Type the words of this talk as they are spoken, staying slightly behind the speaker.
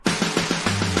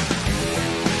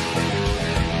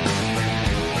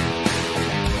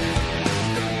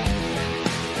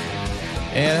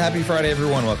And happy Friday,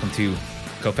 everyone. Welcome to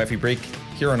Coffee Break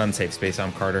here on Unsafe Space.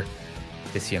 I'm Carter.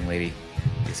 This young lady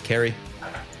is Carrie.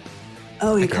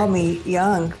 Oh, you call me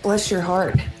young. Bless your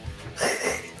heart.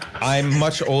 I'm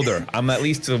much older. I'm at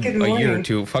least a year or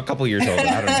two, a couple years older.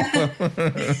 I don't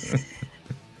know.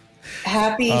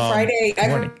 Happy Friday,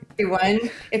 everyone.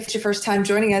 If it's your first time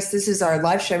joining us, this is our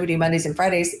live show. We do Mondays and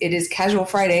Fridays. It is Casual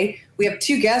Friday. We have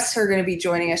two guests who are going to be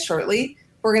joining us shortly.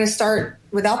 We're going to start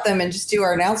without them and just do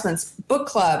our announcements. Book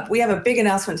club. We have a big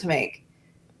announcement to make.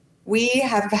 We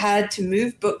have had to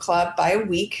move book club by a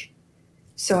week.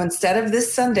 So instead of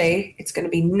this Sunday, it's going to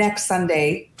be next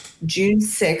Sunday, June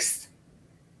 6th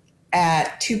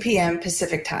at 2 p.m.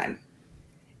 Pacific time.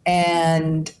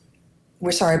 And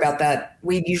we're sorry about that.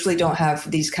 We usually don't have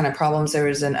these kind of problems. There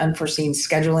was an unforeseen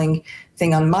scheduling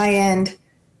thing on my end,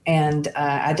 and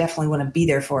I definitely want to be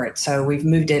there for it. So we've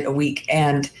moved it a week.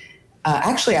 And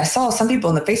actually, I saw some people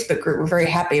in the Facebook group were very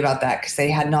happy about that because they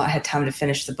had not had time to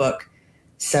finish the book.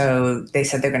 So they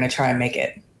said they're going to try and make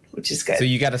it, which is good. So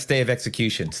you got a stay of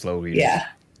execution, slow reading.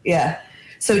 Yeah.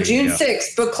 So June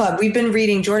 6th, book club. We've been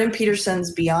reading Jordan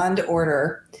Peterson's Beyond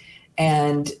Order,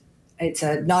 and it's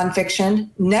a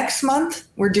nonfiction. Next month,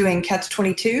 we're doing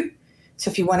Catch-22. So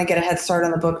if you want to get a head start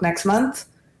on the book next month,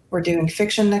 we're doing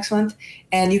fiction next month.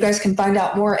 And you guys can find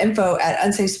out more info at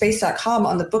unsafespace.com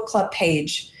on the book club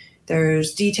page.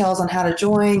 There's details on how to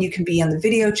join. You can be on the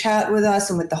video chat with us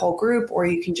and with the whole group, or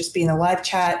you can just be in the live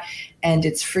chat, and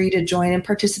it's free to join and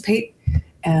participate.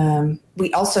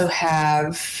 We also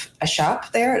have a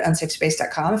shop there at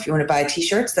unsafespace.com if you want to buy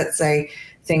t-shirts that say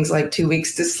things like 2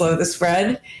 weeks to slow the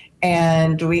spread.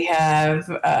 And we have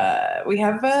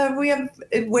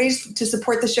ways to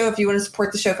support the show. If you want to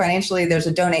support the show financially, there's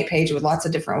a donate page with lots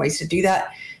of different ways to do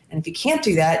that. And if you can't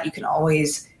do that, you can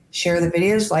always share the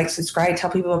videos, like, subscribe, tell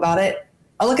people about it.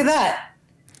 Oh, look at that.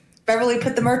 Beverly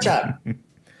put the merch up.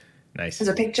 Nice. There's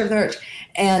a picture of the merch.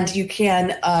 And you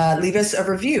can leave us a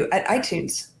review at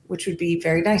iTunes, which would be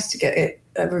very nice to get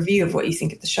a review of what you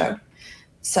think of the show.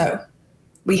 So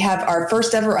we have our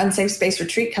first ever Unsafe Space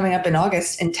retreat coming up in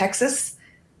August in Texas.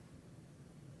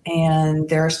 And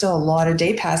there are still a lot of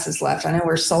day passes left. I know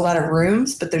we're sold out of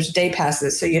rooms, but there's day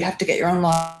passes. So you'd have to get your own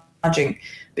lodging.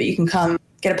 But you can come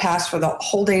get a pass for the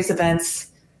whole day's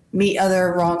events, meet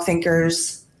other wrong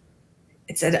thinkers.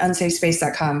 It's at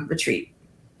unsafespace.com retreat.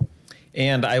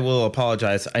 And I will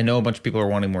apologize. I know a bunch of people are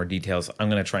wanting more details. I'm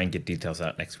going to try and get details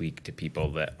out next week to people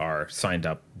that are signed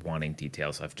up wanting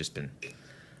details. I've just been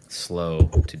slow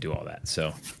to do all that.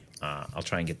 So I'll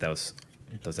try and get those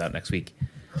out next week.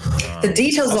 The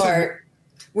details are,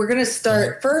 we're going to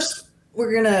start first. I'm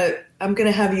going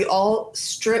to have you all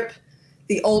strip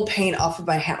the old paint off of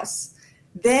my house.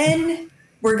 Then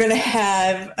we're going to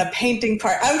have a painting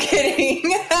part. I'm kidding.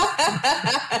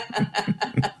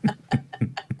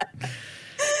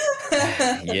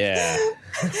 Yeah.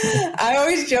 I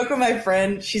always joke with my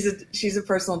friend. She's a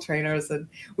personal trainer. I said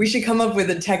we should come up with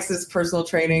a Texas personal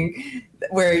training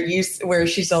where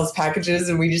she sells packages,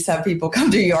 and we just have people come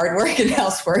do yard work and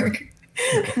housework.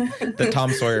 The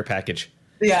Tom Sawyer package.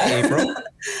 Yeah. Hey, April.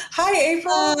 Hi,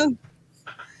 April.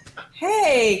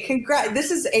 Hey, congrats. This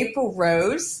is April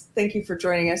Rose. Thank you for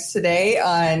joining us today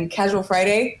on Casual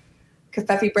Friday,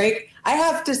 Coffee Break. I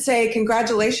have to say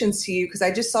congratulations to you because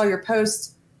I just saw your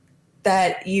post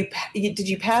that you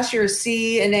pass your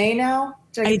CNA now?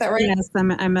 Did I get that right? Yes,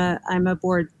 I'm a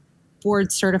board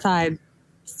certified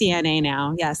CNA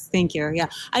now. Yes, thank you. Yeah,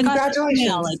 I got an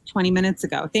email like 20 minutes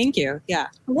ago. Thank you. Yeah.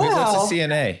 Wow. Wait, what's a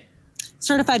CNA?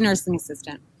 Certified nursing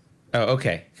assistant. Oh,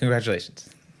 okay. Congratulations.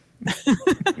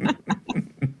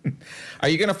 Are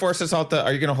you going to force us all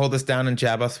are you going to hold us down and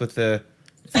jab us with the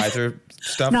Pfizer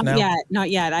stuff now?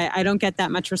 Not yet. I don't get that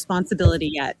much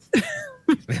responsibility yet.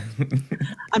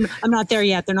 I'm not there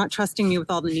yet. They're not trusting me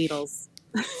with all the needles.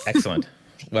 Excellent.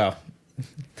 Well,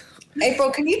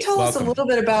 April, can you tell us a little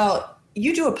bit about,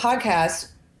 you do a podcast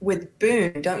with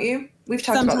Boone, don't you? We've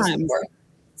talked about this before.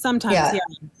 Sometimes, yeah.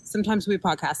 Sometimes we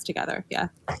podcast together, yeah.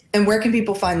 And where can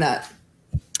people find that?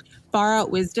 Far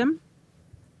Out Wisdom.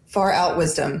 Far Out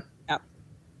Wisdom. Yep.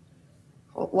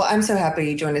 Well, I'm so happy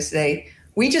you joined us today.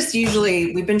 We've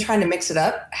been trying to mix it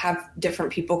up, have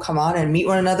different people come on and meet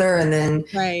one another and then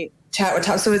chat with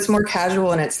talk. So it's more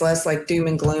casual and it's less like doom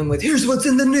and gloom with here's what's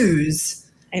in the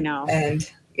news. I know. And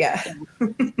yeah.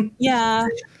 And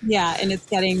it's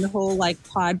getting the whole like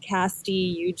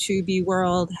podcasty, YouTubey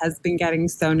world has been getting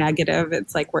so negative.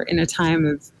 It's like we're in a time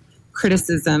of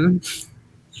criticism.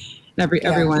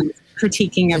 Everyone's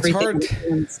critiquing everything,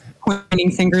 everyone's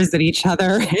pointing fingers at each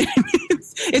other.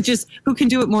 It's just who can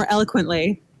do it more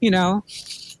eloquently, you know?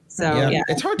 So yeah,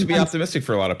 it's hard to be optimistic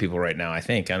for a lot of people right now, I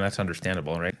think, and that's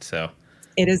understandable, right? So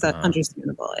it is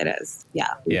understandable. It is.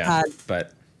 Yeah.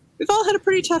 But we've all had a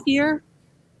pretty tough year,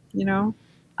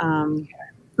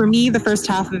 For me, the first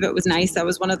half of it was nice. I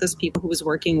was one of those people who was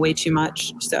working way too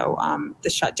much. So the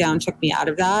shutdown took me out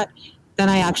of that. Then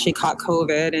I actually caught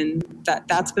COVID, and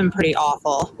that's been pretty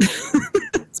awful.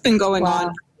 It's been going on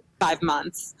for 5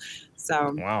 months.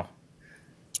 So wow.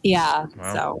 Yeah.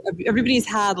 Wow. So everybody's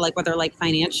had, like, whether like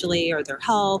financially or their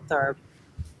health or,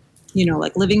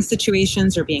 like living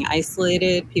situations or being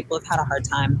isolated, people have had a hard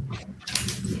time.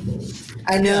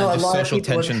 I know a lot social of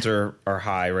people tensions are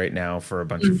high right now for a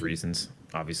bunch of reasons,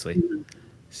 obviously. Mm-hmm.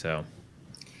 So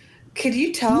do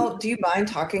you mind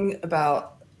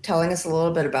telling us a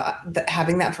little bit about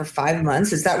having that for 5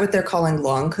 months? Is that what they're calling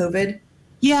long COVID?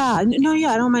 Yeah. No, yeah,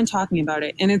 I don't mind talking about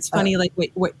it. And it's funny, like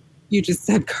what you just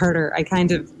said, Carter, I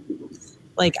kind of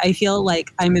I feel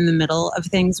like I'm in the middle of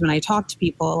things when I talk to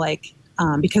people,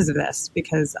 because of this,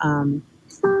 because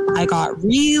I got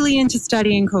really into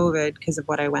studying COVID because of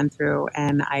what I went through.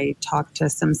 And I talked to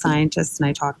some scientists and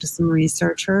I talked to some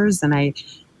researchers, and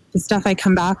the stuff I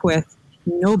come back with,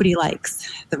 nobody likes.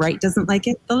 The right doesn't like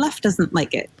it. The left doesn't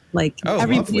like it.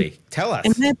 Lovely. Tell us.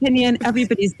 In my opinion,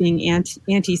 everybody's being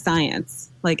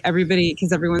anti-science.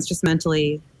 Because everyone's just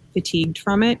mentally fatigued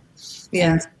from it.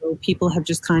 Yeah. And so people have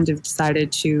just kind of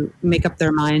decided to make up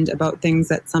their mind about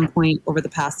things at some point over the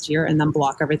past year and then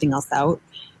block everything else out.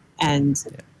 And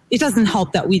it doesn't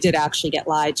help that we did actually get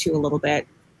lied to a little bit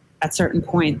at certain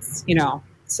points,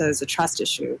 so there's a trust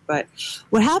issue. But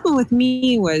what happened with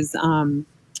me was,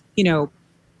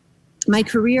 my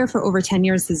career for over 10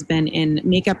 years has been in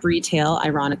makeup retail,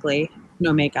 ironically,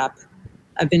 no makeup.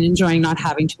 I've been enjoying not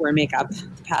having to wear makeup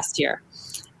the past year.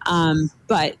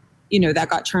 But that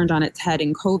got turned on its head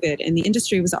in COVID, and the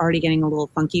industry was already getting a little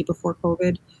funky before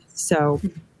COVID. So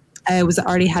I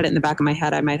already had it in the back of my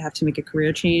head. I might have to make a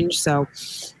career change. So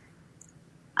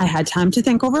I had time to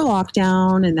think over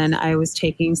lockdown, and then I was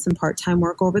taking some part-time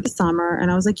work over the summer.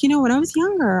 And I was like, when I was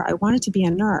younger, I wanted to be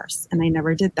a nurse, and I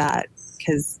never did that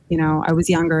because, I was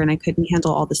younger and I couldn't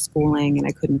handle all the schooling and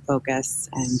I couldn't focus.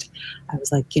 And I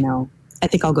was like, I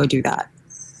think I'll go do that.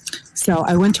 So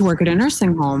I went to work at a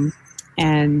nursing home,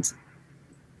 and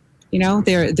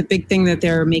the big thing that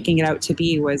they're making it out to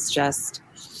be was just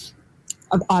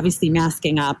obviously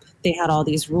masking up. They had all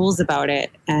these rules about it,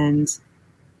 and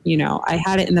I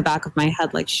had it in the back of my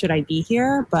head, should I be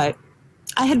here? But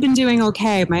I had been doing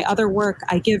okay. My other work,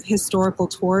 I give historical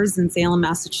tours in Salem,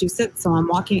 Massachusetts, so I'm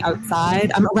walking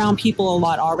outside. I'm around people a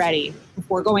lot already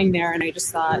before going there, and I just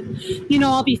thought,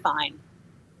 I'll be fine.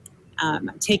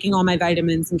 I'm taking all my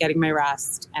vitamins and getting my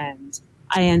rest, and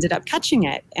I ended up catching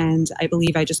it, and I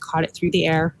believe I just caught it through the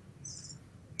air.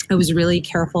 I was really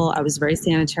careful. I was very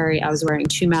sanitary. I was wearing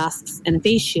 2 masks and a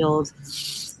face shield.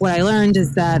 What I learned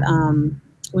is that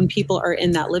when people are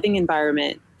in that living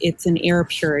environment, it's an air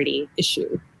purity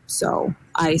issue. So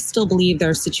I still believe there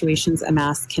are situations a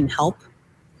mask can help,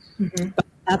 but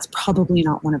that's probably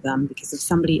not one of them, because if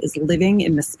somebody is living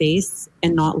in the space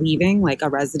and not leaving, like a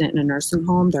resident in a nursing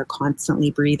home, they're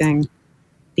constantly breathing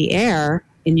the air,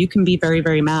 and you can be very,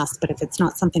 very masked. But if it's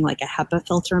not something like a HEPA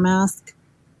filter mask,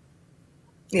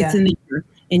 it's in the air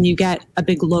and you get a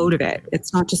big load of it.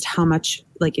 It's not just how much,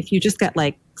 if you just get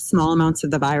small amounts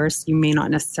of the virus, you may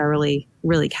not necessarily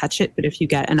really catch it. But if you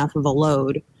get enough of a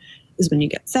load is when you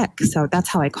get sick. So that's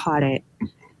how I caught it.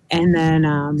 And then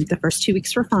the first 2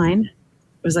 weeks were fine.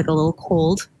 It was a little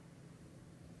cold.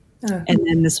 And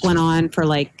then this went on for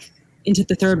into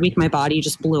the 3rd week, my body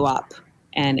just blew up,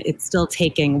 and it's still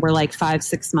taking, we're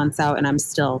 5-6 months out, and I'm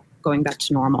still going back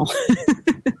to normal.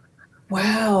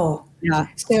 Wow. Yeah.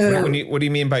 So what do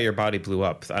you mean by your body blew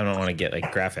up? I don't want to get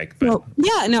graphic, but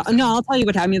no, I'll tell you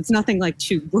what happened. It's nothing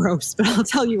too gross, but I'll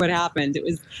tell you what happened. It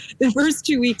was the first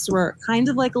 2 weeks were kind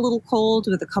of a little cold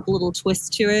with a couple little twists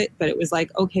to it, but it was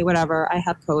okay, whatever. I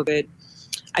have COVID.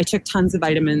 I took tons of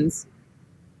vitamins.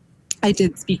 I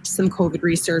did speak to some COVID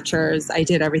researchers. I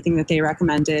did everything that they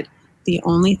recommended. The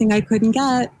only thing I couldn't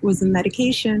get was a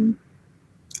medication,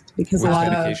 because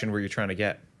what medication were you trying to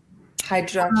get?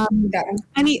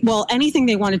 Anything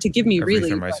they wanted to give me,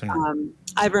 really.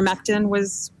 Ivermectin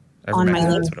was on my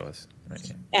list. That's what it was. Right,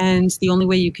 yeah. And the only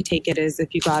way you could take it is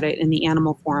if you got it in the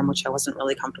animal form, which I wasn't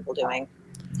really comfortable doing.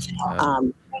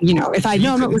 If I'd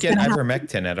known what was going to happen.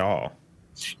 Ivermectin at all.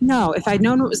 No, if I'd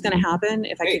known what was going to happen,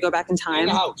 if I could go back in time,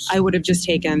 I would have just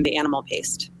taken the animal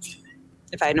paste.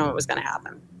 If I had known what was going to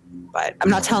happen. But I'm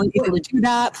not telling people to do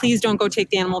that. Please don't go take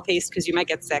the animal paste, because you might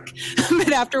get sick.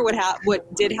 But after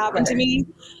what did happen to me,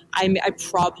 I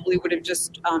probably would have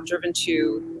just driven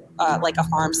to like a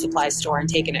farm supply store and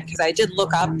taken it, because I did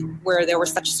look up where there were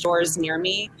such stores near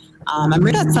me. I'm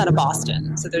right outside of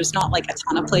Boston, so there's not like a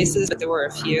ton of places, but there were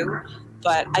a few.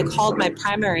 But I called my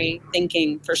primary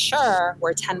thinking, for sure,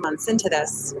 we're 10 months into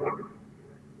this,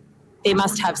 they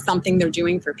must have something they're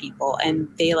doing for people. And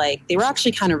they were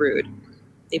actually kind of rude.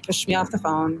 They pushed me off the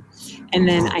phone, and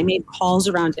then I made calls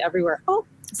around everywhere. Oh,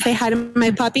 say hi to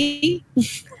my puppy.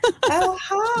 Oh,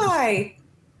 hi.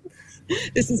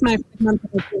 This is my month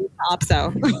top,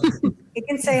 so You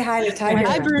can say hi to Tiger.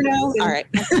 Hi, Bruno. All right.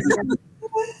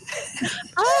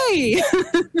 Hi.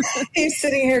 He's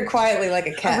sitting here quietly like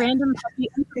a cat. A random puppy.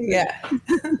 Yeah.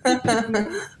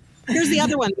 Here's the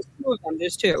other one. There's two of them.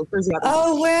 There's two. Here's the other one.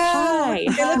 Oh, wow. Hi.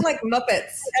 They look like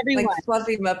Muppets. Everyone. Like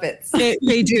fluffy Muppets.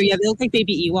 They do. Yeah, they look like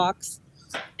baby Ewoks,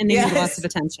 and they need lots of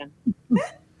attention.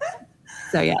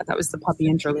 So yeah, that was the puppy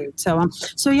interlude. So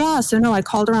no, I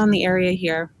called around the area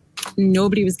here.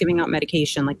 Nobody was giving out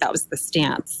medication. Like, that was the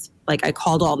stance. Like, I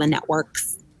called all the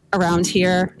networks around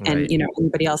here, and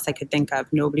anybody else I could think of.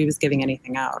 Nobody was giving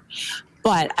anything out.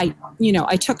 But I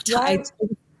took time.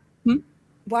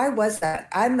 Why was that?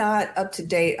 I'm not up to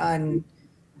date on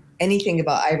anything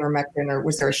about ivermectin. Or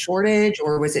was there a shortage,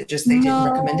 or was it just they didn't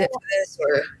recommend it for this?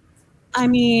 Or I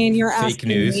mean, you're asking fake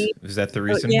news. me. Is that the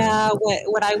reason? Yeah.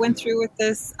 What I went through with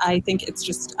this, I think it's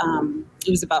just it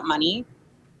was about money,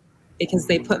 because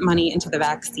they put money into the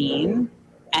vaccine,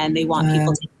 and they want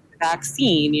people to take the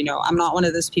vaccine. I'm not one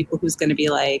of those people who's going to be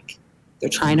like, they're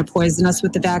trying to poison us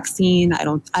with the vaccine. I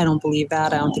don't believe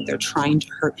that. I don't think they're trying to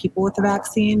hurt people with the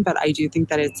vaccine, but I do think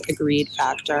that it's a greed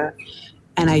factor.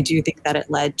 And I do think that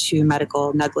it led to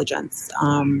medical negligence.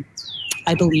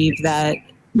 I believe that,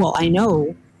 I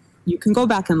know you can go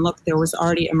back and look. There was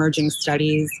already emerging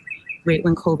studies right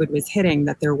when COVID was hitting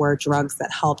that there were drugs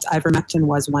that helped. Ivermectin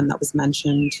was one that was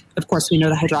mentioned. Of course, we know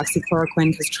the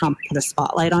hydroxychloroquine because Trump put a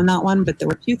spotlight on that one, but there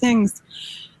were a few things.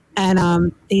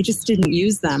 And they just didn't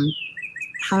use them.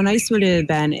 How nice would it have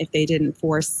been if they didn't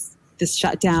force this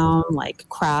shutdown, like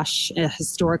crash a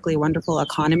historically wonderful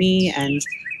economy and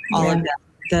all of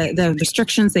the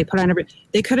restrictions they put on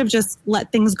they could have just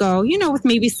let things go, with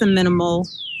maybe some minimal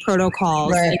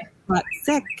protocols. Right. If you got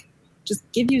sick, just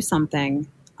give you something.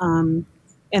 And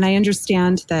I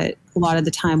understand that a lot of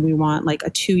the time we want like a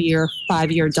 2-year,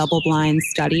 5-year double-blind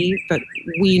study, but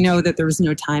we know that there's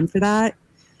no time for that.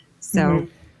 So,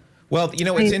 well,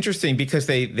 it's interesting because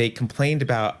they complained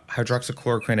about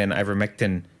hydroxychloroquine and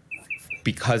ivermectin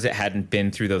because it hadn't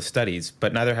been through those studies,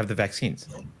 but neither have the vaccines.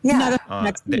 Yeah,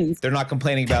 vaccines. They're not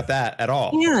complaining about that at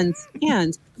all.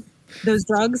 And those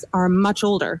drugs are much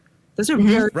older. Those are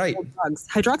very old drugs.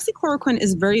 Hydroxychloroquine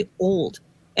is very old.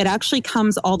 It actually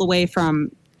comes all the way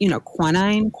from,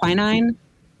 quinine.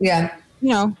 Yeah.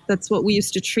 That's what we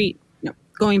used to treat,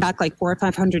 going back like 400 or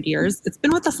 500 years. It's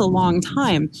been with us a long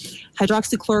time.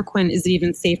 Hydroxychloroquine is an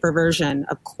even safer version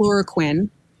of chloroquine,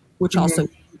 which also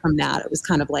came from that. It was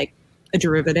kind of like a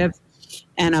derivative.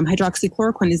 And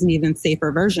hydroxychloroquine is an even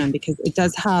safer version because it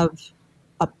does have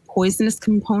a poisonous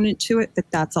component to it, but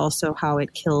that's also how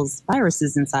it kills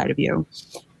viruses inside of you.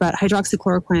 But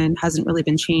hydroxychloroquine hasn't really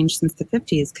been changed since the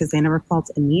 50s because they never felt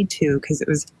a need to, because it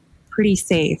was pretty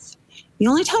safe. The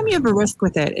only time you have a risk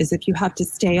with it is if you have to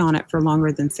stay on it for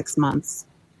longer than 6 months.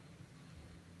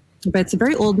 But it's a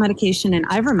very old medication, and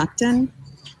ivermectin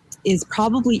is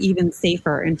probably even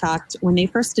safer. In fact, when they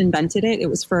first invented it,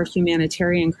 it was for a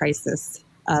humanitarian crisis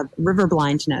of river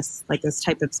blindness, like this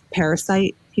type of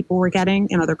parasite people were getting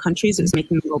in other countries. It was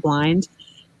making them go blind.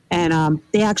 And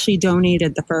they actually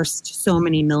donated the first so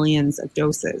many millions of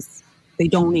doses. They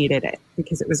donated it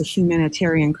because it was a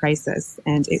humanitarian crisis.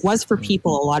 And it was for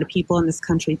people. A lot of people in this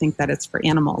country think that it's for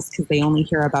animals because they only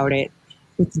hear about it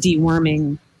with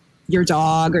deworming your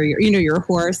dog or your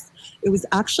horse. It was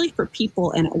actually for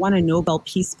people, and it won a Nobel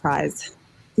Peace Prize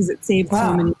because it saved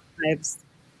so many lives.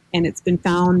 And it's been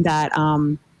found that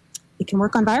it can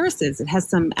work on viruses. It has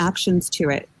some actions to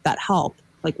it that help.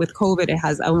 Like with COVID, it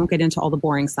has, I won't get into all the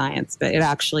boring science, but it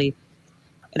actually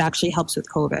helps with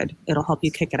COVID. It'll help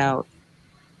you kick it out.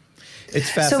 It's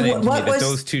fascinating to me that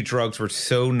those two drugs were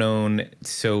so known,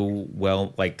 so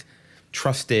well, like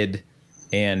trusted,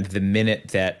 and the minute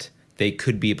that they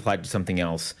could be applied to something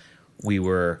else, we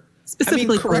were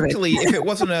specifically correctly. If it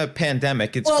wasn't a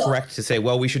pandemic, it's correct to say,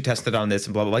 well, we should test it on this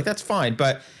and blah blah. Like that's fine,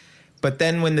 but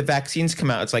then when the vaccines come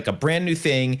out, it's like a brand new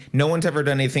thing. No one's ever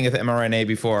done anything with mRNA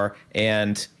before,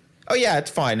 and oh yeah,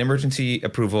 it's fine. Emergency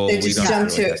approval. They just jump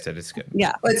to test it. It's good.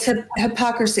 Yeah, well, it's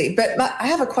hypocrisy. But I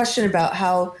have a question about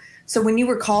how. So when you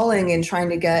were calling and trying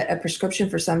to get a prescription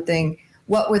for something,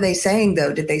 What were they saying,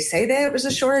 though? Did they say that it was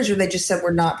a shortage, or they just said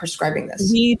we're not prescribing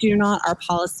this? We do not. Our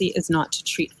policy is not to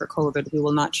treat for COVID. We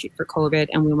will not treat for COVID,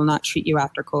 and we will not treat you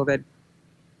after COVID.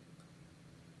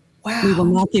 Wow. We will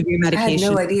not give you medication. I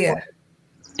had no idea.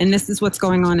 And this is what's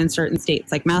going on in certain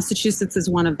states. Like Massachusetts is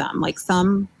one of them. Like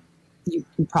some, you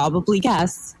can probably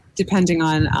guess, depending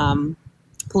on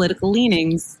political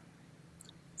leanings,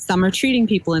 some are treating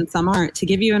people and some aren't. To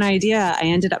give you an idea, I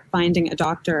ended up finding a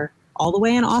doctor all the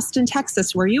way in Austin,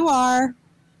 Texas, where you are.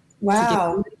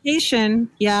 Wow.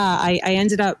 Medication. Yeah, I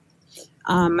ended up,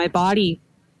 my body,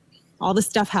 all this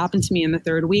stuff happened to me in the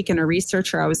third week, and a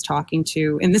researcher I was talking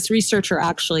to, and this researcher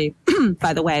actually,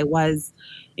 by the way, was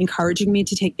encouraging me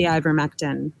to take the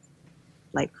ivermectin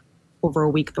like over a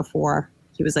week before.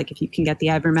 He was like, if you can get the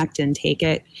ivermectin, take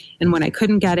it. And when I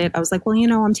couldn't get it, I was like, well,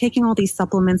 I'm taking all these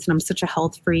supplements and I'm such a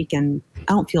health freak and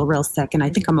I don't feel real sick and I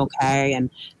think I'm okay. And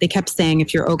they kept saying,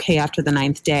 if you're okay after the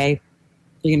 9th day,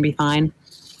 you're going to be fine.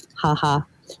 Ha ha.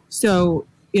 So,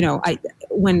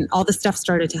 when all this stuff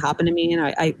started to happen to me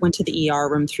and I went to the ER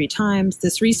room 3 times,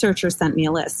 this researcher sent me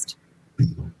a list.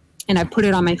 And I put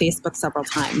it on my Facebook several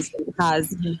times. It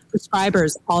has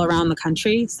prescribers all around the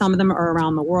country. Some of them are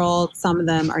around the world. Some of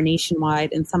them are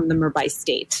nationwide, and some of them are by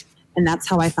state. And that's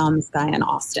how I found this guy in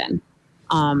Austin.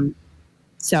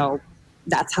 So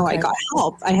that's how I got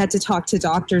help. I had to talk to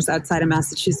doctors outside of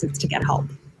Massachusetts to get help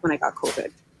when I got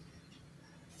COVID.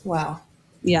 Wow.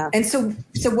 Yeah. And so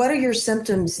what are your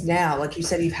symptoms now? Like you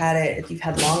said, you've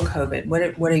had long COVID.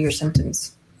 What are your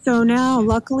symptoms? So now,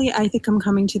 luckily, I think I'm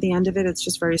coming to the end of it. It's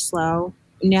just very slow.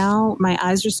 Now, my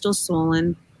eyes are still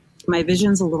swollen. My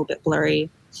vision's a little bit blurry.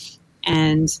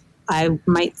 And I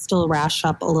might still rash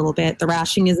up a little bit. The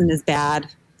rashing isn't as bad.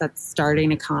 That's starting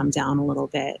to calm down a little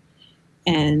bit.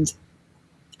 And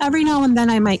every now and then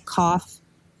I might cough,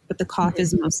 but the cough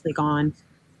is mostly gone.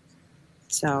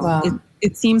 So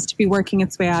it seems to be working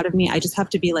its way out of me. I just have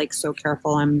to be so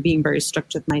careful. I'm being very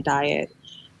strict with my diet.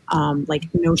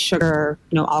 No sugar,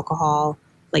 no alcohol,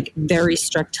 very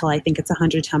strict till I think it's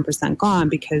 110% gone,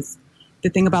 because the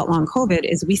thing about long COVID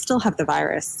is we still have the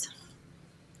virus.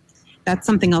 That's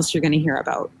something else you're going to hear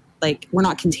about. We're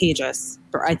not contagious,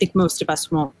 but I think most of us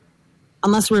won't.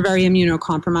 Unless we're very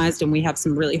immunocompromised and we have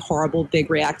some really horrible big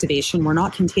reactivation, we're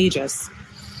not contagious.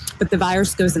 But the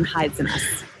virus goes and hides in us.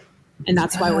 And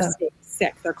that's why we're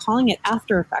sick. They're calling it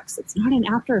after effects. It's not an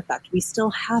after effect. We still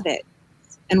have it.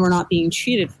 And we're not being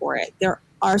treated for it. There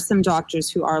are some doctors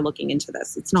who are looking into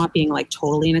this. It's not being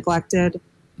totally neglected,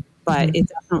 but it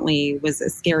definitely was a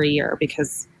scary year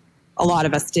because a lot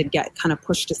of us did get kind of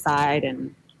pushed aside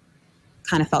and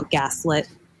kind of felt gaslit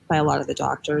by a lot of the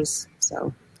doctors.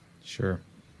 So, sure.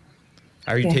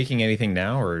 Are you taking anything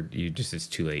now, or it's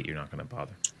too late? You're not going to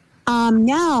bother?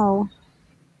 Now,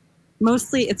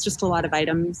 mostly it's just a lot of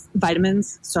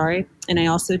vitamins. Sorry, and I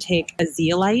also take a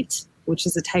zeolite, which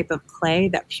is a type of clay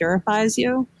that purifies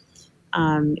you.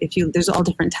 There's all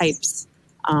different types.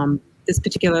 This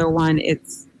particular one,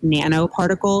 it's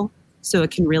nanoparticle, so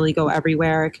it can really go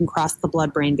everywhere. It can cross the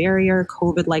blood-brain barrier.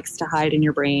 COVID likes to hide in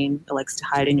your brain. It likes to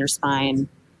hide in your spine.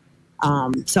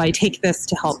 So I take this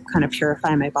to help kind of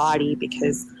purify my body,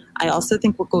 because I also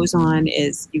think what goes on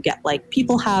is you get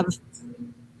people have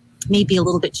maybe a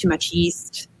little bit too much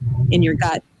yeast in your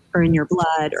gut or in your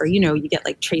blood, or, you get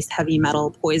trace heavy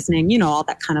metal poisoning, all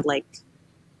that kind of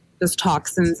those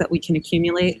toxins that we can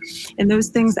accumulate. And those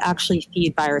things actually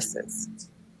feed viruses.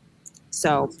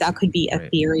 So that could be a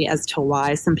theory as to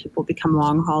why some people become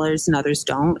long haulers and others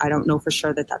don't. I don't know for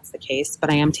sure that that's the case, but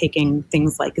I am taking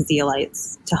things like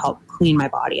zeolites to help clean my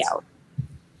body out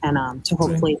and to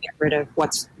hopefully get rid of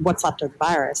what's left of the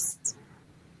virus.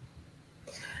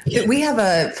 We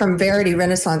have from Verity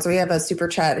Renaissance, we have a super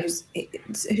chat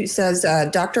who says,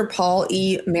 Dr. Paul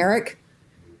E. Merrick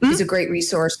is a great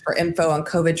resource for info on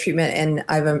COVID treatment and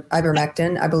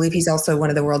ivermectin. I believe he's also one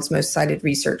of the world's most cited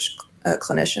research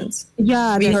clinicians.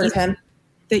 Yeah. Have you heard of him?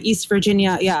 The East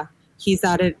Virginia, yeah. He's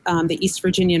at the East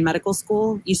Virginia Medical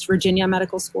School, you say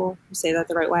that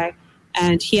the right way.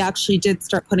 And he actually did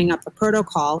start putting up a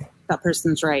protocol, that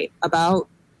person's right, about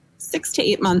 6 to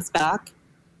 8 months back,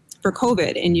 for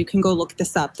COVID, and you can go look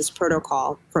this up, this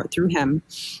protocol through him.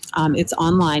 It's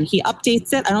online. He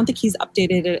updates it. I don't think he's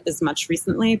updated it as much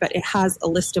recently, but it has a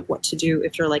list of what to do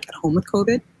if you're at home with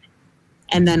COVID,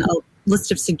 and then a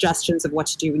list of suggestions of what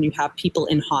to do when you have people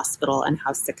in hospital and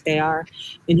how sick they are.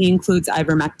 And he includes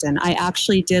ivermectin. I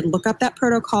actually did look up that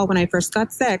protocol when I first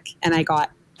got sick, and I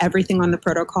got everything on the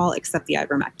protocol except the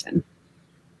ivermectin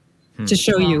to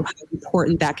show you how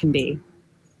important that can be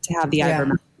to have the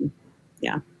ivermectin.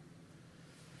 Yeah.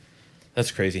 That's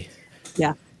crazy.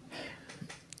 Yeah.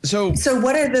 So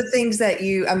what are the things that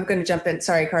I'm going to jump in.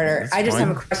 Sorry, Carter. I just have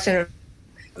a question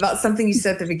about something you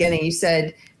said at the beginning. You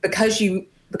said because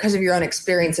of your own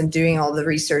experience and doing all the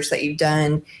research that you've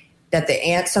done, that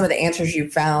some of the answers you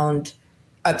found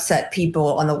upset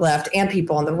people on the left and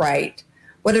people on the right.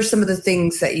 What are some of the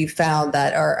things that you found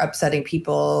that are upsetting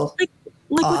people? Like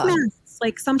with masks.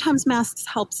 Like sometimes masks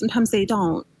help, sometimes they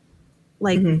don't.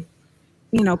 Like,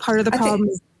 part of the problem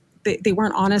is they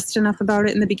weren't honest enough about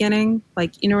it in the beginning.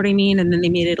 Like, you know what I mean? And then they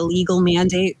made it a legal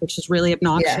mandate, which is really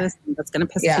obnoxious. And that's going to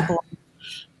piss people off.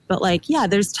 But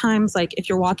there's times like if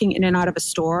you're walking in and out of a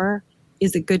store,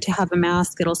 is it good to have a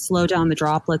mask? It'll slow down the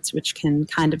droplets, which can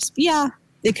kind of,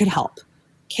 it could help.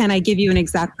 Can I give you an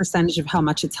exact percentage of how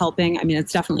much it's helping? I mean,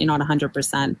 it's definitely not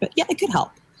 100%, but it could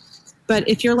help. But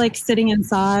if you're like sitting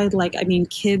inside,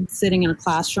 kids sitting in a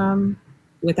classroom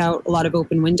without a lot of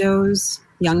open windows,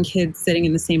 young kids sitting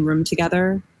in the same room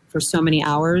together for so many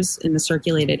hours in the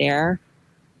circulated air,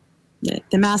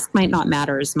 the mask might not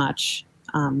matter as much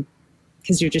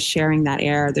because you're just sharing that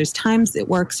air. There's times it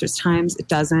works, there's times it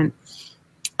doesn't.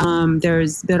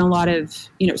 There's been a lot of,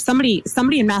 somebody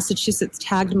in Massachusetts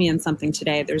tagged me in something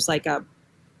today. There's like a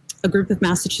group of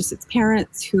Massachusetts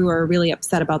parents who are really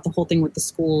upset about the whole thing with the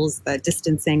schools, the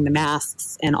distancing, the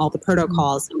masks, and all the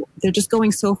protocols. They're just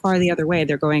going so far the other way.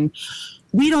 They're going,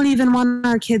 we don't even want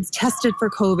our kids tested for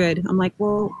COVID. I'm like,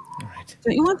 well,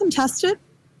 don't you want them tested?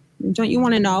 Don't you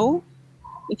want to know?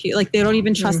 If you they don't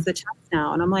even trust the test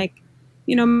now. And I'm like,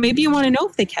 maybe you want to know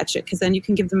if they catch it because then you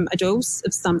can give them a dose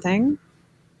of something.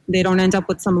 They don't end up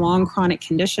with some long chronic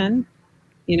condition,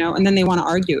 and then they want to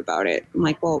argue about it. I'm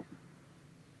like, well,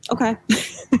 okay.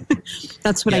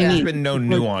 That's what I mean. There's been no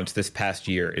nuance this past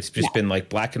year. It's just been like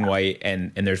black and white.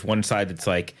 And there's one side that's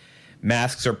like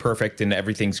masks are perfect and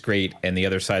everything's great. And the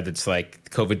other side that's like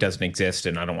COVID doesn't exist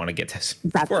and I don't want to get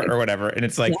tested for it or whatever. And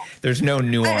it's like, there's no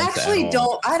nuance.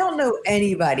 I don't know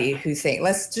anybody who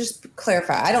let's just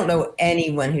clarify. I don't know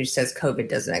anyone who says COVID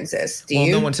doesn't exist. Do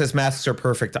you? No one says masks are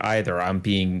perfect either. I'm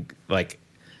being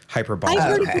hyperbolic.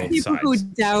 I've heard people who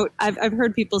doubt. I've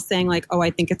heard people saying I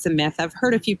think it's a myth. I've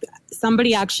heard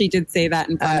somebody actually did say that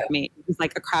in front of me. It was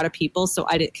like a crowd of people. So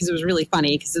I did, because it was really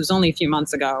funny because it was only a few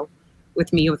months ago with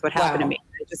what happened to me.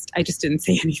 I just didn't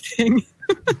say anything.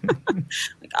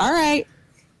 All right.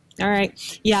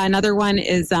 Yeah. Another one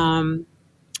is,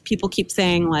 people keep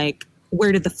saying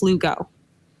where did the flu go?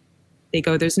 They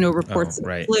go, there's no reports of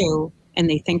the flu. And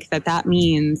they think that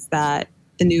means that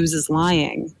the news is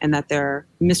lying and that they're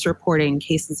misreporting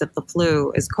cases of the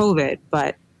flu as COVID.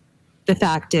 But the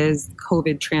fact is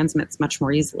COVID transmits much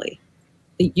more easily.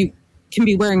 You can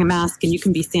be wearing a mask and you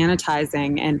can be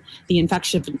sanitizing and the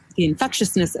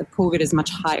infectiousness of COVID is much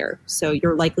higher. So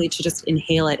you're likely to just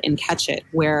inhale it and catch it,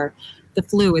 where the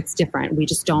flu, it's different.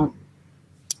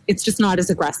 It's just not as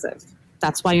aggressive.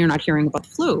 That's why you're not hearing about the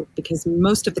flu, because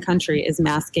most of the country is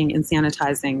masking and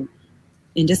sanitizing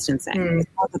and distancing. It's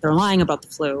not that they're lying about the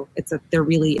flu. It's that there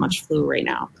really much flu right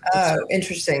now.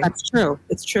 Interesting. That's true.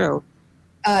 It's true.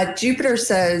 Jupiter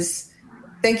says,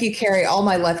 thank you, Carrie. All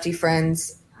my lefty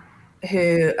friends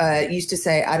who used to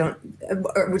say, I don't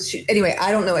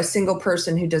know a single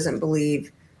person who doesn't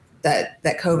believe that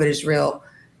COVID is real.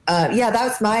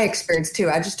 That's my experience too.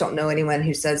 I just don't know anyone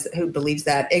who believes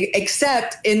that,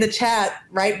 except in the chat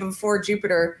right before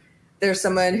Jupiter, there's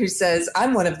someone who says,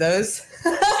 I'm one of those.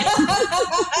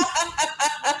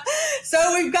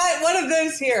 So we've got one of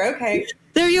those here. Okay.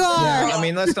 There you are. Yeah, I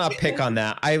mean, let's not pick on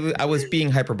that. I was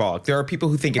being hyperbolic. There are people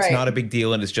who think it's not a big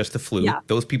deal and it's just the flu. Yeah.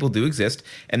 Those people do exist.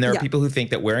 And there are people who think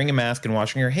that wearing a mask and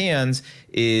washing your hands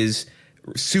is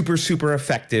super, super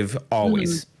effective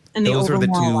always. And those are the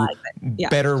two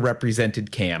better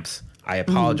represented camps. I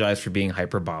apologize for being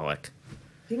hyperbolic.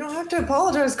 You don't have to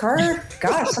apologize, Carter.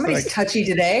 Gosh, somebody's touchy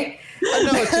today.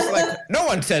 No, it's just no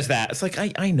one says that. It's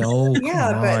I know.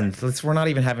 Yeah, come on. We're not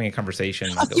even having a conversation.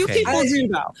 A few people do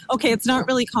though. Okay, it's not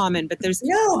really common, but there's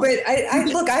but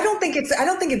I don't think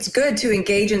it's good to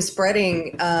engage in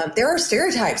spreading. There are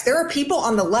stereotypes. There are people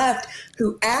on the left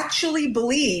who actually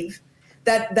believe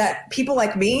that people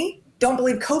like me don't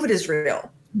believe COVID is real.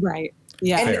 Right.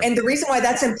 Yeah. And the reason why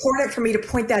that's important for me to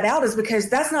point that out is because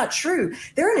that's not true.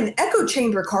 They're in an echo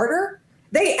chamber, Carter.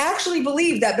 They actually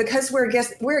believe that because we're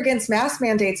against mask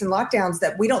mandates and lockdowns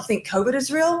that we don't think COVID is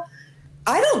real.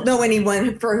 I don't know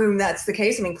anyone for whom that's the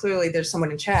case. I mean, clearly there's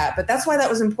someone in chat, but that's why that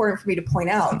was important for me to point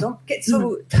out. Don't get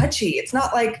so touchy. It's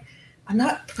not like I'm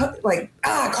not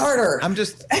Carter. I'm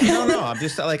just no. I'm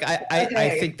just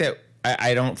I think that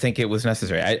I don't think it was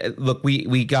necessary.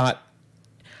 We got.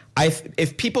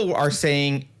 If people are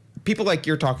saying, people like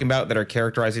you're talking about that are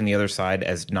characterizing the other side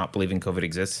as not believing COVID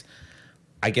exists,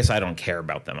 I guess I don't care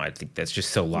about them. I think that's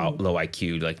just so low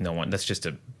IQ. Like no one. That's just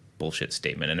a bullshit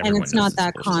statement, and everyone it's not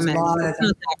that common. It's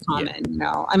not that common.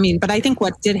 No, I mean, but I think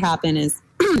what did happen is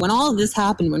when all of this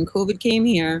happened, when COVID came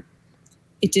here,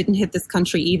 it didn't hit this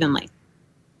country evenly.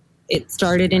 It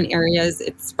started in areas,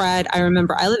 it spread. I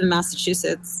remember I live in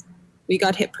Massachusetts. We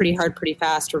got hit pretty hard, pretty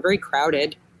fast. We're very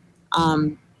crowded.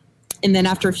 And then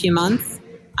after a few months,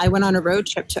 I went on a road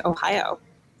trip to Ohio,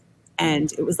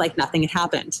 and it was like nothing had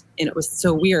happened. And it was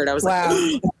so weird. I was like,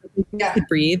 I could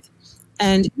breathe.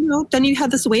 And, then you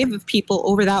had this wave of people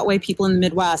over that way, people in the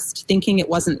Midwest, thinking it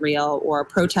wasn't real or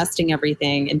protesting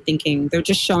everything and thinking they're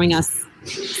just showing us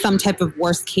some type of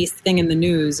worst case thing in the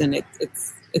news. And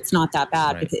it's not that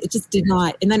bad. Right. It just did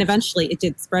not. And then eventually it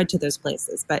did spread to those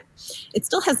places, but it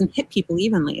still hasn't hit people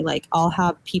evenly. Like I'll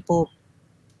have people,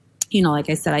 like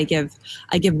I said, I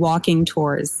give walking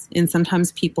tours, and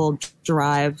sometimes people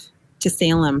drive to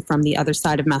Salem from the other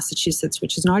side of Massachusetts,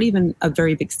 which is not even a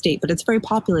very big state, but it's very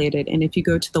populated. And if you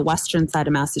go to the western side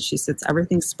of Massachusetts,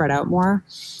 everything's spread out more.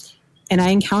 And I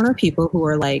encounter people who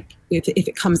are like, if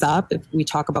it comes up, if we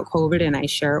talk about COVID and I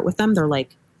share it with them, they're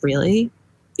like, really?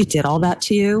 It did all that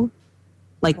to you?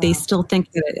 Like they still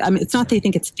think that, it's not they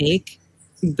think it's fake,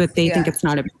 but they think it's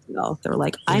not a big deal. They're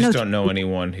like, I just don't know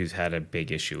anyone who's had a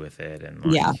big issue with it. And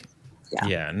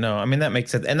no, that makes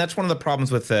sense. And that's one of the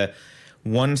problems with the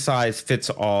one size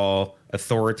fits all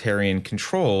authoritarian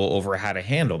control over how to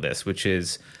handle this, which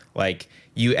is like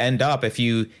you end up if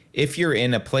you're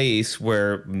in a place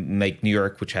where like New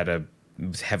York, which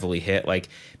was heavily hit, like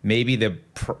maybe the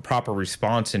proper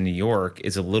response in New York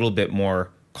is a little bit more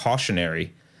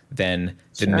cautionary than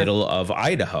the middle of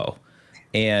Idaho.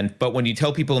 But when you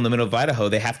tell people in the middle of Idaho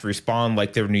they have to respond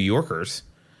like they're New Yorkers,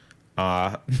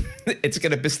 it's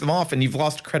going to piss them off, and you've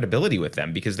lost credibility with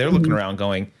them because they're looking around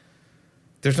going,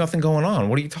 there's nothing going on.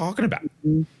 What are you talking about?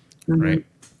 Right?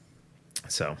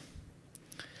 So,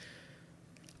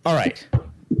 all right.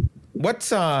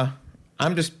 What's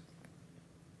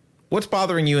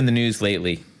bothering you in the news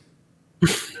lately,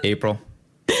 April?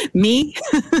 Me?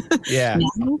 Yeah.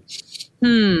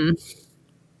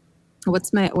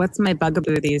 What's my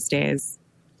bugaboo these days?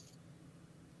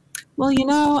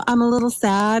 Well, I'm a little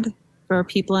sad for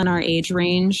people in our age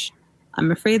range. I'm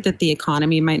afraid that the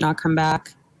economy might not come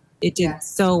back. It did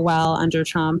so well under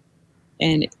Trump,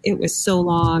 and it was so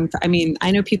long. I mean, I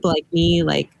know people like me,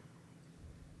 like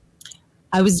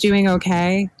I was doing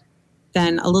okay.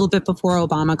 Then a little bit before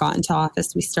Obama got into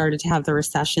office, we started to have the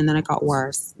recession. Then it got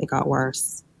worse.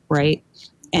 Right?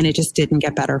 And it just didn't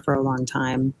get better for a long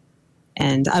time.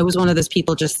 And I was one of those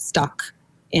people just stuck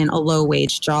in a low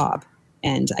wage job,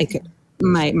 and I could.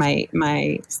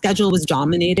 My schedule was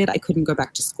dominated. I couldn't go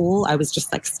back to school. I was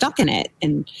just like stuck in it.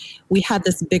 And we had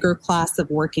this bigger class of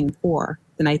working poor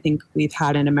than I think we've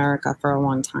had in America for a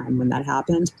long time when that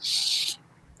happened.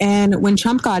 And when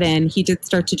Trump got in, he did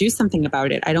start to do something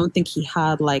about it. I don't think he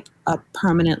had like a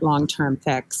permanent long-term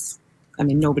fix. I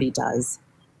mean, nobody does.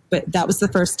 But that was the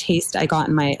first taste I got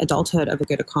in my adulthood of a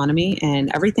good economy, and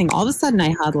everything. All of a sudden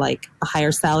I had like a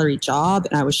higher salary job,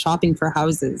 and I was shopping for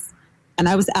houses. And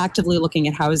I was actively looking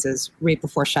at houses right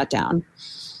before shutdown.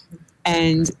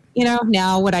 And,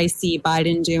 now what I see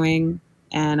Biden doing,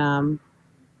 and, I'm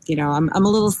a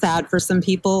little sad for some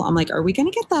people. I'm like, are we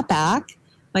going to get that back?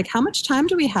 Like, how much time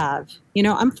do we have?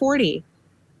 I'm 40.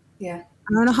 Yeah.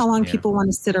 I don't know how long people want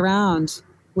to sit around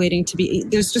waiting to be.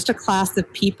 There's just a class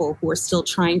of people who are still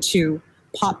trying to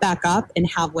pop back up and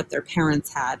have what their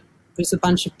parents had. There's a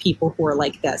bunch of people who are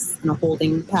like this in a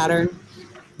holding pattern.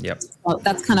 Yep. Well,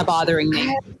 that's kind of bothering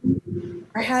me.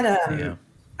 I had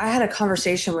a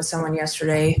conversation with someone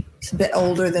yesterday, a bit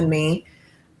older than me,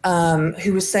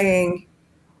 who was saying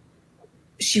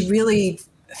she really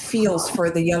feels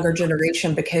for the younger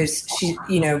generation because she,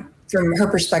 from her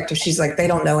perspective, she's like, they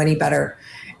don't know any better.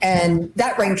 And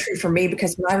that rang true for me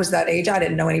because when I was that age, I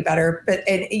didn't know any better. But,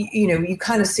 you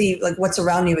kind of see like what's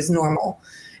around you is normal.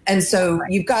 And so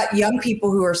you've got young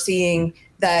people who are seeing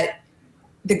that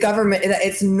the government,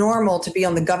 it's normal to be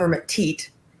on the government teat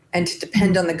and to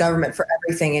depend on the government for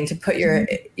everything and to put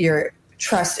your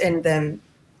trust in them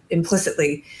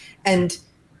implicitly. And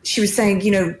she was saying,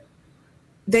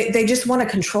 they just want to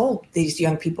control these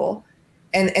young people.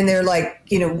 And they're like,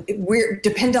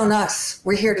 depend on us.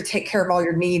 We're here to take care of all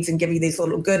your needs and give you these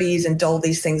little goodies and dole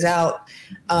these things out,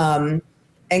 and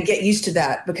get used to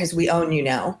that because we own you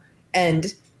now.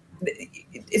 And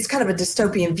it's kind of a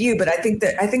dystopian view, but I think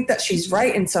that she's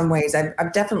right in some ways.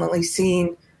 I've definitely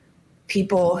seen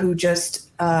people who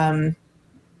just in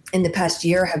the past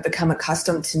year have become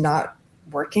accustomed to not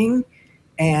working.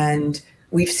 And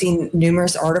we've seen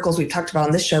numerous articles we've talked about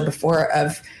on this show before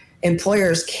of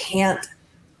employers can't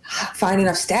find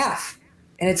enough staff.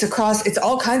 And it's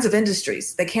all kinds of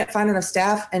industries. They can't find enough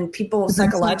staff, and people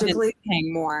psychologically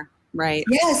paying more, right?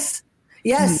 Yes.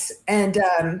 And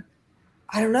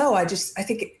I don't know. I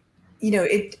think,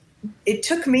 it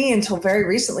took me until very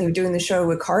recently doing the show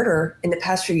with Carter in the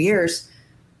past few years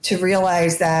to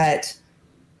realize that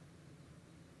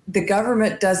the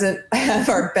government doesn't have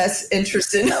our best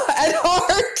interest at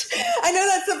heart. I know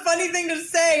that's a funny thing to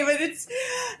say, but it's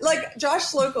like Josh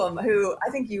Slocum, who I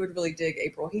think you would really dig,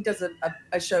 April. He does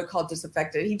a show called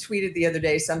Disaffected. He tweeted the other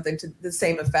day something to the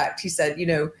same effect. He said,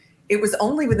 it was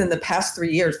only within the past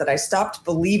 3 years that I stopped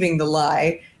believing the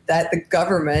lie that the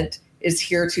government is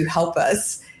here to help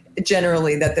us,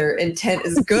 generally, that their intent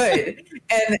is good.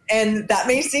 and that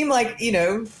may seem like,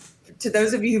 to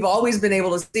those of you who've always been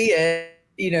able to see it,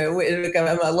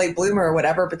 I'm a late bloomer or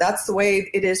whatever, but that's the way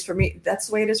it is for me. That's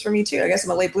the way it is for me too. I guess I'm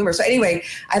a late bloomer. So anyway,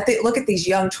 I look at these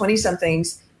young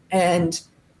 20-somethings, and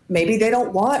maybe they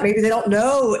don't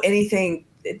know anything.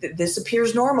 This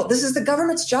appears normal. This is the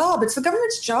government's job. It's the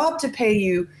government's job to pay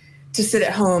you to sit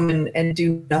at home and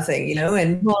do nothing,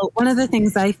 And well, one of the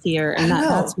things I fear, and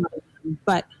that's one of them,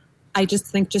 but I just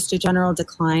think just a general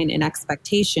decline in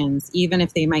expectations, even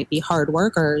if they might be hard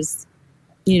workers.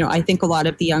 I think a lot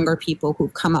of the younger people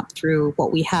who've come up through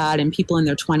what we had, and people in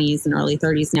their 20s and early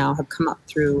 30s now have come up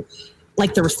through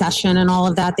like the recession and all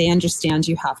of that. They understand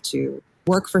you have to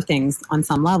work for things on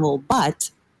some level, but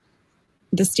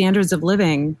the standards of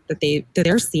living that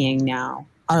they're seeing now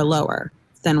are lower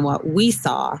than what we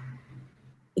saw.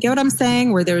 You get what I'm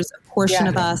saying? Where there's a portion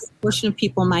of us, a portion of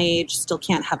people my age still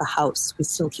can't have a house.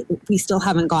 We still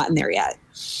haven't gotten there yet.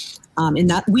 And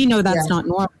that we know that's not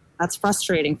normal. That's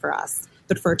frustrating for us.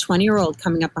 But for a 20-year-old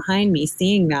coming up behind me,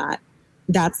 seeing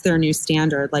that's their new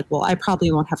standard. Like, well, I probably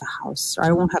won't have a house, or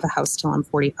I won't have a house till I'm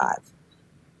 45.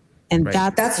 And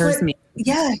that's what me.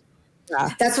 Yeah.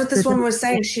 That's what this woman was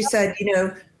saying. She said,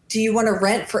 do you want to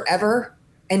rent forever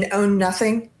and own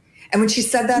nothing? And when she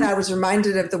said that, I was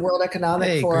reminded of the World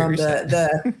Economic Forum,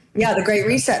 the Great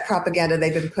Reset propaganda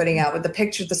they've been putting out with the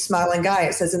picture of the smiling guy.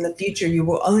 It says, in the future, you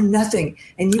will own nothing,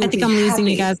 and you will be happy. I think I'm losing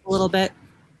you guys a little bit.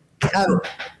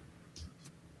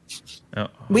 Oh,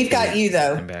 we've got you,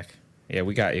 though. I'm back. Yeah,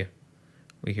 we got you.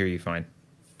 We hear you fine.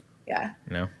 Yeah.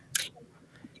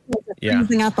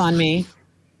 Freezing up on me.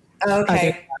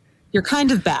 Okay. You're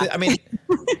kind of back. I mean,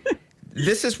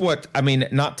 this is what,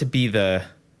 not to be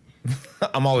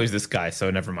I'm always this guy, so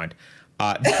never mind.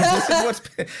 This is what's,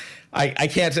 I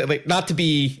can't say, not to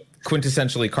be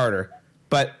quintessentially Carter,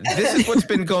 but this is what's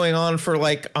been going on for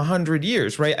 100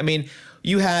 years, right?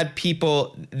 You had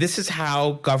people, this is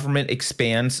how government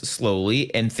expands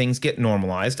slowly and things get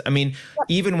normalized.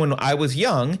 Even when I was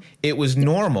young, it was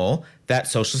normal that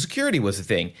Social Security was a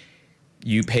thing.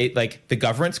 You pay, the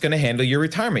government's going to handle your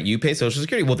retirement. You pay Social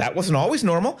Security. Well, that wasn't always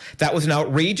normal. That was an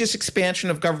outrageous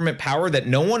expansion of government power that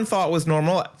no one thought was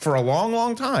normal for a long,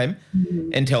 long time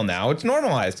until now it's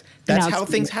normalized. That's how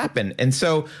things happen. And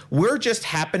so we're just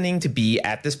happening to be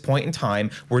at this point in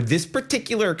time where this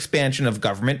particular expansion of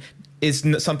government is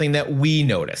something that we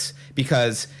notice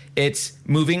because it's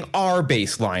moving our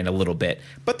baseline a little bit.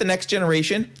 But the next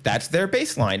generation, that's their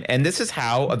baseline. And this is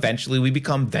how eventually we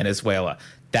become Venezuela.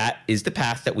 That is the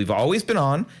path that we've always been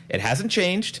on. It hasn't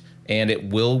changed, and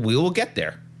we will get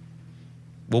there.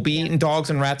 We'll be eating dogs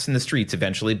and rats in the streets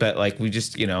eventually, but we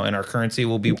just, and our currency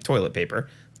will be toilet paper.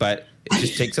 But it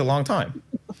just takes a long time,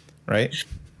 right?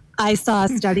 I saw a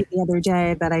study the other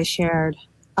day that I shared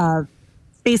of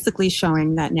basically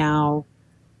showing that now,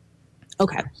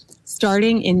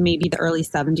 starting in maybe the early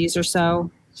 70s or so,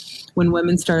 when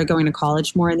women started going to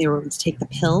college more and they were able to take the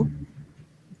pill,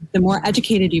 the more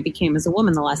educated you became as a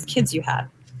woman, the less kids you had.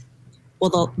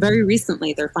 Well, very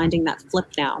recently, they're finding that flip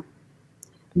now.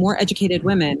 More educated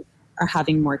women are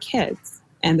having more kids.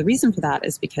 And the reason for that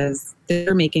is because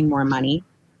they're making more money.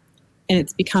 And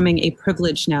it's becoming a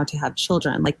privilege now to have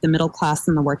children. Like the middle class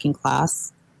and the working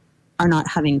class are not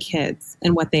having kids.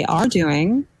 And what they are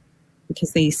doing,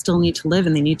 because they still need to live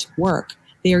and they need to work,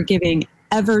 they are giving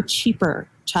ever cheaper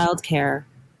childcare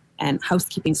and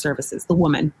housekeeping services, the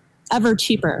woman, ever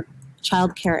cheaper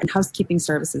childcare and housekeeping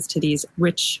services to these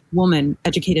rich women,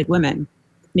 educated women,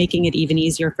 making it even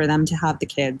easier for them to have the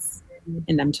kids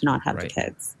and them to not have the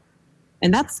kids.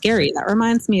 And that's scary. That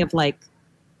reminds me of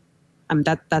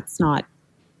that's not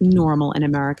normal in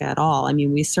America at all.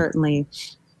 We certainly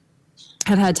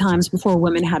have had times before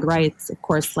women had rights. Of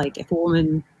course, if a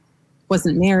woman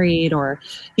wasn't married or,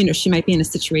 she might be in a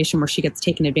situation where she gets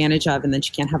taken advantage of and then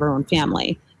she can't have her own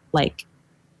family,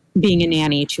 being a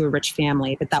nanny to a rich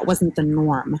family, but that wasn't the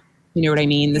norm. You know what I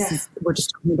mean? We're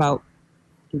just talking about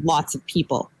lots of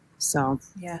people. So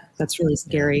that's really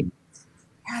scary.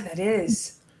 Yeah, that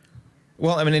is.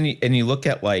 Well, I mean, and you look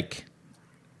at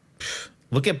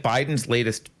Biden's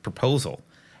latest proposal,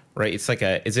 right? It's like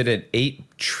is it an $8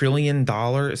 trillion,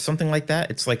 something like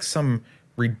that? It's like some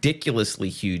ridiculously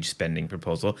huge spending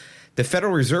proposal. The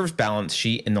Federal Reserve's balance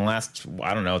sheet in the last,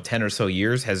 10 or so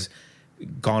years has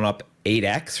gone up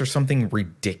 8x or something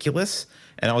ridiculous.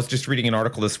 And I was just reading an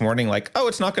article this morning, like, oh,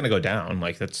 it's not going to go down.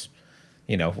 Like, that's,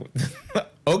 okay.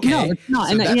 No, it's not.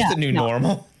 So that's the new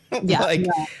normal. Yeah.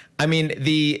 I mean,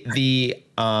 the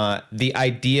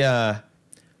idea,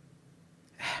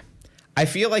 I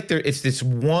feel like it's this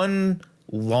one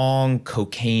long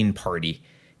cocaine party,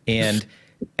 and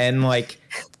like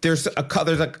there's a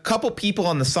couple people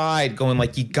on the side going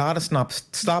like, you gotta stop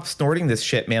snorting this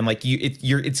shit, man. Like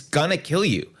it's gonna kill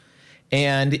you.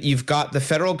 And you've got the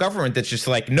federal government that's just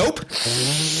like, nope,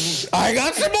 I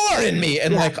got some more in me.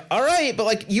 And like, all right, but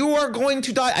like, you are going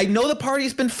to die. I know the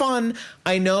party's been fun.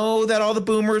 I know that all the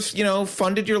boomers,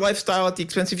 funded your lifestyle at the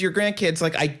expense of your grandkids.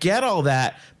 Like, I get all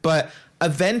that. But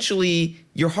eventually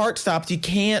your heart stops. You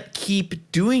can't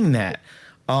keep doing that.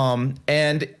 And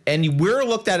we're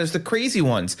looked at as the crazy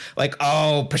ones. Like,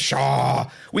 oh, pshaw,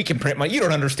 we can print money. You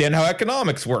don't understand how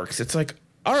economics works. It's like,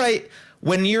 all right,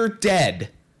 when you're dead,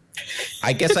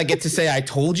 I guess I get to say I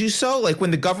told you so. Like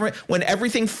when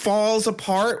everything falls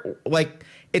apart, like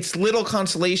it's little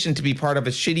consolation to be part of a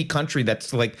shitty country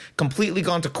that's like completely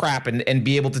gone to crap and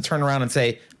be able to turn around and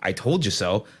say, I told you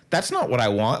so. That's not what I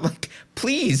want. Like,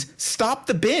 please stop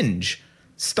the binge.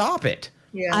 Stop it.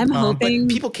 Yeah. I'm hoping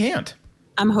but people can't.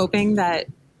 I'm hoping that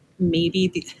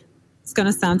maybe it's going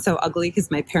to sound so ugly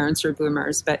because my parents are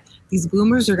boomers, but these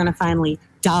boomers are going to finally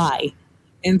die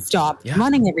and stop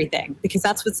running everything, because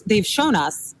that's what they've shown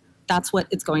us. That's what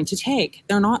it's going to take.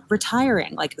 They're not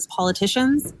retiring. Like, as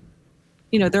politicians,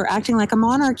 they're acting like a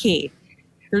monarchy.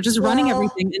 They're just running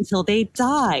everything until they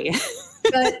die.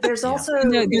 But there's also,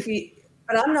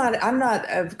 but I'm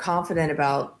not confident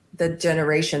about the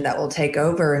generation that will take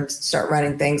over and start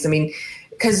running things. I mean,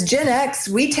 because Gen X,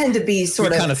 we tend to be we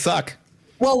kind of suck.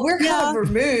 Well, we're kind of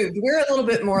removed. We're a little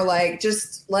bit more like,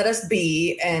 just let us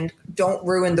be and don't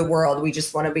ruin the world. We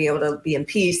just want to be able to be in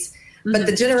peace. Mm-hmm. But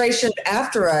the generation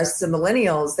after us, the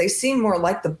millennials, they seem more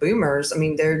like the boomers. I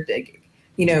mean, they're,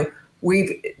 I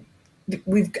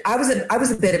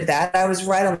was a bit of that. I was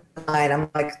right on the line. I'm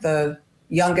like the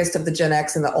youngest of the Gen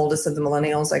X and the oldest of the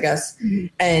millennials, I guess. Mm-hmm.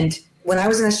 And when I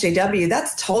was in SJW,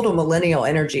 that's total millennial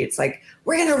energy. It's like,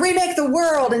 we're going to remake the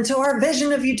world into our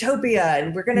vision of utopia.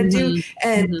 And we're going to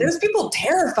those people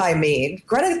terrify me.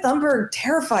 Greta Thunberg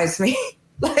terrifies me.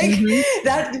 Like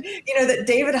that, that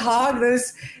David Hogg,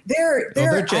 they're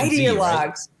ideologues. Z,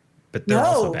 right? But they're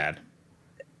also bad.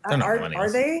 They're not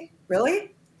are they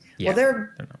really? Yeah, well,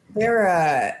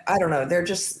 they're I don't know. They're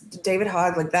just David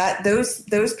Hogg, like that.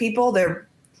 Those people, they're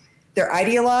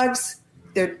ideologues.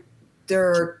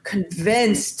 They're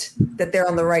convinced that they're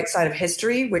on the right side of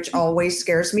history, which always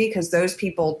scares me, because those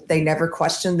people, they never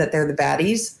question that they're the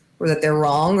baddies or that they're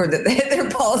wrong or that their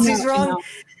policy's wrong. No.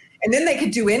 And then they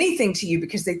could do anything to you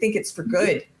because they think it's for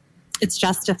good. It's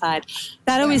justified.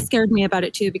 That always scared me about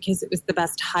it too, because it was the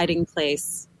best hiding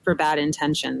place for bad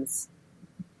intentions.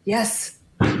 Yes.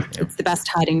 It's the best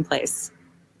hiding place.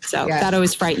 So that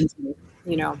always frightens me,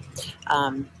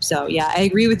 So yeah, I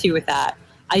agree with you with that.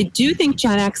 I do think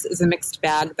Gen X is a mixed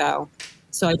bag, though,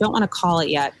 so I don't want to call it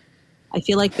yet. I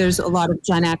feel like there's a lot of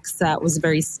Gen X that was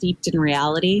very steeped in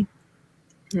reality,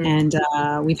 and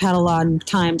we've had a lot of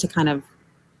time to kind of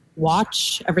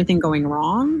watch everything going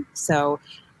wrong. So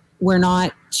we're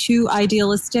not too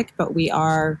idealistic, but we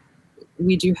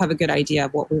do have a good idea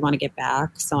of what we want to get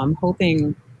back. So I'm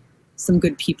hoping some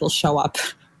good people show up.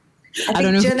 I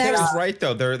don't know. Gen X is right,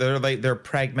 though. They're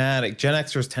pragmatic. Gen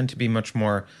Xers tend to be much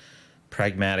more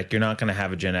pragmatic. You're not going to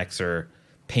have a Gen Xer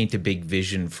paint a big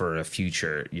vision for a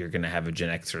future. You're going to have a Gen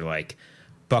Xer like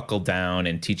buckle down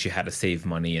and teach you how to save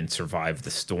money and survive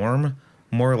the storm,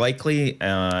 more likely.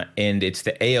 And it's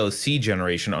the AOC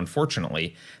generation,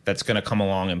 unfortunately, that's going to come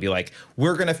along and be like,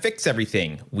 we're going to fix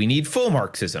everything. We need full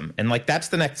Marxism. And like, that's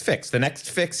the next fix. The next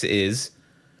fix is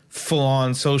full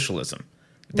on socialism.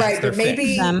 That's right, but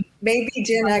maybe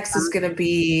Gen X is going to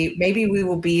be, maybe we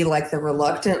will be like the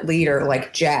reluctant leader,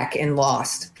 like Jack in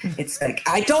Lost. It's like,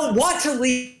 I don't want to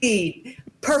lead.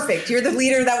 Perfect, you're the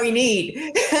leader that we need.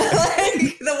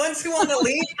 Like, the ones who want to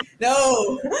lead,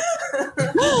 no.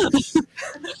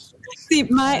 See,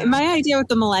 my idea with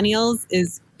the millennials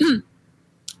is,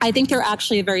 I think they're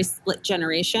actually a very split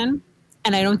generation,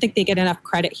 and I don't think they get enough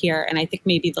credit here. And I think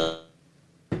maybe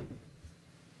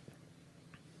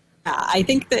I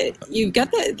think that you've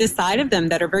got the side of them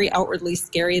that are very outwardly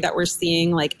scary that we're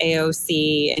seeing, like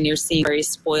AOC, and you're seeing very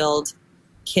spoiled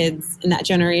kids in that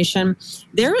generation.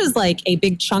 There is like a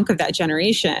big chunk of that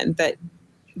generation that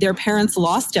their parents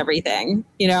lost everything,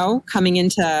 coming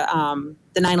into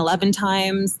the 9/11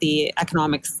 times, the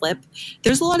economic slip.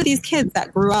 There's a lot of these kids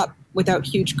that grew up without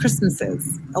huge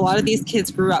Christmases. A lot of these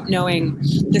kids grew up knowing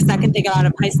the second they got out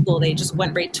of high school, they just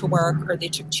went right to work or they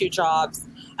took 2 jobs.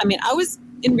 I mean, I was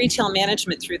in retail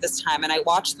management through this time, and I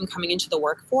watched them coming into the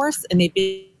workforce, and they'd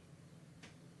be...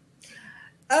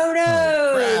 Oh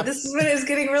no, this is when it's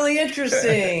getting really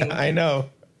interesting. I know.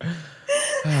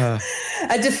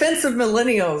 A defense of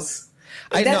millennials.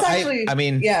 I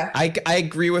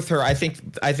agree with her. I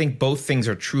think both things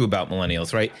are true about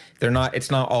millennials, right?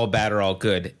 It's not all bad or all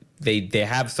good. They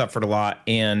have suffered a lot,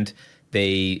 and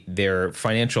their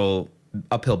financial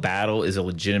uphill battle is a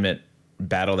legitimate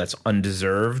battle that's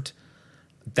undeserved.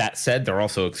 That said, they're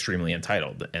also extremely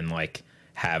entitled and like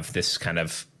have this kind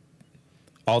of,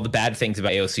 all the bad things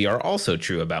about AOC are also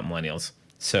true about millennials.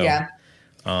 So yeah.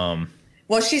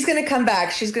 Well, she's going to come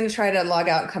back. She's going to try to log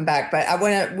out and come back. But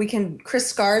Chris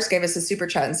Scars gave us a super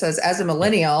chat and says, as a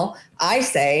millennial, I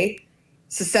say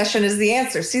secession is the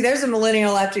answer. See, there's a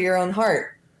millennial after your own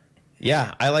heart.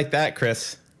 Yeah, I like that,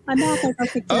 Chris. I'm not.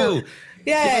 Oh,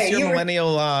 yeah. Give us your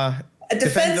millennial. A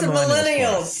defense of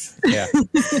millennials. Yeah.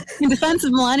 In defense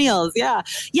of millennials. Yeah.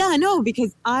 Yeah, no,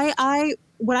 because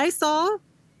what I saw,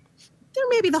 they're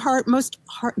maybe They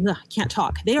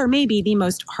are maybe the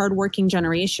most hardworking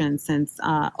generation since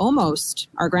almost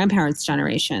our grandparents'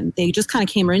 generation. They just kind of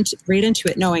came right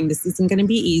into it knowing this isn't going to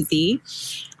be easy.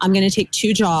 I'm going to take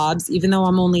 2 jobs, even though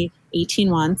I'm only 18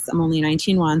 months. I'm only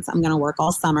 19 months. I'm going to work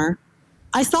all summer.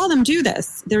 I saw them do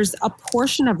this. There's a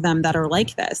portion of them that are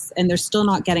like this, and they're still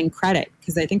not getting credit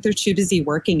because I think they're too busy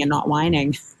working and not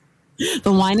whining.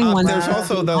 The whining ones. There's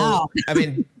also, though,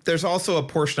 there's also a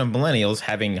portion of millennials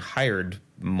having hired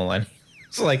millennials.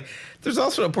 Like, there's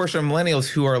also a portion of millennials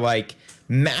who are like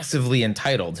massively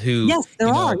entitled. Who, yes, there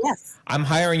are. Yes, I'm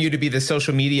hiring you to be the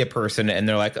social media person, and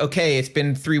they're like, okay, it's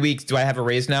been 3 weeks. Do I have a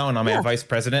raise now? And I'm a vice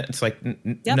president. It's like,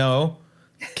 no.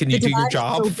 Can you do your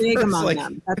job? So big among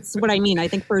them. That's what I mean. I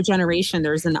think for a generation,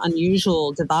 there's an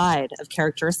unusual divide of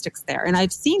characteristics there. And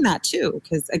I've seen that too,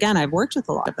 because again, I've worked with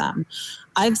a lot of them.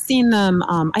 I've seen them.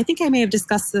 I think I may have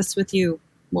discussed this with you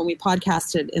when we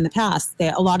podcasted in the past.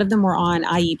 A lot of them were on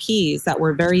IEPs that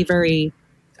were very, very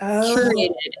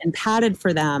curated and padded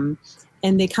for them.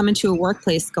 And they come into a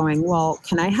workplace going, well,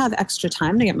 can I have extra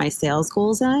time to get my sales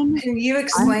goals in? Can you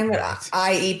explain what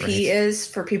IEP is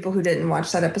for people who didn't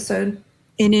watch that episode?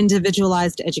 An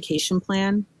individualized education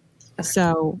plan.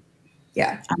 So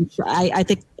yeah, I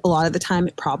think a lot of the time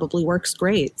it probably works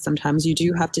great. Sometimes you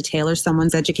do have to tailor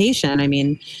someone's education. I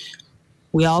mean,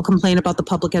 we all complain about the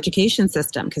public education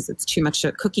system because it's too much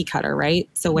a cookie cutter, right?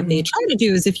 So what they try to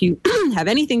do is if you have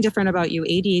anything different about you,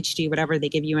 ADHD, whatever, they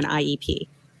give you an IEP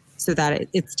so that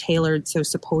it's tailored so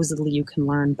supposedly you can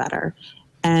learn better.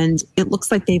 And it looks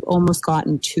like they've almost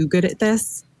gotten too good at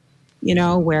this.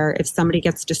 Where if somebody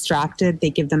gets distracted,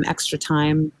 they give them extra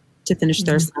time to finish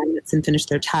their assignments and finish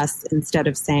their tests instead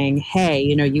of saying, hey,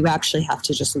 you actually have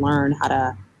to just learn how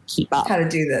to keep up. How to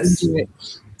do this.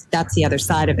 That's the other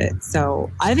side of it. So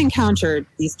I've encountered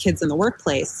these kids in the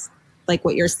workplace, like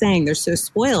what you're saying, they're so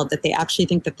spoiled that they actually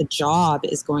think that the job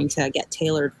is going to get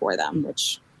tailored for them,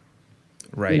 which...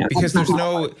 Right, because there's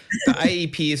the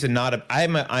IEP is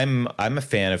I'm a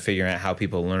fan of figuring out how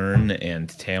people learn and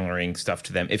tailoring stuff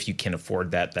to them. If you can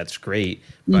afford that, that's great.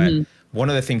 But one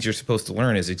of the things you're supposed to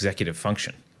learn is executive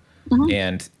function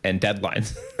and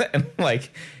deadlines. And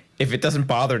like, if it doesn't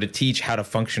bother to teach how to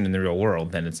function in the real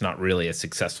world, then it's not really a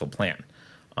successful plan.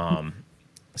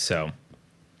 So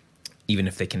even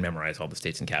if they can memorize all the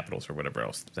states and capitals or whatever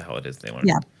else the hell it is they learn.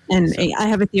 Yeah. And so. I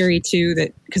have a theory too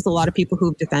that because a lot of people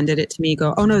who've defended it to me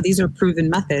go, oh no, these are proven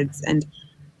methods. And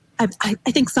I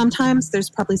think sometimes there's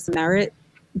probably some merit,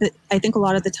 but I think a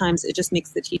lot of the times it just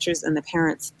makes the teachers and the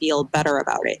parents feel better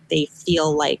about it. They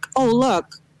feel like, oh,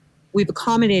 look, we've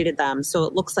accommodated them. So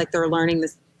it looks like they're learning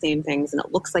the same things and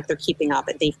it looks like they're keeping up,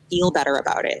 and they feel better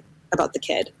about it, about the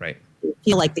kid. Right. They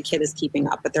feel like the kid is keeping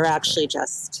up, but they're actually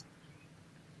just...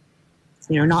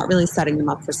 not really setting them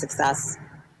up for success.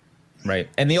 Right.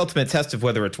 And the ultimate test of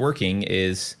whether it's working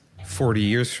is 40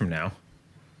 years from now.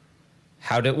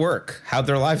 How'd it work? How'd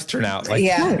their lives turn out? Like,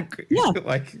 yeah.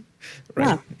 Like,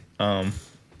 right. Yeah.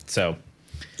 So.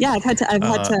 Yeah, I've had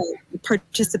to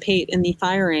participate in the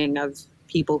firing of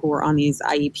people who were on these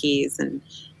IEPs and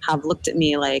have looked at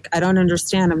me like, I don't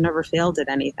understand. I've never failed at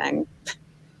anything.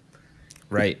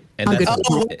 Right. And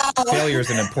failure is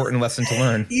an important lesson to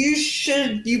learn.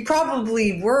 You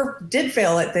probably did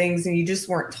fail at things and you just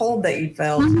weren't told that you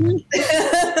failed.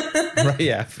 Right.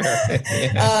 Yeah. Fair.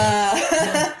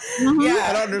 Yeah.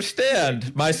 I don't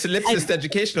understand. My solipsist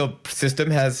educational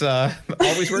system has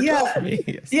always worked well for me.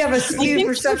 Yes. You have a skewed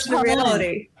perception of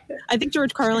reality. I think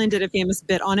George Carlin did a famous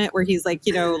bit on it where he's like,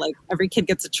 like every kid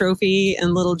gets a trophy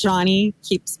and little Johnny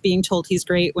keeps being told he's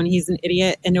great when he's an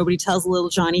idiot, and nobody tells little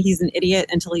Johnny he's an idiot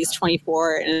until he's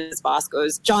 24 and his boss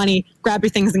goes, Johnny, grab your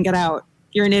things and get out.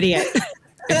 You're an idiot.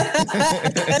 He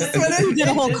did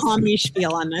a whole comedy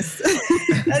spiel on this.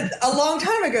 A long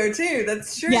time ago too.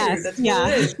 That's true. Yes, That's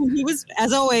he was,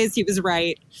 as always, he was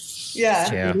right.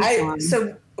 Yeah.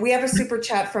 So we have a super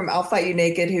chat from I'll Fight You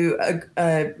Naked, who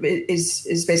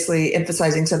is basically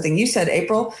emphasizing something you said,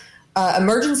 April.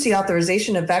 Emergency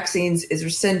authorization of vaccines is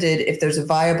rescinded if there's a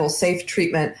viable, safe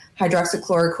treatment.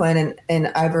 Hydroxychloroquine and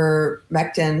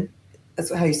ivermectin,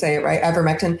 that's how you say it, right?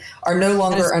 Ivermectin are no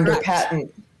longer under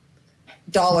patent.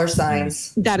 Dollar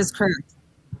signs. That is correct.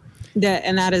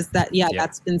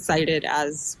 That's been cited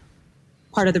as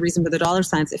part of the reason for the dollar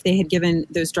signs. If they had given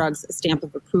those drugs a stamp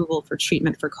of approval for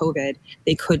treatment for COVID,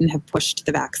 they couldn't have pushed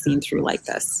the vaccine through like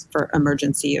this for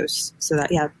emergency use. So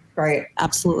right.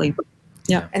 Absolutely.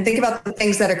 Yeah. And think about the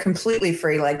things that are completely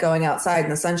free, like going outside in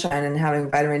the sunshine and having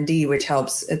vitamin D, which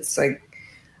helps. It's like,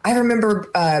 I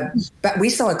remember we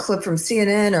saw a clip from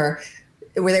CNN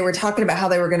where they were talking about how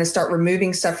they were going to start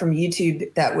removing stuff from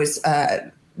YouTube that was,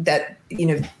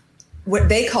 what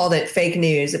they called it fake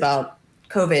news about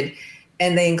COVID.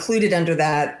 And they included under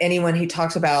that anyone who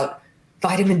talks about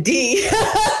vitamin D.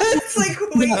 It's like,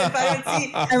 vitamin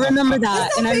C. I remember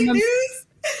that. And I remember news?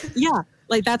 Yeah.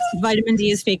 Like that's vitamin D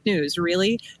is fake news.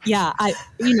 Really? Yeah.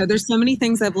 There's so many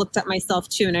things I've looked at myself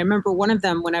too. And I remember one of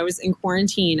them when I was in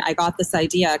quarantine, I got this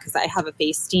idea because I have a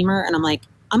face steamer and I'm like,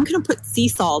 I'm going to put sea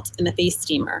salt in the face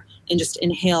steamer and just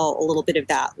inhale a little bit of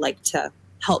that, like to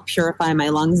help purify my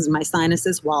lungs and my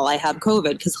sinuses while I have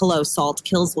COVID. Because salt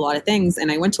kills a lot of things.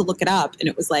 And I went to look it up and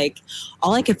it was like,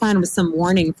 all I could find was some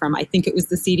warning from, I think it was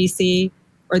the CDC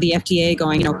or the FDA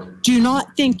going, do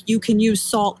not think you can use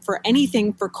salt for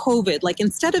anything for COVID. Like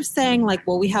instead of saying like,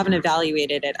 well, we haven't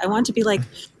evaluated it. I want to be like,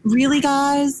 really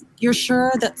guys, you're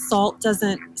sure that salt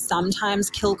doesn't sometimes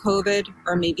kill COVID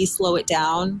or maybe slow it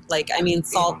down?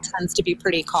 Salt tends to be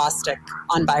pretty caustic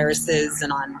on viruses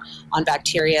and on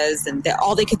bacterias. And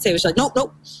all they could say was like,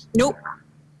 nope.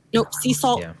 Sea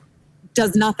salt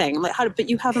does nothing. I'm like, but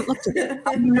you haven't looked at it.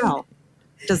 How do you know?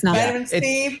 Does not.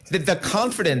 The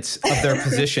confidence of their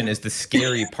position is the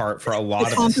scary part for a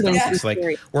lot of this stuff. It's like,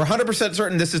 we're 100%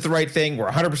 certain this is the right thing. We're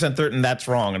 100% certain that's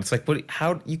wrong. And it's like,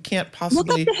 how you can't possibly.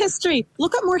 Look up the history.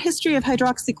 Look up more history of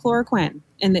hydroxychloroquine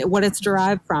and what it's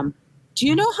derived from. Do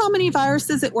you know how many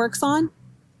viruses it works on?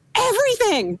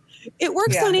 Everything. It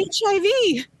works on HIV.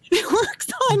 It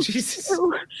works on. Jesus.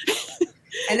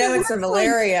 I know it's a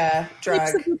malaria drug.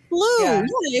 It's the flu. Yeah,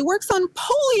 it works on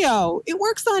polio. It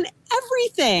works on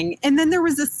everything. And then there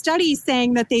was a study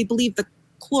saying that they believe the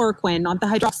chloroquine, not the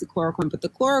hydroxychloroquine, but the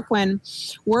chloroquine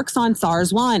works on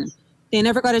SARS-1. They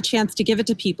never got a chance to give it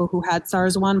to people who had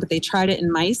SARS-1, but they tried it in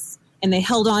mice and they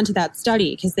held on to that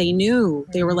study because they knew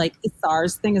they were like, the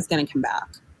SARS thing is going to come back.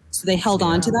 So they held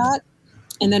on to that.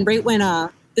 And then right when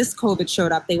this COVID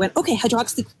showed up, they went, okay,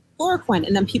 hydroxychloroquine.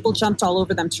 And then people jumped all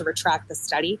over them to retract the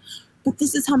study. But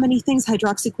this is how many things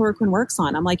hydroxychloroquine works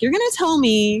on. I'm like, you're going to tell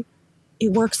me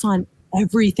it works on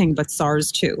everything but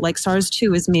SARS-2. Like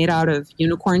SARS-2 is made out of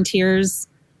unicorn tears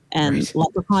and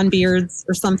leprechaun beards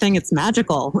or something. It's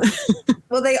magical.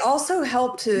 Well, they also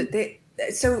help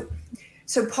so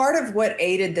part of what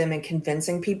aided them in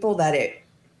convincing people that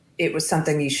it was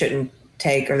something you shouldn't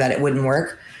take or that it wouldn't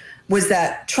work was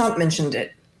that Trump mentioned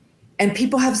it. And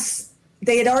people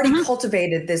they had already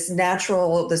cultivated this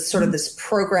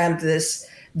programmed, this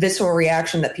visceral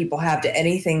reaction that people have to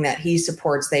anything that he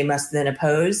supports, they must then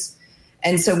oppose.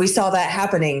 And so we saw that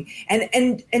happening.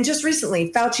 And just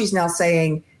recently, Fauci's now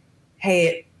saying,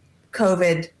 hey,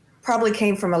 COVID probably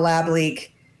came from a lab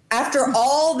leak. After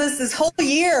all this whole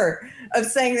year of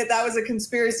saying that was a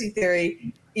conspiracy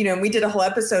theory, and we did a whole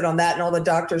episode on that and all the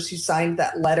doctors who signed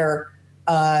that letter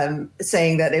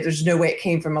saying that there's no way it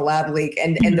came from a lab leak,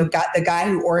 and the guy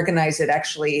who organized it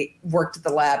actually worked at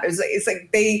the lab. It's like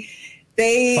they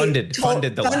funded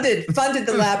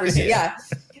the lab. Yeah.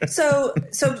 So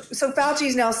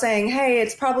Fauci's now saying, hey,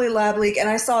 it's probably a lab leak. And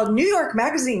I saw New York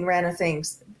Magazine ran a thing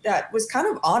that was kind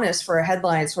of honest for a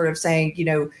headline, sort of saying,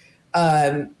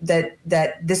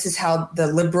 that this is how the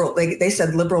liberal, they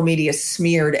said liberal media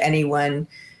smeared anyone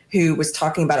who was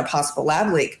talking about a possible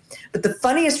lab leak. But the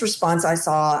funniest response I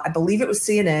saw, I believe it was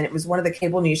CNN, it was one of the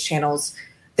cable news channels.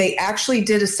 They actually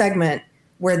did a segment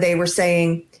where they were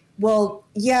saying, well,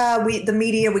 yeah, the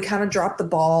media, we kind of dropped the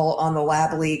ball on the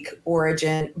lab leak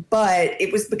origin, but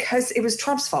it was because it was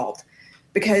Trump's fault,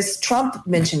 because Trump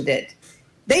mentioned it.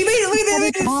 They made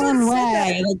it wrong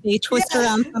way. Like they twist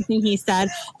around something he said.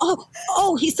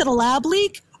 Oh, he said a lab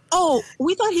leak? Oh,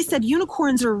 we thought he said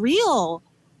unicorns are real.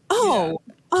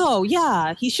 Oh,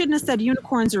 yeah. He shouldn't have said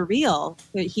unicorns are real.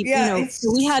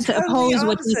 We had to oppose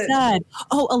what he said.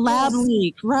 Oh, a lab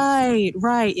leak. Right.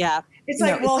 Yeah. It's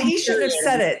like, well, he shouldn't have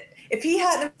said it. If he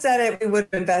hadn't said it, we would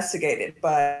have investigated.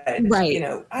 But, I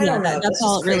don't know. That's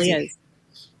all it really is.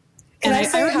 Can I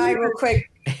say hi real quick?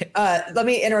 Let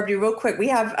me interrupt you real quick. We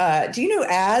have, do you know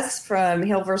Az from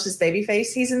Hill versus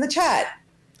Babyface? He's in the chat.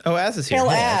 Oh, Az is here. Hill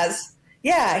Az.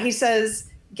 Yeah, he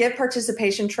says, get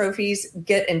participation trophies,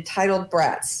 get entitled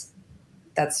brats.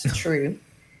 That's true.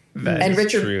 That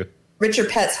is true. Richard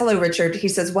Petz, hello, Richard. He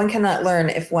says, one cannot learn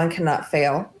if one cannot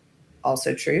fail.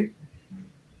 Also true.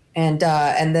 And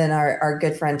then our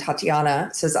good friend Tatiana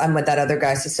says, I'm with that other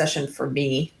guy, Secession for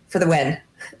me, for the win.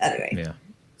 Anyway. Yeah.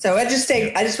 So I just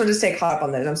wanted to stay caught up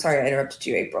on those. I'm sorry I interrupted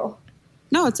you, April.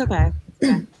 No, it's okay.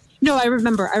 No, I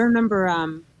remember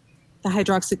the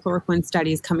hydroxychloroquine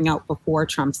studies coming out before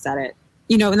Trump said it.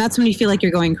 And that's when you feel like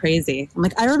you're going crazy. I'm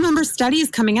like, I remember studies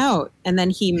coming out, and then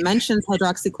he mentions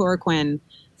hydroxychloroquine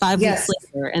 5 weeks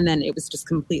later, and then it was just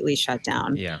completely shut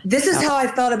down. Yeah. This is how I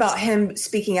felt about him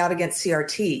speaking out against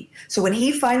CRT. So when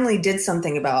he finally did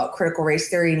something about critical race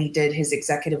theory, and he did his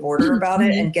executive order about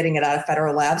it and getting it out of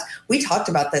federal labs, we talked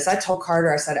about this. I told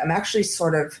Carter, I said, I'm actually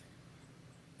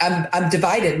I'm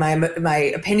divided.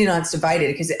 My opinion on it's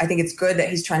divided, because I think it's good that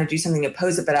he's trying to do something to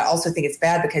oppose it, but I also think it's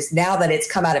bad because now that it's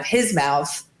come out of his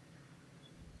mouth,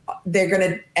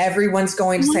 everyone's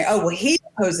going to say, oh, well, he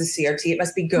opposes CRT. It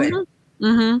must be good.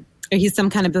 Mm-hmm. Or he's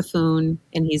some kind of buffoon,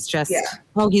 and he's just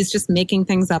he's just making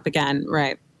things up again.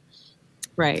 Right.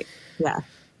 Yeah.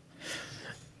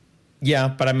 Yeah,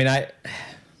 but I mean,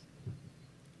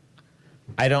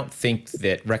 I don't think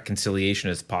that reconciliation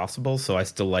is possible, so I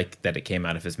still like that it came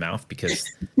out of his mouth, because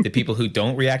the people who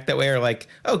don't react that way are like,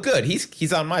 oh, good,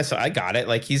 he's on my side. I got it.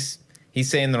 Like he's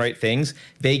saying the right things.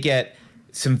 They get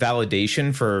some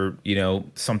validation for,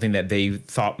 something that they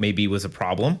thought maybe was a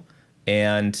problem.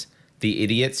 And the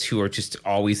idiots who are just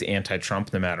always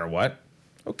anti-Trump no matter what,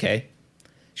 okay,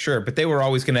 sure. But they were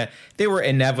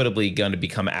inevitably going to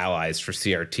become allies for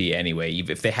CRT anyway.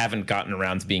 If they haven't gotten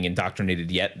around to being indoctrinated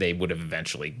yet, they would have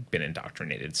eventually been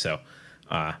indoctrinated. So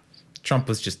Trump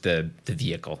was just the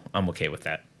vehicle. I'm okay with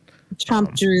that.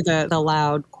 Trump drew the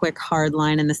loud, quick, hard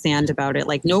line in the sand about it.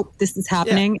 Like, nope, this is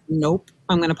happening. Yeah. Nope,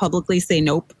 I'm going to publicly say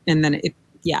nope. And then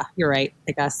you're right,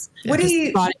 I guess. What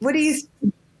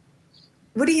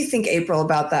do you think, April,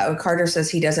 about that? When Carter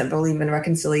says he doesn't believe in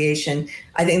reconciliation,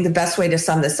 I think the best way to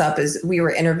sum this up is we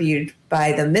were interviewed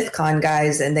by the MythCon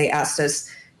guys, and they asked us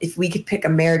if we could pick a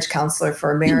marriage counselor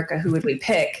for America, who would we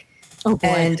pick? Oh, boy.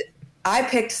 And I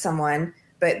picked someone,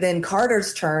 but then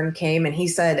Carter's turn came, and he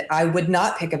said, I would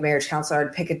not pick a marriage counselor.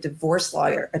 I'd pick a divorce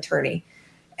lawyer attorney.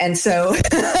 And so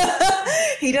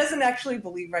he doesn't actually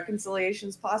believe reconciliation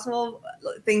is possible.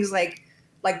 Things like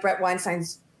Brett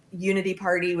Weinstein's Unity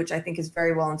Party, which I think is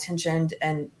very well intentioned.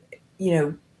 And,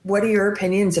 what are your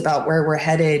opinions about where we're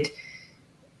headed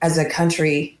as a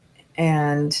country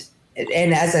and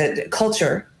as a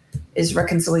culture? Is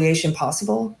reconciliation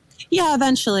possible? Yeah,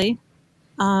 eventually.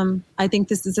 I think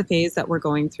this is a phase that we're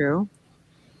going through.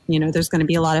 There's going to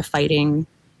be a lot of fighting.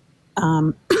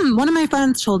 One of my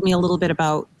friends told me a little bit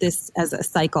about this as a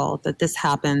cycle, that this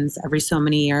happens every so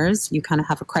many years. You kind of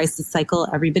have a crisis cycle.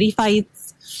 Everybody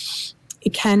fights.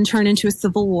 It can turn into a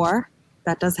civil war.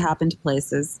 That does happen to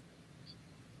places.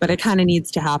 But it kind of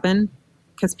needs to happen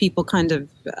because people kind of,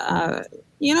 a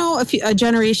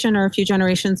generation or a few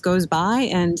generations goes by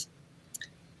and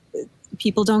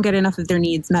people don't get enough of their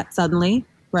needs met suddenly,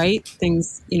 right?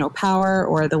 Things, power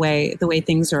or the way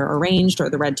things are arranged or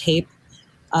the red tape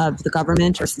of the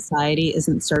government or society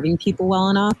isn't serving people well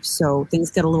enough. So things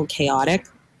get a little chaotic.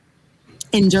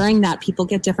 And during that, people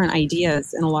get different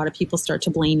ideas, and a lot of people start to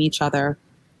blame each other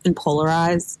and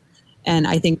polarize. And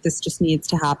I think this just needs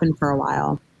to happen for a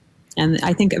while. And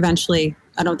I think eventually,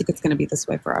 I don't think it's going to be this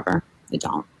way forever. I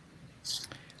don't.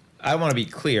 I want to be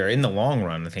clear. In the long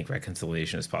run, I think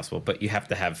reconciliation is possible, but you have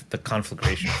to have the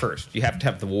conflagration first. You have to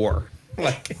have the war.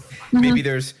 Maybe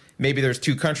there's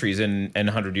two countries in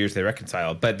 100 years they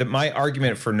reconcile. But my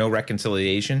argument for no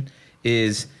reconciliation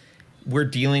is we're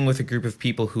dealing with a group of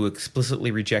people who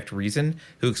explicitly reject reason,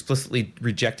 who explicitly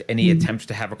reject any attempt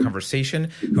to have a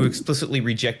conversation, who explicitly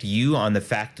reject you on the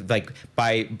fact, like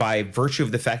by virtue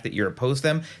of the fact that you're opposed to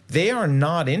them. They are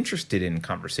not interested in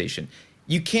conversation.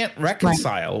 You can't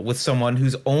reconcile with someone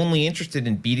who's only interested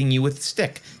in beating you with a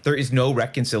stick. There is no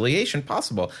reconciliation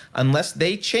possible unless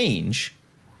they change.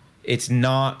 It's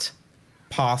not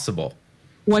possible.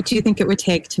 What do you think it would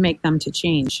take to make them to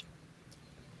change?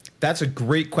 That's a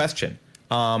great question.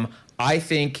 I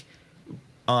think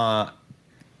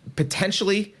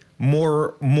potentially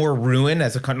more ruin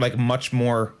as a country, like much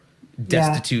more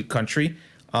destitute country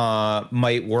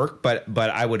might work. But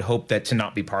I would hope that to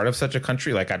not be part of such a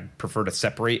country, like I'd prefer to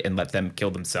separate and let them kill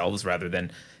themselves rather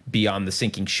than be on the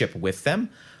sinking ship with them.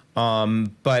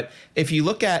 But if you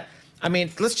look at, I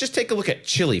mean, let's just take a look at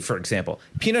Chile, for example.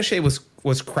 Pinochet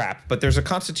was crap, but there's a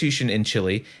constitution in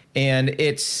Chile, and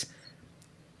it's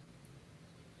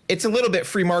a little bit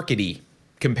free market-y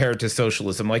compared to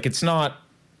socialism. Like, it's not,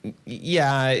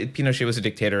 Pinochet was a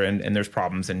dictator and there's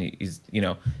problems and he's,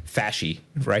 fascy,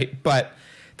 right? But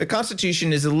the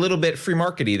Constitution is a little bit free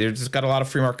market-y. There's just got a lot of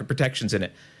free market protections in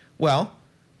it. Well,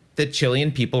 the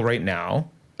Chilean people right now,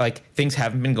 like, things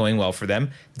haven't been going well for them.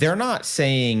 They're not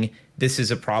saying this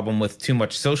is a problem with too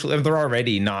much socialism. They're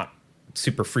already not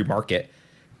super free market,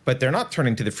 but they're not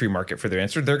turning to the free market for their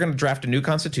answer. They're going to draft a new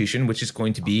constitution, which is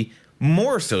going to be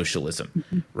more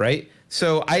socialism, right?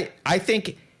 So I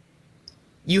think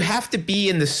you have to be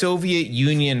in the Soviet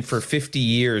Union for 50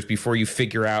 years before you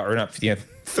figure out, or not,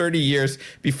 30 years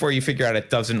before you figure out it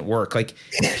doesn't work. Like,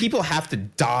 people have to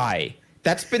die.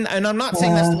 That's been, and I'm not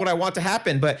saying that's what I want to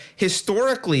happen, but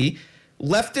historically,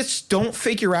 leftists don't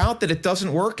figure out that it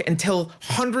doesn't work until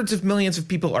hundreds of millions of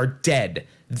people are dead.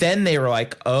 Then they were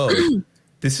like, oh,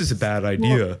 this is a bad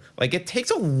idea. Like, it takes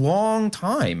a long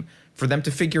time for them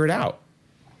to figure it out.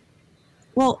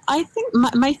 Well, I think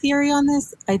my theory on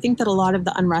this, I think that a lot of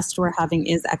the unrest we're having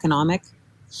is economic.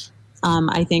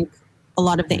 I think a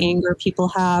lot of the anger people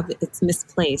have, it's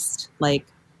misplaced. Like,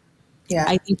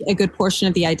 I think a good portion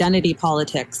of the identity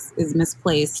politics is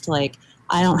misplaced. Like,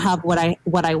 I don't have what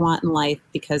I want in life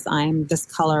because I'm this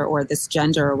color or this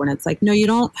gender. When it's like, no, you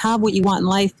don't have what you want in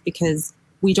life because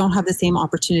we don't have the same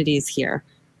opportunities here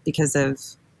because of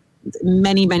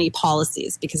many, many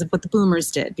policies, because of what the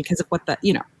boomers did, because of what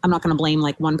I'm not going to blame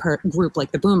like one group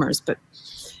like the boomers, but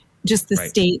just the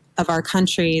state of our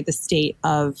country, the state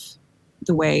of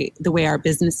the way our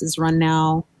businesses run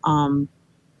now,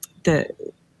 the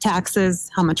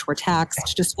taxes, how much we're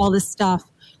taxed, just all this stuff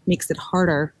makes it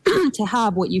harder to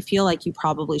have what you feel like you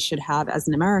probably should have as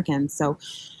an American. So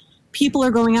people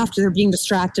are going after, they're being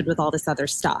distracted with all this other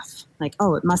stuff. Like,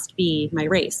 oh, it must be my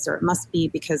race, or it must be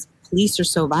because police are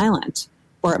so violent,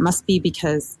 or it must be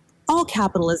because all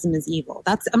capitalism is evil.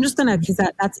 I'm just going to, because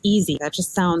that's easy. That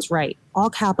just sounds right. All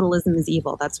capitalism is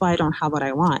evil. That's why I don't have what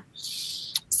I want.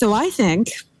 So I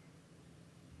think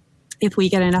if we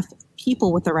get enough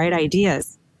people with the right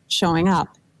ideas showing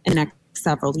up in the next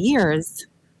several years,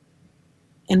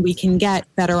 and we can get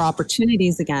better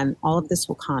opportunities again, all of this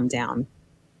will calm down.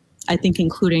 I think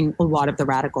including a lot of the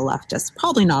radical leftists,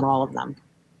 probably not all of them,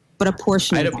 but a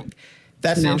portion of them.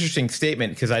 That's an interesting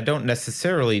statement, because I don't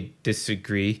necessarily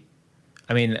disagree.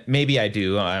 I mean, maybe I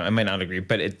do. I might not agree,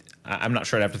 but I'm not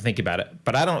sure. I'd have to think about it.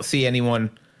 But I don't see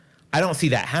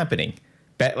that happening.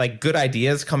 Like, good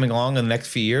ideas coming along in the next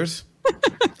few years.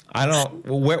 I don't.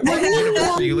 What universe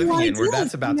are you living in where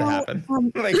that's about to happen?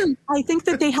 I think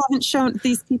that they haven't shown,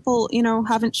 these people,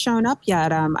 haven't shown up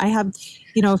yet. I have,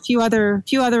 a few other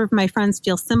of my friends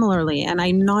feel similarly, and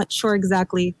I'm not sure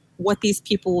exactly what these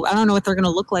people, I don't know what they're going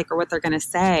to look like or what they're going to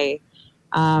say.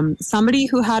 Somebody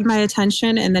who had my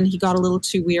attention and then he got a little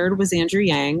too weird was Andrew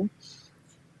Yang.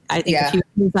 I think a few of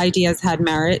his ideas had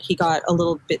merit. He got a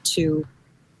little bit too,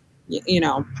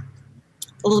 I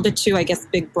guess,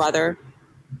 big brother.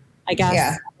 I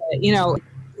guess,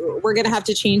 we're going to have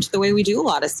to change the way we do a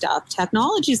lot of stuff.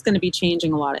 Technology is going to be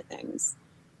changing a lot of things.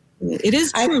 It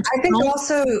is true. I think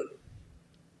also,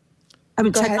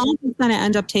 technology is going to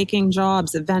end up taking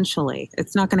jobs eventually.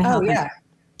 It's not going to happen,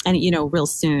 and real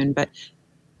soon. But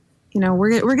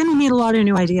we're going to need a lot of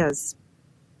new ideas.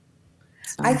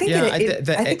 So. I think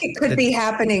it could be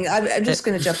happening. I'm just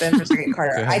going to jump in for a second,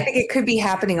 Carter. I think it could be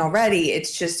happening already.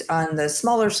 It's just on the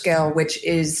smaller scale, which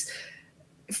is,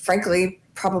 frankly,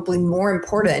 probably more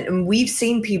important. And we've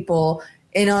seen people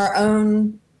in our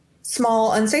own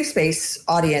small unsafe space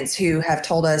audience who have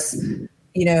told us,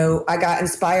 I got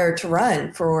inspired to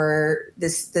run for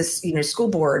this school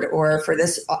board or for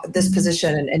this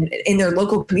position and in their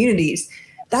local communities.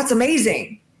 That's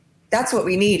amazing. that's what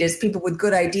we need, is people with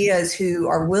good ideas who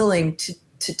are willing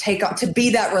to take on, to be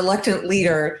that reluctant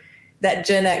leader, that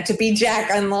Gen X, to be Jack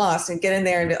unlost and get in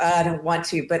there and I don't want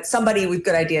to, but somebody with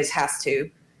good ideas has to.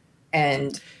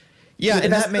 And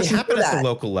and that may happen at the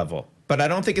local level, but I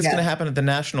don't think it's going to happen at the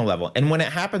national level. And when it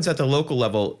happens at the local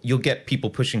level, you'll get people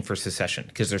pushing for secession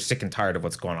because they're sick and tired of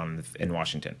what's going on in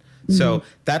Washington. Mm-hmm. So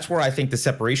that's where I think the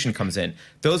separation comes in.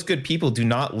 Those good people do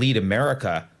not lead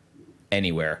America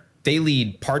anywhere. They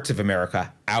lead parts of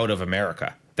America out of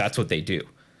America. That's what they do,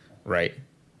 right?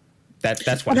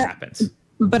 That's what happens.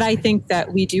 But I think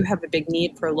that we do have a big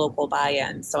need for local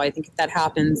buy-in. So I think if that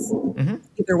happens,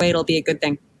 either way, it'll be a good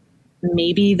thing.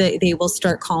 Maybe they will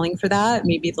start calling for that.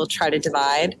 Maybe they'll try to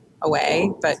divide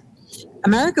away. But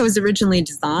America was originally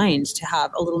designed to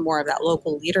have a little more of that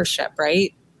local leadership,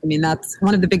 right? I mean, that's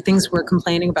one of the big things we're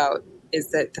complaining about,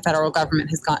 is that the federal government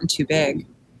has gotten too big.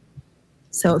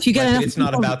 So if you get enough, it's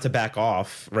not about to back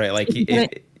off, right? Like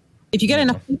if you get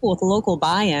enough people with local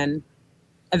buy-in,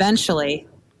 eventually,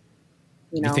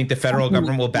 you think the federal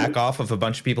government will back off of a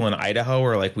bunch of people in Idaho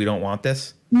are like, we don't want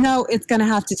this? No, it's going to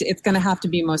have to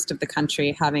be most of the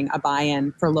country having a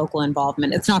buy-in for local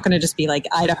involvement. It's not going to just be like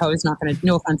Idaho is not going to.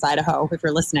 No offense, Idaho, if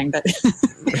you're listening, but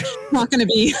it's not going to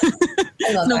be.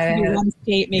 It's not going to be one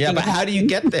state making. Yeah, but how do you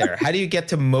get there? How do you get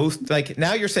to most? Like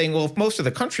now, you're saying, well, if most of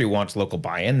the country wants local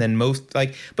buy-in, then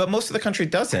but most of the country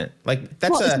doesn't. Like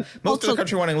most of the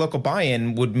country wanting local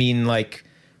buy-in would mean like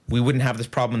we wouldn't have this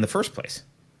problem in the first place.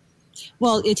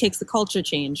 Well, it takes the culture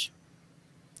change,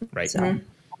 right? So, a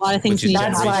lot of things need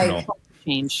to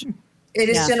change. It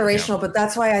is generational, but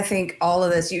that's why I think all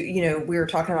of this. We were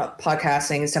talking about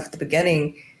podcasting and stuff at the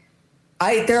beginning.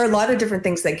 There are a lot of different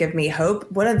things that give me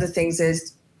hope. One of the things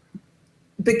is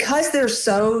because they're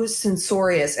so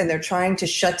censorious and they're trying to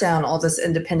shut down all this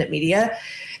independent media,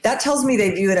 that tells me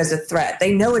they view it as a threat.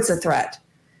 They know it's a threat.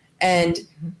 And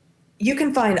you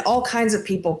can find all kinds of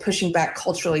people pushing back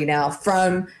culturally now,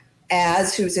 from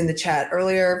who's in the chat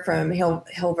earlier, from Hill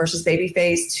versus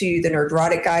Babyface to the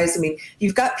Nerdrotic guys. I mean,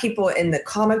 you've got people in the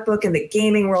comic book and the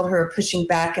gaming world who are pushing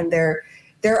back, and their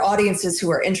audiences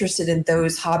who are interested in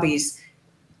those hobbies,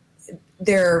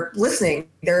 they're listening.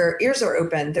 Their ears are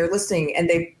open. They're listening,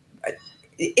 and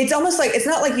it's almost like, it's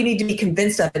not like you need to be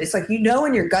convinced of it. It's like, in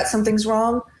your gut something's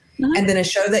wrong, and then a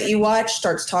show that you watch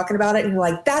starts talking about it, and you're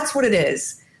like, that's what it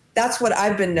is. That's what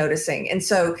I've been noticing. And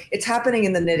so it's happening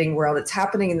in the knitting world. It's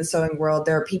happening in the sewing world.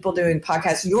 There are people doing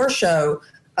podcasts. Your show,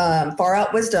 Far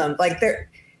Out Wisdom,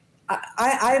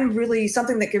 I'm really,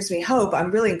 something that gives me hope.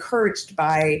 I'm really encouraged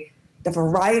by the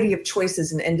variety of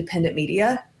choices in independent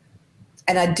media.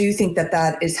 And I do think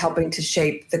that is helping to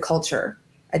shape the culture.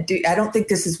 I don't think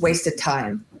this is wasted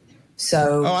time.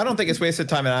 So. Oh, I don't think it's wasted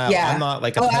time. And I'm not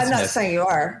like a pessimist. I'm not saying you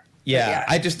are. Yeah.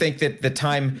 I just think that the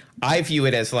time, I view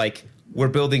it as like, we're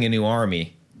building a new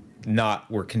army, not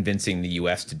we're convincing the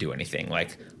U.S. to do anything.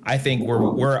 Like, I think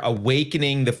we're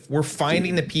awakening we're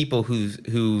finding the people who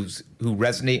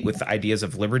resonate with the ideas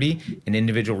of liberty and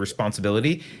individual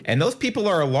responsibility, and those people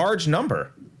are a large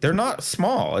number. They're not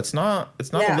small. It's not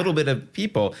a little bit of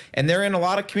people, and they're in a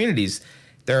lot of communities.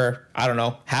 They're, I don't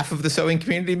know, half of the sewing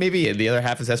community maybe, and the other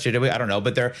half is SJW. I don't know,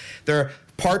 but they're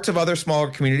parts of other smaller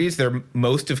communities. They're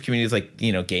most of communities like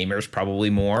gamers, probably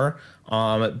more.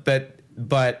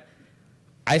 But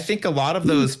I think a lot of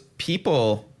those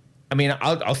people, I mean,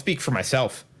 I'll speak for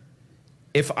myself.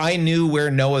 If I knew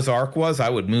where Noah's Ark was, I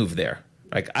would move there.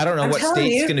 Like, I don't know what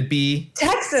state's going to be.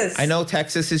 Texas. I know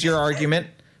Texas is your argument,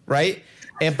 right?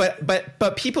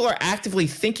 But people are actively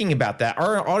thinking about that.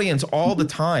 Our audience all the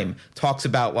time talks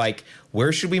about, like,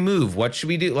 where should we move? What should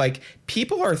we do? Like,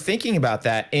 people are thinking about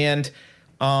that. And,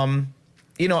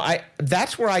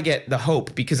 that's where I get the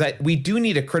hope, because we do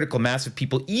need a critical mass of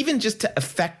people, even just to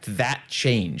affect that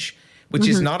change, which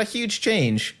is not a huge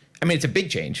change. I mean, it's a big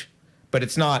change, but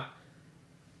it's not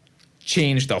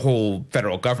change the whole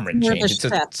federal government change.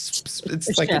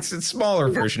 It's a smaller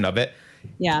version of it.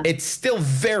 Yeah. It's still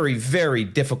very, very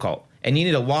difficult, and you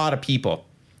need a lot of people.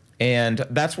 And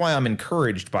that's why I'm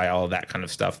encouraged by all of that kind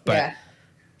of stuff. But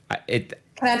can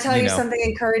I tell you something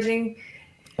encouraging?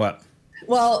 What?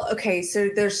 Well, okay,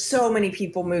 so there's so many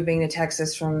people moving to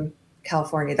Texas from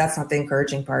California. That's not the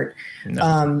encouraging part.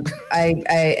 No.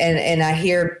 I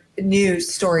hear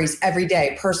news stories every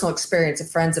day, personal experience of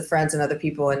friends and other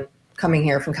people and coming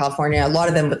here from California, a lot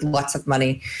of them with lots of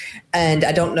money. And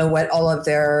I don't know what all of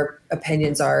their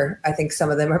opinions are. I think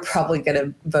some of them are probably going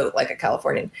to vote like a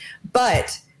Californian.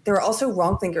 But there are also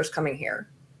wrong thinkers coming here.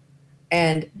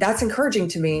 And that's encouraging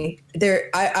to me.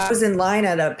 I was in line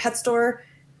at a pet store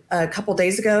a couple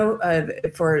days ago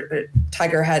for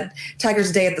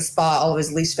Tiger's day at the spa, all of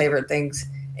his least favorite things.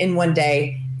 in one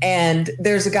day. And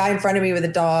there's a guy in front of me with a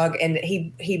dog, and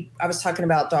I was talking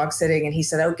about dog sitting, and he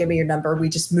said, "Oh, give me your number. We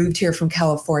just moved here from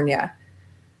California."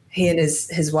 He and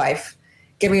his wife.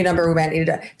 "Give me your number. We might need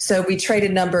it." So we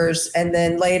traded numbers, and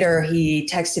then later he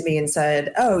texted me and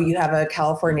said, "Oh, you have a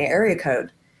California area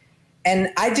code." And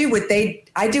I do what they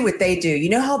do. You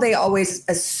know how they always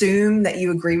assume that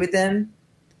you agree with them?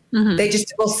 Mm-hmm. They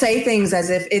just will say things as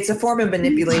if it's a form of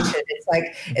manipulation. It's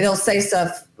like they'll say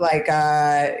stuff like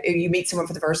you meet someone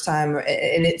for the first time,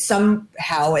 and it's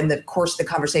somehow in the course of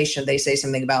the conversation they say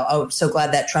something about, "Oh, so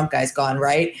glad that Trump guy's gone,"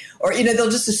 right? Or they'll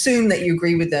just assume that you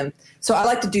agree with them. So I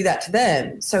like to do that to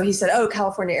them. So he said, "Oh,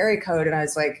 California area code," and I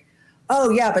was like, "Oh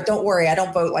yeah, but don't worry, I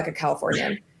don't vote like a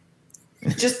Californian."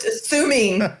 Just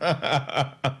assuming. And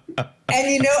I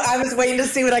was waiting to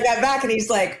see what I got back, and he's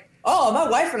like, "Oh, my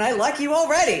wife and I like you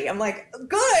already." I'm like,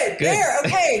 good. There,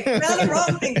 okay, found a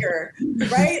wrong thinker,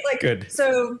 right? Like, good.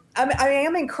 So I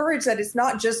am encouraged that it's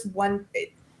not just one.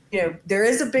 There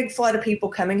is a big flood of people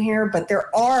coming here, but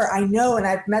I know, and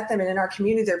I've met them, and in our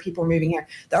community, there are people moving here.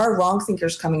 There are wrong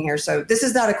thinkers coming here. So this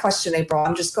is not a question, April.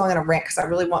 I'm just going on a rant because I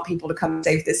really want people to come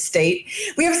save this state.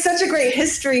 We have such a great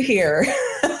history here.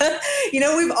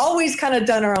 We've always kind of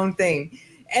done our own thing.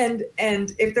 And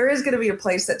if there is going to be a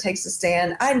place that takes a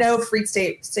stand, I know Free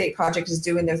State Project is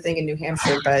doing their thing in New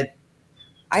Hampshire, but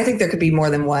I think there could be more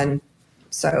than one.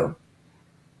 So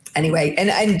anyway,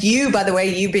 and you, by the way,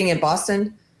 you being in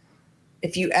Boston,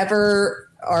 if you ever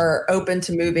are open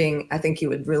to moving, I think you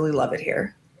would really love it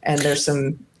here. And there's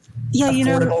some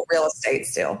affordable real estate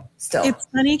still. It's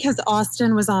funny because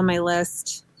Austin was on my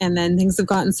list, and then things have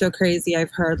gotten so crazy.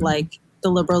 I've heard like the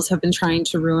liberals have been trying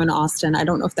to ruin Austin. I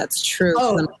don't know if that's true.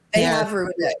 Oh, they have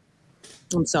ruined it.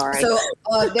 I'm sorry. So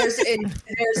there's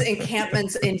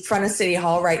encampments in front of City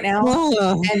Hall right now,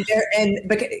 and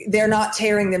they're not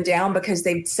tearing them down because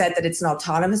they've said that it's an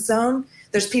autonomous zone.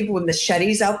 There's people with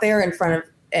machetes out there in front of,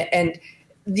 and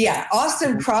yeah,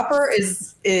 Austin proper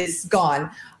is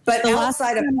gone. But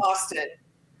outside of Austin,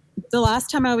 the last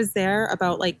time I was there,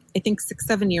 about I think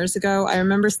 6-7 years ago, I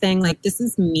remember saying this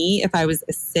is me if I was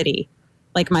a city,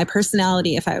 my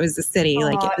personality if I was a city. It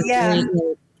was really,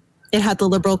 it had the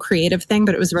liberal creative thing,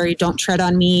 but it was very don't tread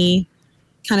on me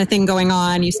kind of thing going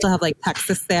on. You still have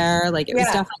Texas there. It was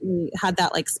definitely had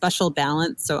that special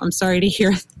balance. So I'm sorry to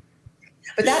hear.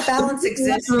 But that balance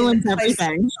exists. That ruins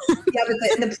everything. But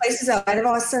in the places outside of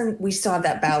Austin, we still have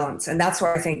that balance. And that's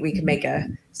where I think we can make a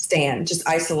stand. Just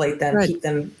isolate them, keep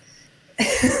them.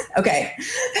 Okay.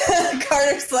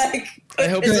 Carter's like, I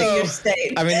hope so.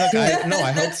 I mean, look,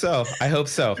 I hope so. I hope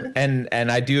so. And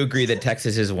I do agree that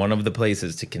Texas is one of the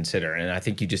places to consider. And I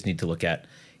think you just need to look at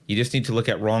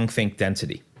wrong think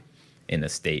density in the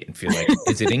state and feel like,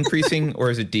 is it increasing or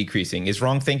is it decreasing? Is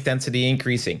wrong think density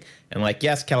increasing? And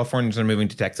yes, Californians are moving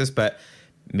to Texas, but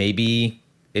maybe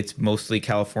it's mostly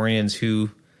Californians who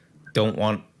don't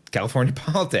want California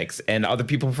politics and other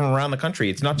people from around the country.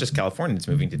 It's not just Californians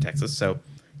moving to Texas. So,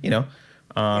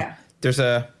 there's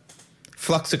a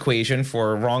flux equation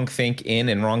for wrong think in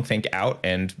and wrong think out,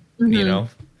 and,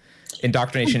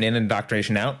 indoctrination in and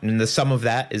indoctrination out. And the sum of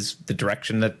that is the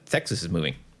direction that Texas is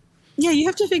moving. Yeah, you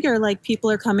have to figure people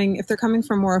are coming, if they're coming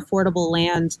from more affordable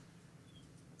land,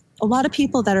 a lot of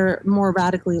people that are more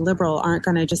radically liberal aren't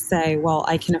going to just say, well,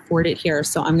 I can afford it here,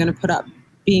 so I'm going to put up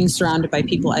being surrounded by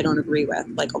people I don't agree with.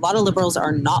 A lot of liberals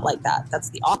are not like that.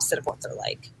 That's the opposite of what they're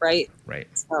like, right? Right.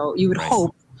 So you would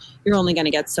hope you're only going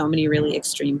to get so many really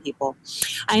extreme people.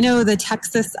 I know the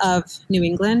Texas of New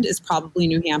England is probably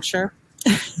New Hampshire.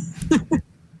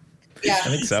 Yeah,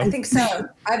 I think so.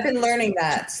 I've been learning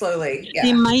that slowly. Yeah.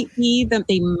 They might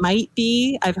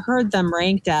be. I've heard them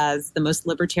ranked as the most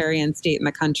libertarian state in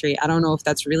the country. I don't know if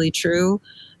that's really true,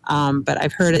 but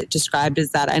I've heard it described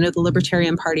as that. I know the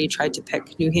Libertarian Party tried to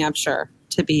pick New Hampshire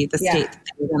to be the state that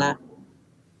they were going to.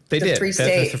 They did.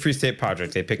 That's the Free State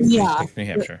Project. They picked New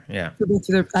Hampshire. Yeah.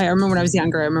 I remember when I was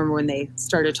younger, I remember when they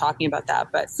started talking about that.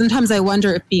 But sometimes I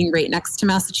wonder if being right next to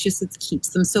Massachusetts keeps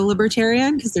them so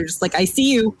libertarian, because they're just I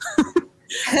see you.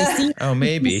 Oh,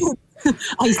 maybe.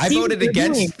 I voted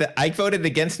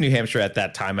against New Hampshire at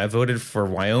that time. I voted for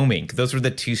Wyoming. Those were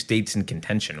the two states in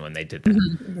contention when they did that.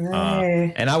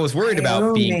 Mm-hmm. And I was worried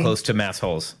about being close to mass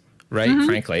holes. Right. Mm-hmm.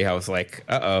 Frankly, I was like,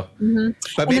 uh-oh. Mm-hmm.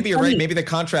 But maybe you're right. Maybe the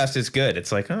contrast is good.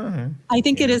 It's I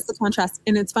think it is the contrast.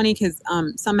 And it's funny because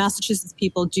some Massachusetts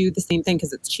people do the same thing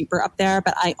because it's cheaper up there.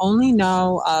 But I only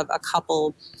know of a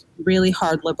couple really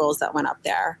hard liberals that went up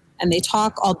there. And they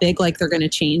talk all big like they're going to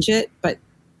change it. But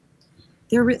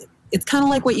it's kind of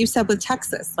like what you said with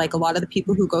Texas. A lot of the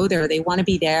people who go there, they want to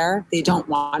be there. They don't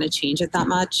want to change it that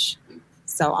much.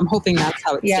 So I'm hoping that's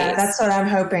how it Yeah, stays. that's what I'm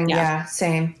hoping. Yeah,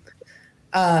 same.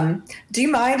 Do you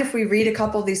mind if we read a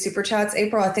couple of these super chats,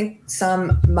 April? I think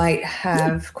some might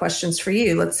have questions for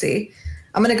you. Let's see.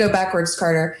 I'm going to go backwards,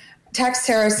 Carter. Tax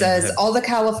Terra says, all the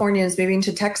Californians moving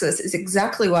to Texas is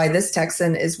exactly why this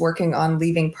Texan is working on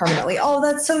leaving permanently. Oh,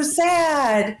 that's so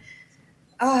sad.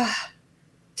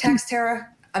 Tax Terra,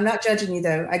 I'm not judging you,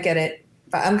 though. I get it.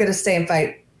 But I'm going to stay and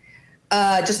fight.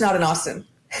 Just not in Austin.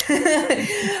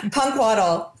 Punk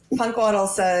Waddle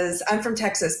says, I'm from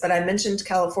Texas, but I mentioned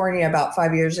California about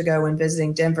 5 years ago when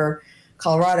visiting Denver,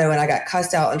 Colorado, and I got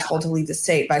cussed out and told to leave the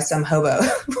state by some hobo.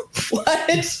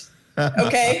 What?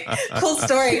 Okay, cool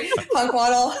story. Punk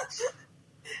Waddle.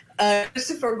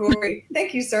 Christopher Gory,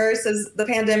 thank you, sir, says the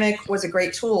pandemic was a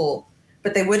great tool,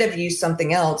 but they would have used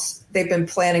something else. They've been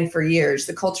planning for years.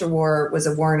 The culture war was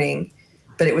a warning,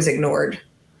 but it was ignored.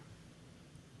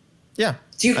 Yeah.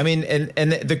 I mean,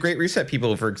 and the Great Reset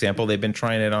people, for example, they've been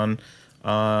trying it on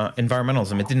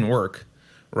environmentalism. It didn't work,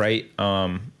 right?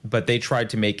 But they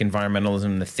tried to make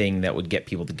environmentalism the thing that would get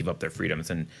people to give up their freedoms.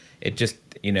 And it just,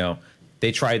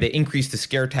 they increased the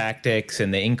scare tactics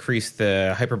and they increased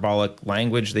the hyperbolic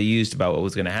language they used about what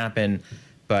was going to happen.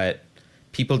 But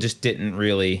people just it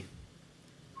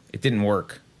didn't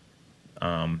work.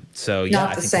 So, yeah,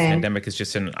 I think the pandemic is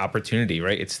just an opportunity,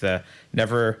 right? It's the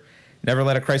never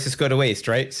let a crisis go to waste,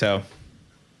 right? So,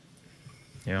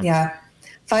 yeah.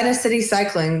 Finest City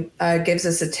Cycling gives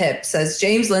us a tip. Says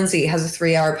James Lindsay has a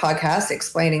 3-hour podcast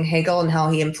explaining Hegel and how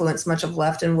he influenced much of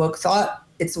left and woke thought.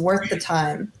 It's worth the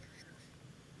time.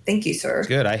 Thank you, sir.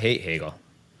 Good. I hate Hegel.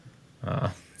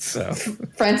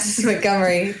 Francis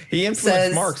Montgomery. He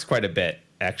influenced Marx quite a bit,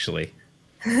 actually.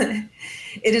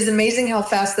 It is amazing how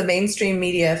fast the mainstream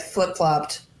media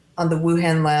flip-flopped on the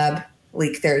Wuhan lab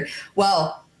leak theory.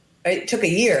 Well, it took a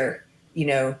year,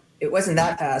 it wasn't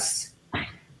that fast.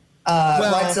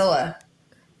 Godzilla.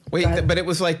 Wait, but it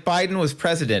was like Biden was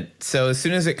president. So as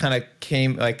soon as it kind of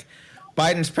came, like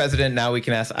Biden's president, now we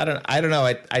can ask, I don't know.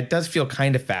 It does feel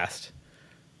kind of fast,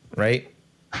 right?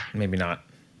 Maybe not.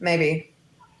 Maybe.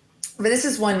 But this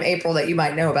is one, April, that you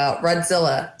might know about.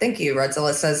 Rudzilla. Thank you,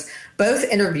 Rudzilla says, both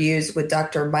interviews with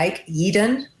Dr. Mike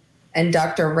Yeadon and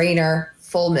Dr. Rainer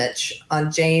Fulmich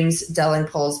on James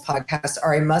Dellingpole's podcast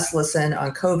are a must-listen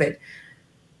on COVID.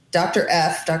 Dr.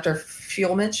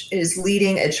 Fulmich, is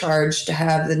leading a charge to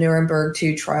have the Nuremberg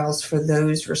 2 trials for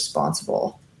those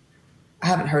responsible. I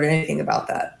haven't heard anything about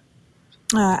that.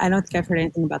 I don't think I've heard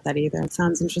anything about that either. It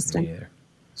sounds interesting.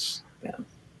 Yeah.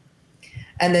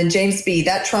 And then James B.,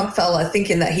 that Trump fella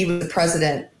thinking that he was the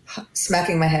president,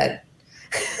 smacking my head.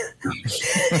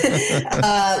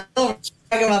 Little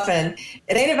ragamuffin.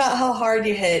 It ain't about how hard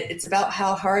you hit. It's about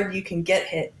how hard you can get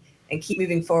hit and keep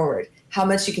moving forward. How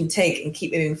much you can take and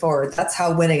keep moving forward. That's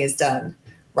how winning is done.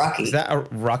 Rocky. Is that a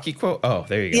Rocky quote? Oh,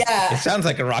 there you go. Yeah. It sounds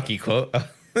like a Rocky quote.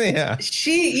 Yeah.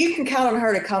 You can count on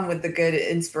her to come with the good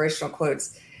inspirational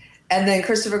quotes. And then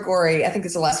Christopher Gory, I think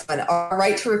is the last one. Our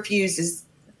right to refuse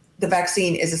the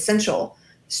vaccine is essential.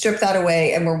 Strip that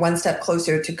away and we're one step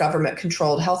closer to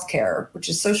government-controlled healthcare, which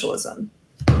is socialism.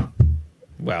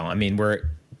 Well, I mean, we'll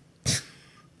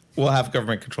have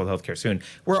government-controlled healthcare soon.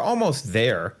 We're almost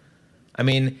there. I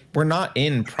mean, we're not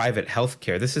in private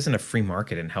healthcare. This isn't a free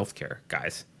market in healthcare,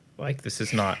 guys. Like, this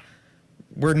is not.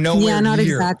 We're nowhere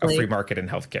near a free market in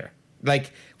healthcare.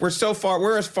 Like, we're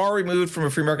as far removed from a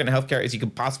free market in healthcare as you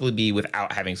could possibly be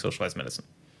without having socialized medicine.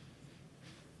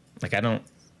 Like, I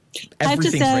have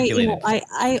to say, regulated.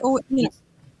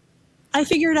 I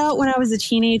figured out when I was a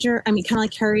teenager, I mean, kind of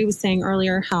like Carrie was saying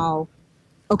earlier, how,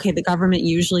 okay, the government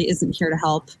usually isn't here to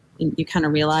help. And you kind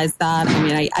of realize that. I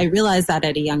mean, I realized that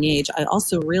at a young age. I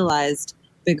also realized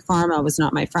Big Pharma was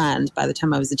not my friend by the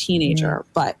time I was a teenager.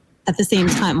 But at the same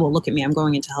time, well, look at me, I'm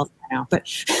going into healthcare now.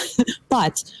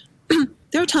 But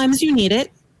there are times you need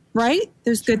it, right?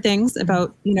 There's good things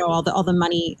about, all the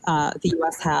money the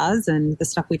U.S. has and the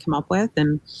stuff we come up with.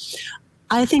 And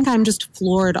I think I'm just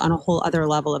floored on a whole other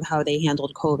level of how they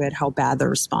handled COVID, how bad the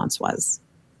response was.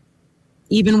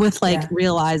 Even with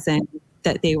realizing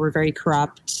that they were very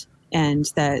corrupt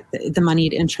and that the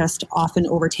moneyed interest often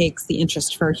overtakes the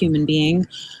interest for a human being.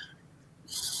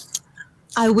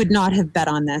 I would not have bet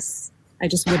on this. I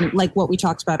just wouldn't, like what we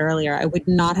talked about earlier. I would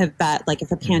not have bet, like if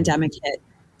a pandemic hit,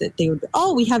 that they would,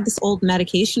 we have this old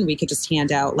medication we could just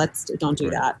hand out. Don't do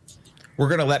that. We're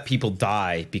going to let people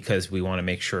die because we want to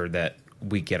make sure that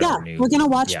we get our new. We're going to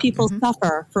watch people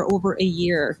suffer for over a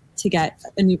year to get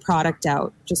a new product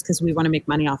out just because we want to make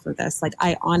money off of this. Like,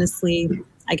 I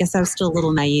guess I was still a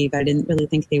little naive. I didn't really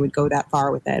think they would go that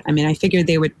far with it. I mean, I figured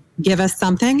they would give us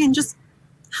something and just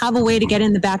have a way to get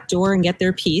in the back door and get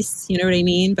their piece. You know what I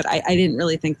mean? But I didn't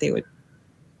really think they would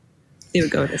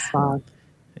go this far.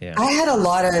 Yeah. I had a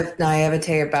lot of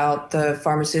naivete about the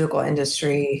pharmaceutical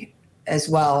industry as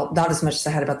well, not as much as I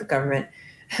had about the government.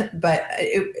 But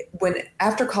when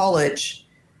after college,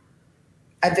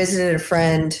 I visited a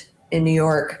friend in New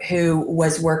York who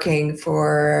was working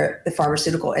for the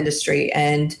pharmaceutical industry,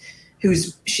 and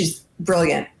she's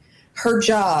brilliant. Her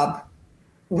job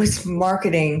was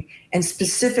marketing, and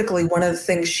specifically one of the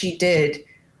things she did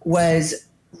was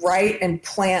write and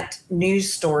plant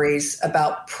news stories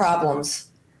about problems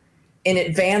in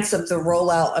advance of the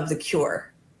rollout of the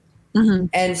cure. Mm-hmm.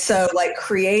 And so like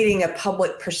creating a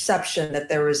public perception that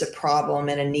there was a problem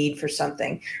and a need for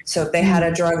something. So if they had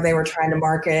a drug they were trying to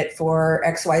market for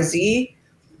XYZ,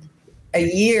 a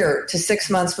year to 6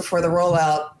 months before the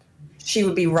rollout, she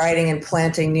would be writing and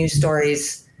planting news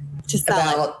stories to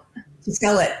sell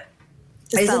it.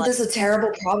 Isn't this a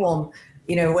terrible problem?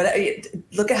 You know,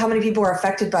 look at how many people are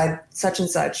affected by such and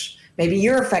such. Maybe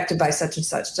you're affected by such and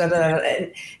such.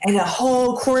 And a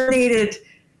whole coordinated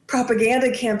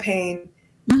propaganda campaign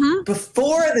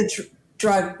before the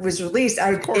drug was released.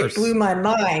 It blew my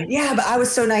mind. Yeah, but I was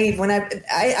so naive when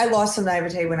I lost some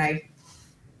naivete when I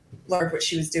learned what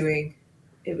she was doing.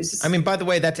 It was just, I mean, by the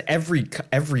way, that's every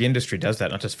industry does that,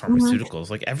 not just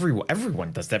pharmaceuticals. Like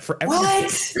everyone does that for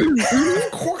everything. What?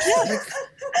 Of course.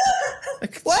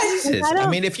 Like what? Jesus. I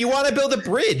mean, if you want to build a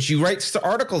bridge, you write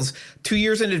articles 2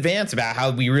 years in advance about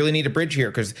how we really need a bridge here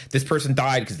because this person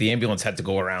died because the ambulance had to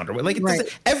go around, or like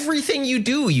everything you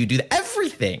do that.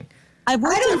 Everything. I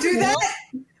don't do that.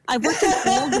 I've worked in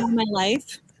sales all my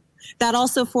life. That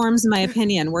also forms my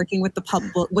opinion, working with the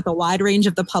public, with a wide range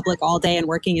of the public all day and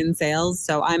working in sales.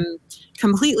 So I'm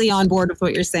completely on board with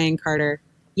what you're saying, Carter.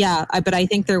 Yeah, but I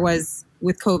think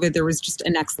with COVID, there was just a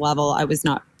next level I was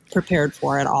not prepared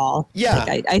for at all. Yeah.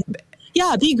 Like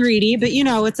be greedy, but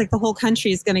it's like the whole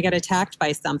country is going to get attacked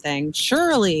by something.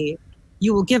 Surely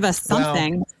you will give us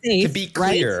something safe. To be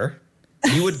clear,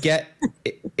 right? You would get,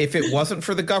 if it wasn't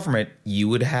for the government, you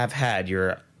would have had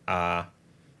your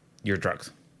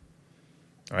drugs.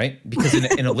 Right? Because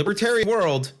in a libertarian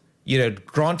world, you'd have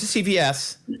gone to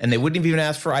CVS and they wouldn't have even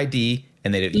asked for ID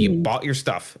and you bought your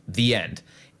stuff, the end.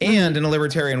 And in a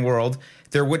libertarian world,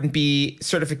 there wouldn't be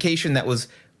certification that was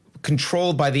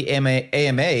controlled by the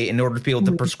AMA in order to be able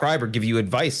to prescribe or give you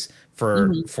advice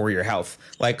for your health.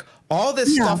 Like all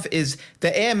this stuff is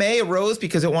the AMA arose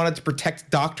because it wanted to protect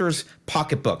doctors'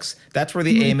 pocketbooks. That's where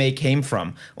the AMA came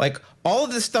from. Like all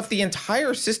of this stuff, the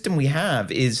entire system we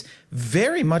have is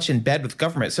very much in bed with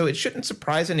government. So it shouldn't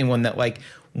surprise anyone that like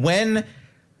when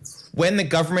the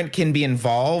government can be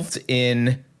involved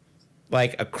in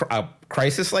like a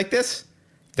crisis like this,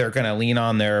 they're going to lean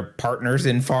on their partners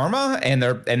in pharma, and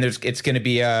it's going to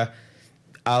be a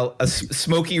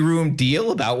smoky room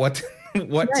deal about what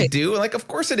to do. Like, of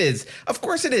course it is. Of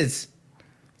course it is.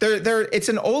 It's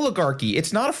an oligarchy.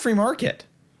 It's not a free market.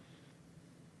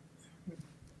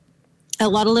 A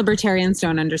lot of libertarians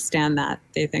don't understand that.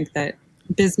 They think that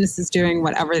businesses doing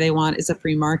whatever they want is a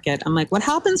free market. I'm like, what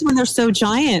happens when they're so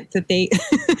giant that they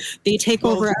take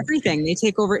over everything? They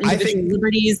take over individual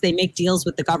liberties. They make deals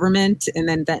with the government. And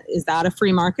then is that a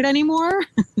free market anymore?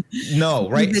 No,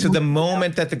 right? So the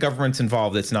moment that the government's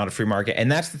involved, it's not a free market.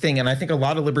 And that's the thing. And I think a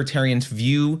lot of libertarians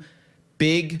view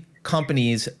big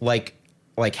companies like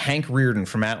Hank Rearden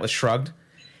from Atlas Shrugged.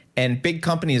 And big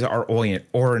companies are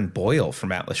Oren Boyle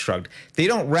from Atlas Shrugged. They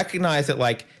don't recognize that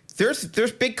like there's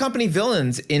big company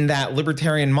villains in that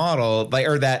libertarian model, like,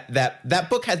 or that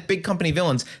book has big company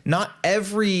villains. Not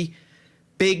every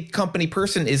big company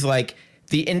person is like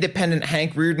the independent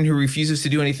Hank Rearden who refuses to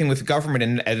do anything with the government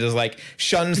and is like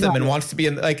shuns them and wants to be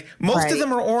in like most of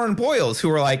them are Oren Boyles who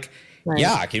are like,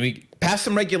 yeah, can we pass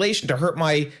some regulation to hurt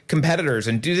my competitors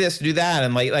and do this, do that,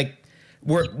 and like.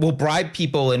 We'll bribe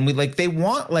people and they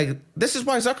want this is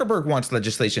why Zuckerberg wants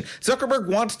legislation. Zuckerberg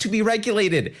wants to be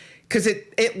regulated because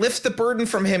it lifts the burden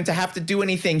from him to have to do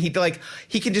anything. He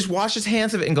can just wash his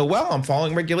hands of it and go, well, I'm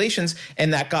following regulations.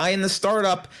 And that guy in the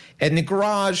startup in the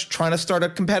garage trying to start a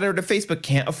competitor to Facebook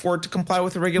can't afford to comply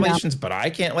with the regulations, but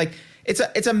I can't.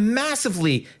 It's a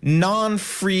massively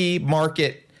non-free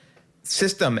market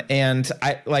system, and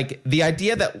I like the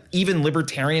idea that even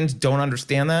libertarians don't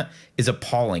understand that is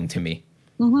appalling to me.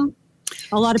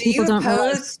 A lot of people don't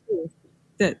realize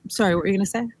that. Sorry, what were you going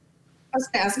to say? I was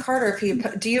going to ask Carter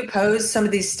do you oppose some of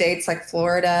these states like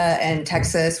Florida and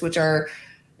Texas, which are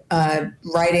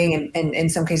writing and in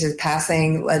some cases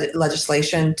passing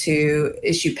legislation to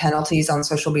issue penalties on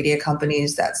social media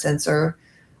companies that censor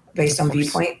based on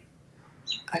viewpoint?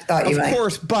 I thought you might. Of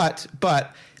course, but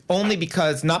only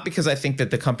because, not because I think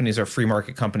that the companies are free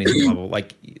market companies level,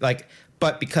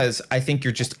 but because I think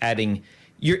you're just adding,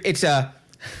 it's the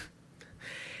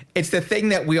thing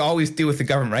that we always do with the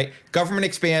government, right? Government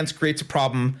expands, creates a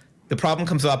problem. The problem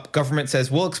comes up. Government says,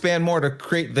 we'll expand more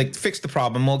to fix the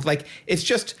problem. It's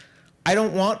just, I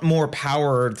don't want more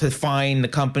power to fine the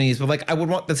companies, but I would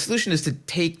want, the solution is to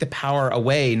take the power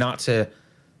away, not to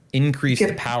increase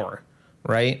the power,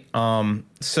 right?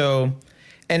 So,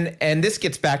 and this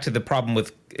gets back to the problem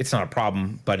with, it's not a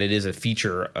problem, but it is a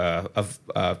feature of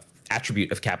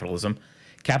attribute of capitalism.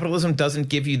 Capitalism doesn't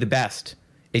give you the best.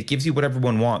 It gives you what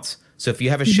everyone wants. So if you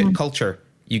have a shit culture,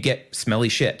 you get smelly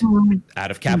shit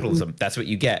out of capitalism. That's what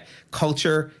you get.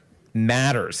 Culture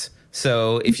matters.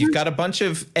 So if you've got a bunch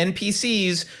of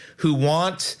NPCs who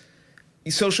want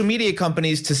social media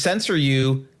companies to censor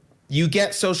you, you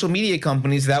get social media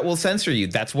companies that will censor you.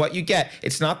 That's what you get.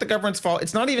 It's not the government's fault.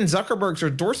 It's not even Zuckerberg's or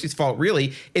Dorsey's fault,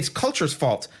 really. It's culture's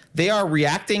fault. They are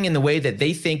reacting in the way that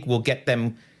they think will get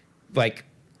them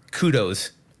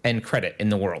kudos and credit in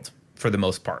the world for the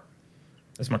most part,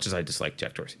 as much as I dislike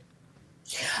Jack Dorsey.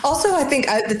 Also, I think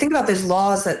the thing about those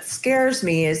laws that scares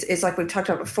me is like we've talked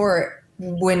about before,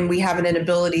 when we have an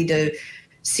inability to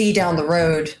see down the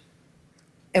road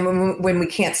and when we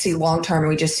can't see long term and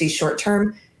we just see short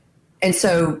term. And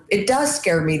so it does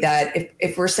scare me that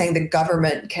if we're saying the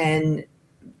government can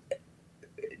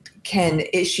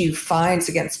issue fines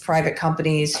against private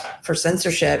companies for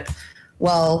censorship,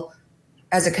 well,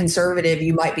 as a conservative,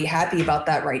 you might be happy about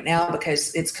that right now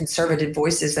because it's conservative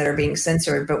voices that are being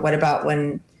censored. But what about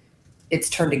when it's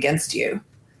turned against you?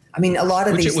 I mean, a lot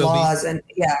of these laws and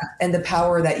the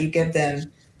power that you give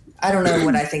them, I don't know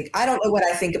what I think. I don't know what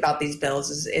I think about these bills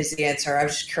is the answer. I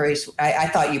was just curious. I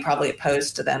thought you probably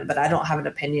opposed to them, but I don't have an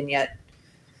opinion yet.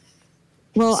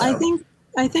 Well, so.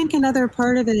 I think another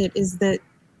part of it is that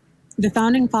the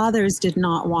founding fathers did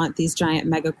not want these giant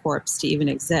megacorps to even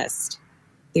exist.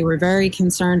 They were very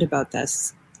concerned about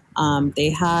this. They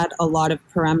had a lot of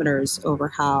parameters over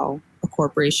how a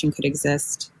corporation could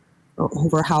exist, or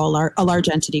over how a large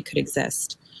entity could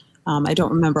exist. I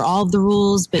don't remember all of the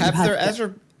rules, but has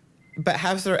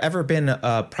there ever been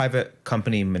a private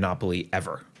company monopoly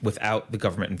ever without the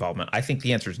government involvement? I think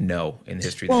the answer is no in the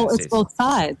history of the United States. Well, it's both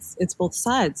sides. It's both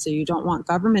sides. So you don't want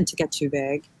government to get too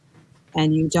big,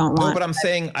 and you don't want. No, but I'm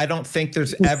saying I don't think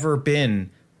there's ever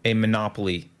been a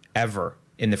monopoly ever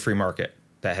in the free market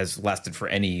that has lasted for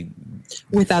any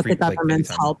without the government's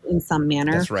help in some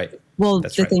manner. That's right. Well, the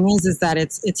thing is that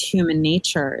it's human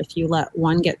nature. If you let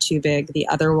one get too big, the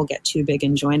other will get too big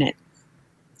and join it.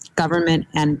 Government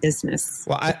and business.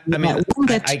 Well, I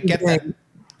get that.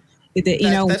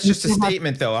 That's just a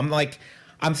statement, though.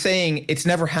 I'm saying it's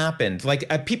never happened.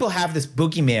 People have this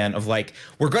boogeyman of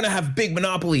we're going to have big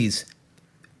monopolies.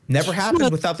 Never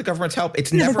happened without the government's help.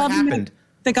 It's never happened.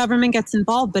 The government gets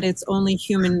involved, but it's only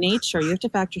human nature. You have to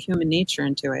factor human nature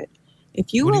into it.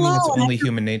 If you what do you allow mean it's only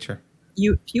human nature?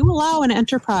 If you allow an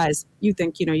enterprise, you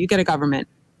think, you get a government.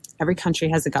 Every country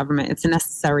has a government. It's a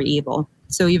necessary evil.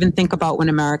 So even think about when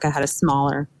America had a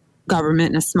smaller government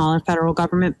and a smaller federal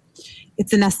government.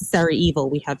 It's a necessary evil.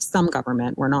 We have some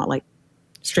government. We're not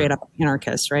straight up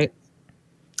anarchists, right?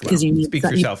 Because you speak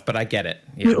for yourself, but I get it.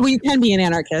 Yeah. Well, you can be an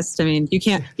anarchist. I mean, you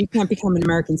can't become an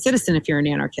American citizen if you're an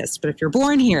anarchist. But if you're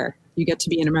born here, you get to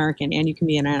be an American and you can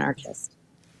be an anarchist.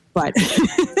 But a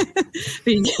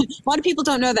lot of people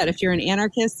don't know that if you're an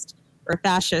anarchist or a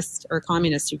fascist or a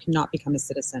communist, you cannot become a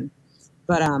citizen.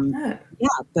 But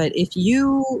but if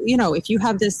if you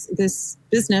have this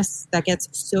business that gets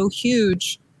so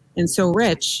huge and so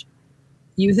rich,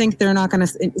 you think they're not going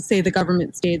to say the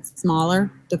government stayed smaller?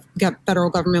 The federal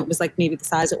government was maybe the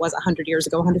size it was 100 years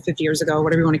ago, 150 years ago,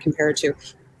 whatever you want to compare it to.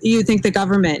 You think the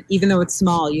government, even though it's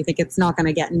small, you think it's not going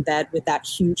to get in bed with that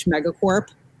huge megacorp?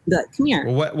 Come here.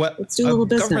 Well, let's do a little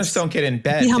business. Governments don't get in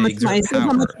bed. See how much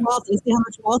wealth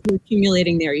you're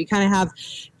accumulating there. You kind of have,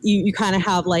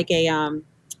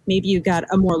 maybe you've got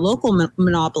a more local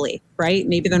monopoly, right?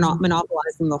 Maybe they're not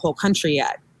monopolizing the whole country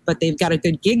yet, but they've got a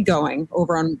good gig going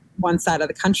over on one side of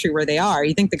the country where they are.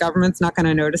 You think the government's not going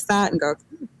to notice that and go,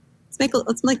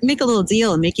 let's make a little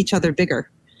deal and make a make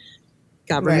bigger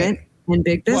government and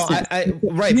big business. Well,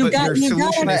 but your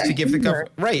solution is to give the government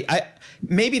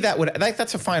maybe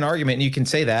that's a fine argument, and you can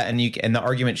say that, and the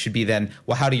argument should be then,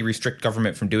 well, how do you restrict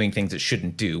government from doing things it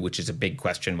shouldn't do, which is a big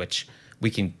question, which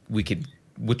which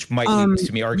might lead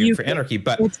to me arguing for anarchy.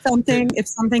 But if something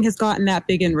has gotten that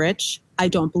big and rich, I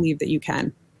don't believe that you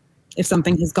can. If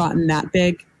something has gotten that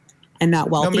big and that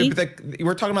wealthy,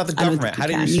 we're talking about the government. How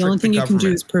do you restrict the only thing you can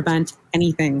do is prevent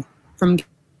anything from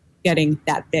getting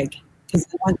that big. Because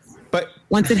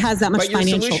once it has that much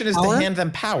financial financial power. But your solution is to hand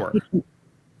them power.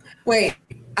 Wait,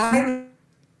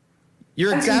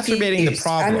 you're exacerbating the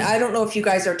problem. I don't know if you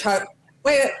guys are talking.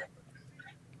 Wait.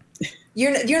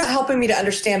 You're not helping me to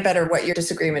understand better what your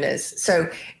disagreement is. So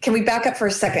can we back up for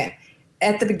a second?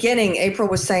 At the beginning, April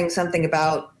was saying something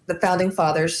about the founding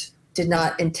fathers did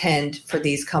not intend for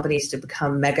these companies to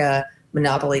become mega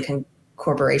monopoly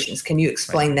corporations. Can you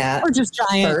explain that? Or just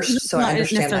giant first, so I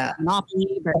understand that.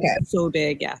 Monopoly, but so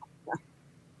big, yeah.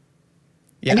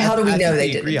 And how do we know they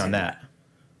didn't agree on that?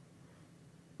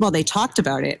 Well, they talked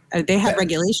about it. They had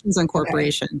regulations on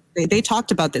corporations. Okay. They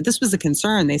talked about that. This was a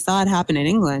concern. They saw it happen in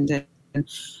England.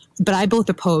 But I both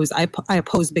oppose. I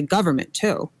oppose big government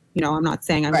too. You know, I'm not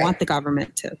saying I want the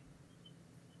government to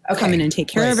come in and take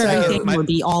care of everything or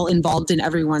be all involved in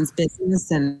everyone's business.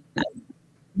 And I'm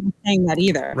not saying that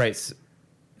either. Right.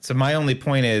 So my only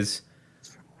point is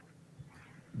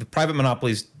the private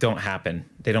monopolies don't happen.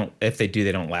 They don't. If they do,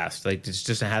 they don't last. Like, it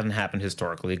just hasn't happened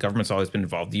historically. The government's always been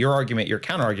involved. Your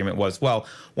counter argument was, well,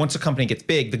 once a company gets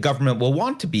big, the government will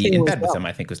want to be in bed with them.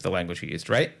 I think was the language you used,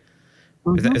 right?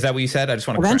 Mm-hmm. Is that what you said? I just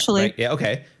want to eventually. Correct, right? Yeah.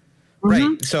 Okay.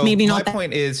 Mm-hmm. Right. So maybe my not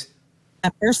point is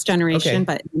that first generation,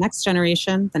 but the next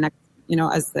generation, the next,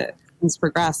 as the things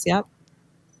progress. Yep.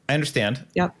 I understand.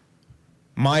 Yep.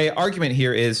 My argument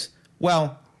here is,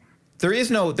 well,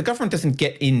 the government doesn't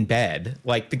get in bed.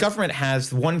 Like, the government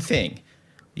has one thing,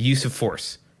 use of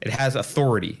force. It has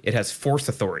authority. It has force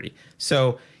authority.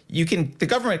 So the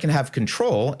government can have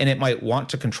control, and it might want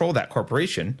to control that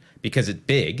corporation because it's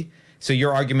big. So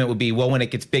your argument would be, well, when it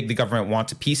gets big, the government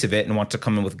wants a piece of it and wants to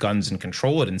come in with guns and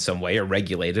control it in some way or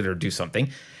regulate it or do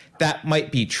something. That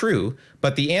might be true,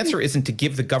 but the answer isn't to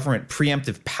give the government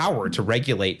preemptive power to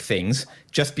regulate things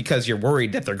just because you're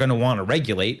worried that they're going to want to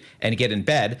regulate and get in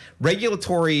bed.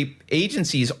 Regulatory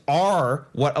agencies are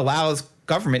what allows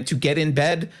government to get in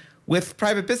bed with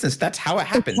private business. That's how it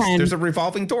happens. There's a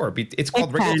revolving door. It's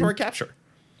called regulatory capture.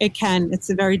 It can.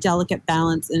 It's a very delicate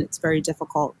balance, and it's very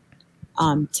difficult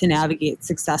to navigate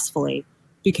successfully,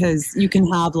 because you can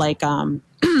have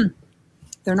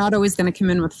they're not always going to come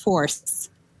in with force.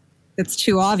 It's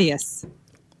too obvious.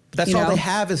 That's all they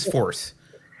have is force.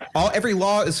 Every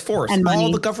law is force. And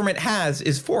all the government has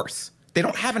is force. They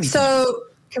don't have anything. So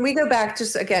can we go back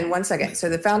just again 1 second? So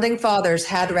the founding fathers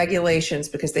had regulations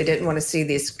because they didn't want to see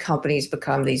these companies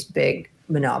become these big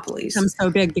monopolies. Become so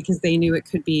big because they knew it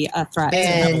could be a threat. They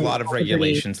have a lot of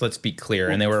regulations, let's be clear,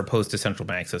 and they were opposed to central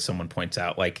banks, as someone points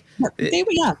out.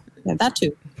 That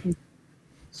too.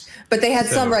 But they had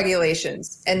some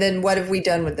regulations, and then what have we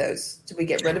done with those? Did we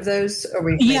get rid of those,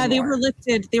 or they were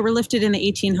lifted. They were lifted in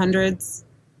the 1800s,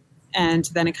 and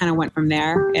then it kind of went from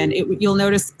there. And you'll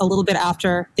notice a little bit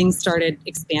after things started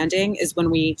expanding is when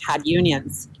we had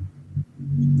unions,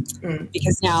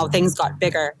 because now things got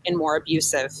bigger and more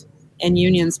abusive, and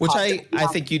unions. Which I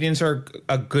think unions are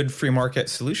a good free market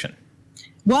solution.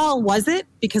 Well, was it?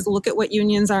 Because look at what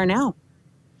unions are now.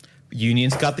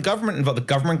 Unions got the government involved. The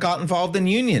government got involved in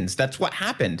unions. That's what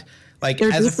happened. Like,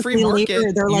 they're as a free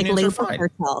market, they're like unions labor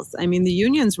cartels. I mean, the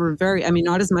unions were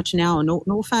not as much now. No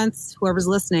offense, whoever's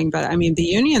listening, but I mean, the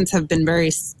unions have been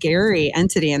very scary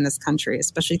entity in this country,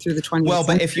 especially through the 20th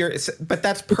century. But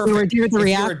that's perfect.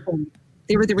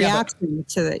 They were the reaction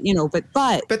to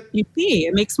the, but you see,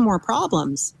 it makes more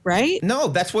problems, right? No,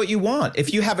 that's what you want.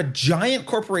 If you have a giant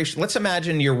corporation, let's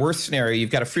imagine your worst scenario. You've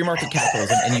got a free market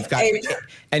capitalism,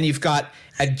 and you've got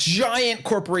a giant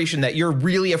corporation that you're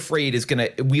really afraid is going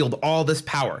to wield all this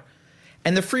power.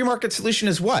 And the free market solution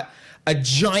is what? A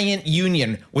giant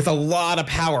union with a lot of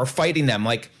power fighting them.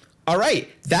 Like, all right,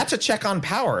 that's a check on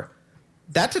power.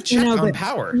 That's a check on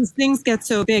power. These things get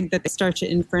so big that they start to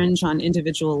infringe on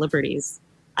individual liberties.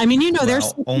 I mean,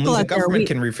 there's only the government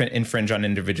can infringe on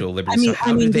individual liberties. So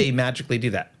how do they magically do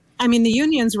that? I mean, the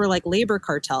unions were like labor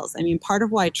cartels. I mean, part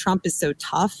of why Trump is so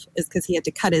tough is because he had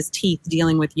to cut his teeth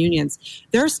dealing with unions.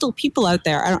 There are still people out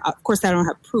there. Of course, I don't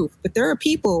have proof, but there are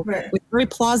people with very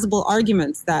plausible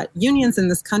arguments that unions in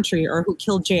this country are who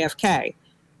killed JFK.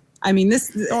 I mean,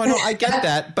 this. Oh, no, I get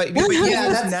that, but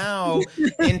now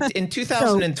in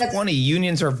 2020,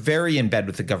 unions are very in bed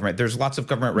with the government. There's lots of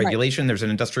government regulation. There's an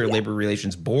industrial labor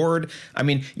relations board. I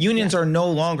mean, unions are no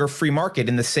longer free market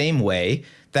in the same way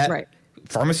that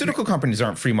pharmaceutical companies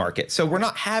aren't free market. So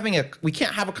we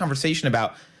can't have a conversation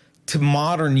about to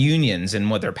modern unions and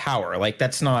what their power. Like,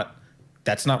 that's not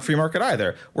free market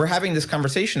either. We're having this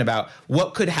conversation about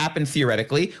what could happen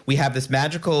theoretically. We have this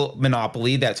magical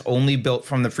monopoly that's only built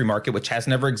from the free market, which has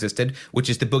never existed, which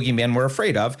is the boogeyman we're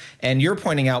afraid of. And you're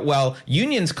pointing out, well,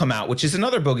 unions come out, which is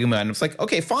another boogeyman. It's like,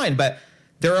 okay, fine, but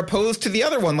they're opposed to the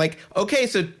other one. Like, okay,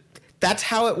 so That's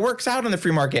how it works out in the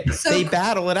free market. So, they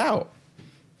battle it out.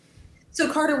 So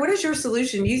Carter, what is your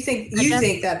solution? You think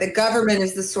that the government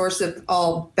is the source of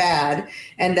all bad,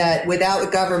 and that without the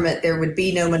government there would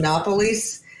be no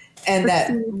monopolies, and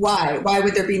that why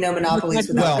would there be no monopolies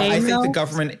without? Well, I think the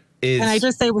government is. Can I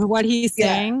just say with what he's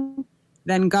saying,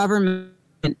 then government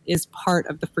is part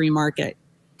of the free market,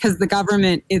 because the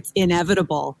government, it's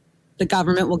inevitable. The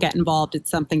government will get involved if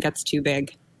something gets too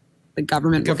big. The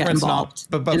government will get involved.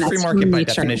 But free market by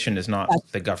definition is not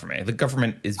the government. The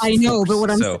government is. I know, but what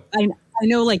I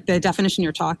know, like the definition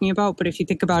you're talking about. But if you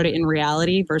think about it in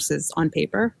reality versus on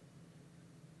paper,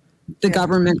 the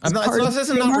government. This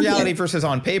isn't not reality versus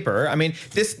on paper. I mean,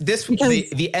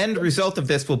 the end result of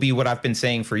this will be what I've been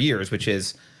saying for years, which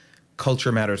is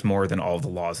culture matters more than all the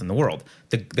laws in the world.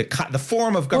 The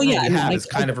form of government we have is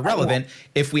kind of irrelevant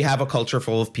if we have a culture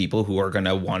full of people who are going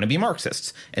to want to be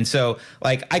Marxists. And so,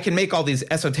 like, I can make all these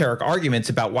esoteric arguments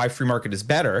about why free market is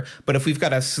better, but if we've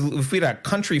got a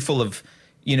country full of,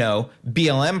 you know,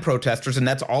 BLM protesters and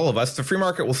that's all of us, the free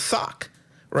market will suck.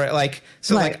 Right? Like,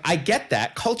 so like, I get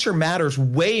that culture matters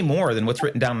way more than what's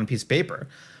written down on a piece of paper.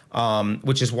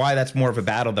 Which is why that's more of a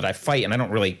battle that I fight. And I don't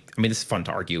really, I mean, this is fun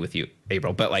to argue with you,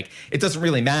 April, but like, it doesn't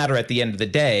really matter at the end of the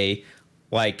day,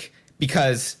 like,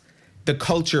 because the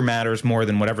culture matters more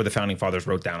than whatever the founding fathers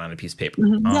wrote down on a piece of paper.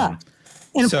 And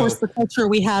of course, the culture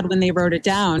we had when they wrote it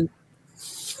down,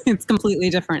 it's completely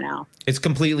different now. It's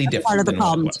completely different. Part of the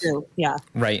problem too. Yeah.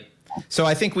 Right. So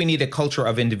I think we need a culture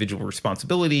of individual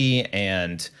responsibility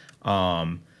and,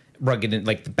 rugged,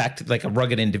 like back to like a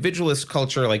rugged individualist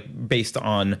culture, like based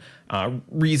on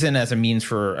reason as a means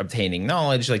for obtaining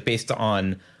knowledge, like based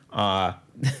on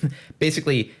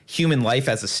basically human life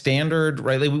as a standard,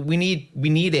 right? Like we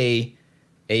need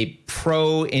a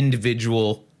pro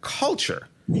individual culture,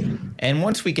 and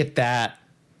once we get that,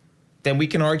 then we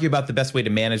can argue about the best way to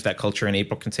manage that culture. And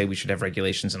April can say we should have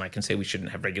regulations, and I can say we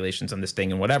shouldn't have regulations on this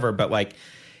thing and whatever. But like,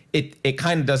 it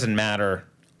kind of doesn't matter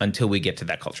until we get to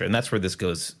that culture, and that's where this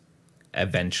goes.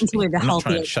 Eventually, the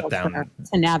healthy shut down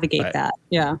to navigate that.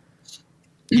 Yeah.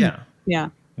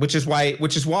 Which is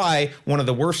why one of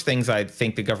the worst things I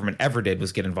think the government ever did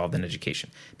was get involved in education,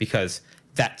 because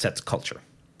that sets culture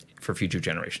for future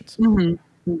generations.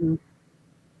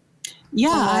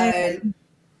 Yeah,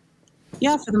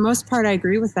 for the most part, I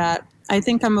agree with that. I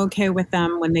think I'm okay with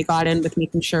them when they got in with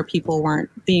making sure people weren't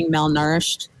being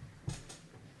malnourished,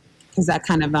 because that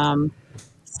kind of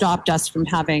stopped us from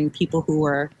having people who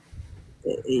were,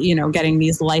 you know, getting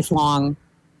these lifelong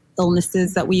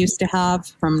illnesses that we used to have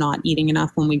from not eating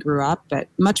enough when we grew up. But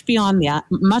much beyond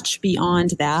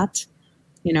that,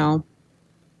 you know,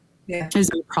 is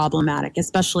problematic,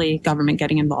 especially government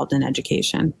getting involved in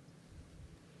education,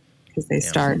 because they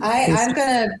start. I'm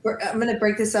gonna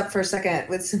break this up for a second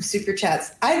with some super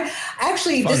chats.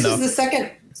 This is the second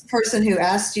person who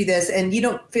asked you this, and you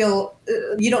don't feel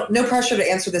no pressure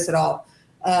to answer this at all.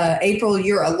 April,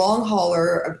 you're a long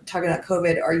hauler talking about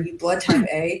COVID. Are you blood type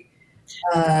A?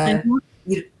 I'm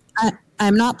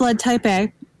not blood type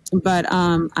A, but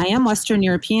I am Western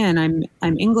European.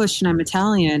 I'm English and I'm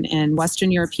Italian, and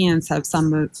Western Europeans have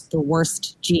some of the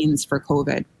worst genes for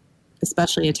COVID,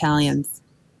 especially Italians.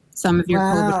 Some of your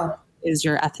COVID is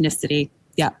your ethnicity.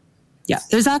 Yeah.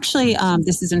 There's actually,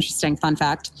 this is interesting, fun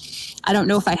fact. I don't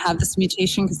know if I have this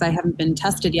mutation because I haven't been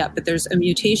tested yet, but there's a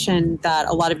mutation that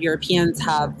a lot of Europeans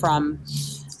have from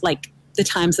like the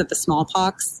times of the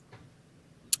smallpox.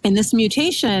 And this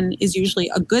mutation is usually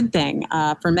a good thing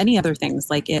for many other things.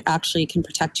 Like it actually can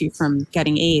protect you from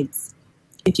getting AIDS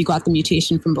if you got the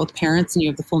mutation from both parents and you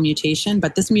have the full mutation.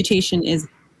 But this mutation is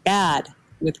bad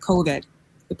with COVID.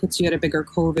 It puts you at a bigger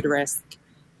COVID risk.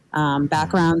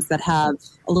 Backgrounds that have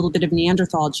a little bit of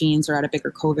Neanderthal genes are at a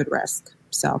bigger COVID risk.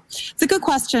 So it's a good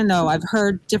question, though. I've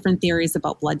heard different theories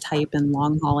about blood type and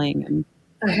long hauling. And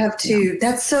I have too. Yeah.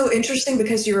 That's so interesting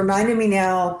because you reminded me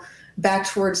now back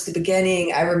towards the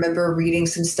beginning. I remember reading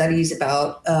some studies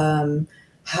about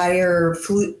higher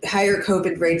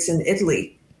COVID rates in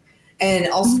Italy, and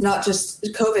also not just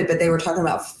COVID, but they were talking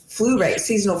about flu rates,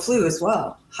 seasonal flu as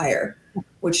well, higher,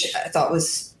 which I thought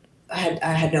was I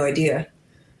had no idea.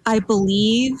 I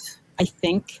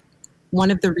think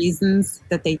one of the reasons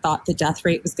that they thought the death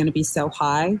rate was going to be so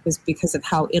high was because of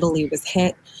how Italy was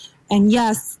hit. And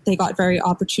yes, they got very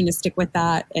opportunistic with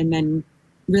that and then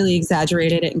really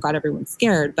exaggerated it and got everyone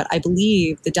scared. But I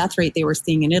believe the death rate they were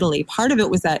seeing in Italy, part of it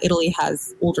was that Italy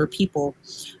has older people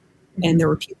and there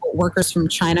were workers from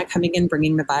China coming in,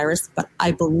 bringing the virus. But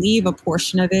I believe a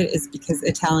portion of it is because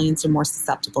Italians are more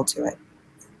susceptible to it.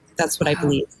 That's what I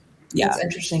believe. Yeah. That's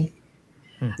interesting.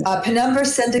 Penumbra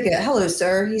Syndicate. Hello,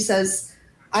 sir. He says,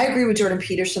 I agree with Jordan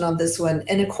Peterson on this one.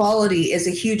 Inequality is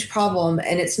a huge problem,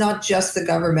 and it's not just the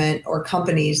government or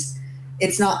companies.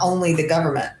 It's not only the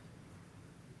government.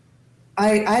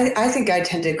 I think I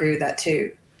tend to agree with that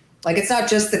too. Like, it's not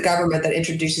just the government that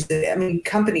introduces it. I mean,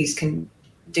 companies can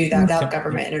do that without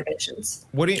government interventions.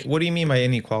 What do you mean by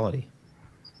inequality?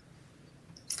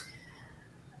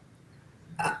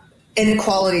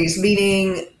 Inequalities,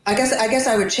 meaning, I guess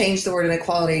I would change the word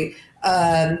inequality.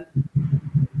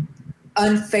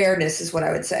 Unfairness is what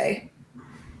I would say.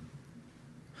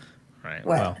 Right.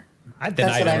 What? Well, I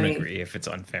don't agree if it's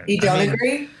unfair. You don't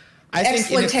agree? I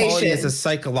think inequality is a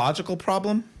psychological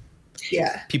problem.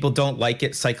 Yeah. People don't like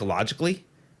it psychologically,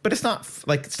 but it's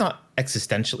not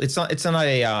existential. It's not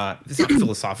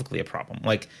philosophically a problem.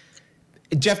 Like,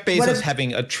 Jeff Bezos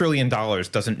having $1 trillion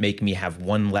doesn't make me have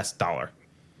one less dollar.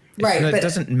 Right. It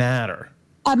doesn't matter.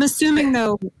 I'm assuming,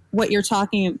 though, what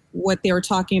they were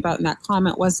talking about in that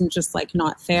comment wasn't just like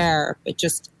not fair, but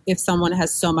just if someone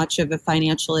has so much of a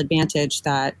financial advantage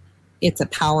that it's a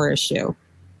power issue.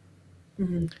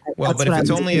 Mm-hmm. Well, but if it's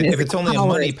only a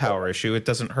money power issue, it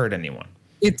doesn't hurt anyone.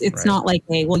 It's right? Not like,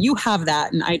 hey, well, you have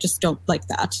that, and I just don't like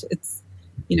that. It's,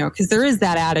 because there is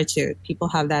that attitude. People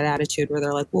have that attitude where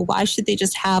they're like, well, why should they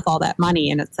just have all that money?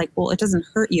 And it's like, well, it doesn't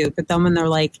hurt you. But then when they're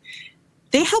like,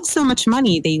 they have so much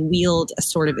money, they wield a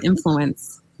sort of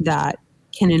influence that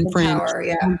can infringe. Power,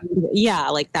 yeah,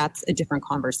 like that's a different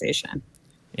conversation.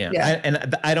 Yeah.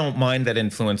 I don't mind that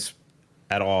influence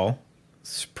at all,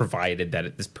 provided that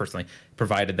it's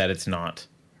not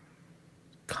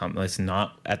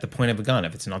at the point of a gun.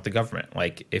 If it's not the government,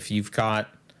 like if you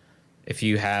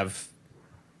have,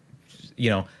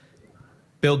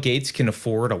 Bill Gates can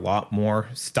afford a lot more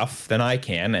stuff than I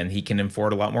can, and he can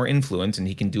afford a lot more influence, and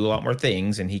he can do a lot more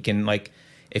things, and he can, like,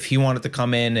 if he wanted to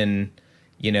come in and,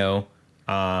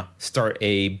 start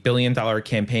 $1 billion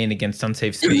campaign against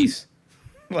unsafe space,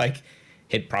 like,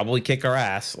 he'd probably kick our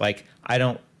ass. Like, I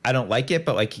don't like it,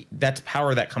 but like, that's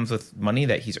power that comes with money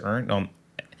that he's earned.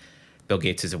 Bill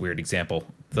Gates is a weird example.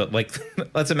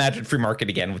 Let's imagine free market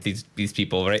again with these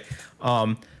people, right?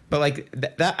 But like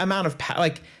that amount of power,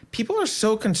 like, people are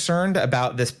so concerned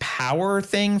about this power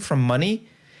thing from money,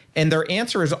 and their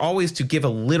answer is always to give a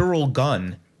literal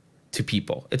gun to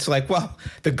people. It's like, well,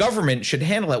 the government should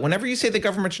handle it. Whenever you say the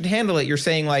government should handle it, you're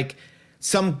saying like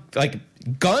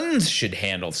guns should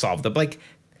solve them. Like,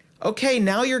 okay,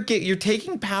 now you're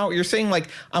taking power. You're saying like,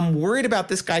 I'm worried about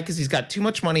this guy because he's got too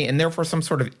much money and therefore some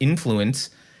sort of influence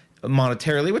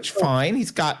monetarily, which fine,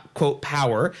 he's got, quote,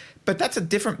 power, but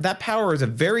that power is a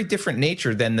very different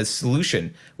nature than the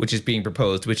solution which is being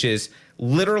proposed, which is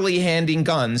literally handing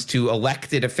guns to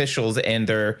elected officials and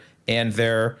their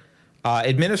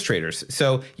administrators.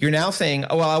 So you're now saying,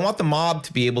 oh, well, I want the mob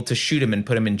to be able to shoot him and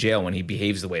put him in jail when he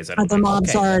behaves the ways I don't the like.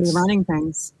 mob's already running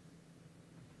things.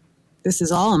 This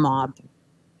is all a mob.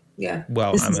 Yeah.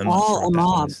 Well, this is all a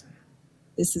mob.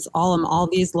 This is all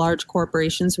these large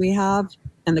corporations we have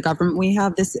and the government we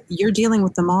have. You're dealing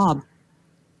with the mob.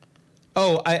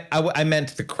 Oh, I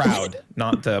meant the crowd,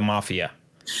 not the mafia.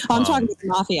 Oh, I'm talking about the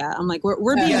mafia. I'm like,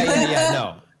 we're being.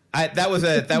 No, that was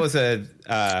a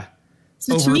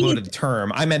overloaded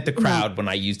term. I meant the crowd when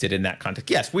I used it in that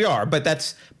context. Yes, we are, but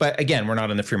again, we're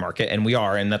not in the free market, and we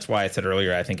are, and that's why I said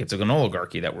earlier, I think it's an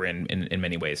oligarchy that we're in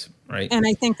many ways, right? And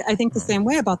I think the same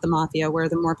way about the mafia, where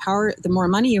the more power, the more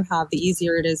money you have, the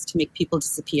easier it is to make people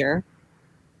disappear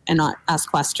and not ask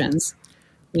questions.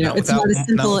 It's not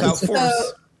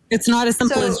as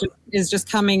simple as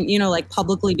just coming, like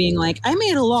publicly being like, I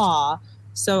made a law,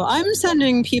 so I'm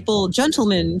sending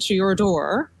gentlemen to your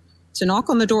door to knock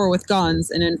on the door with guns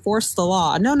and enforce the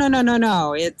law.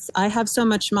 No. It's, I have so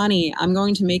much money, I'm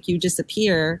going to make you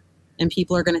disappear, and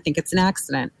people are going to think it's an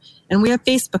accident. And we have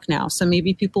Facebook now, so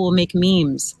maybe people will make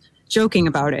memes joking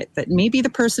about it, that maybe the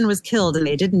person was killed and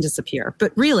they didn't disappear.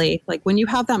 But really, like, when you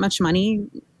have that much money,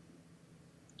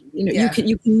 you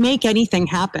can make anything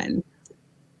happen.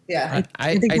 Yeah,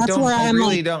 I don't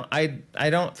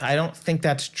think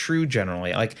that's true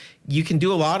generally. Like, you can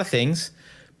do a lot of things,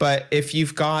 but if you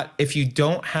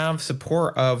don't have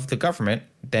support of the government,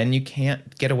 then you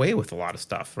can't get away with a lot of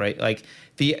stuff, right? Like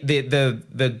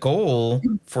the goal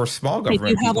for small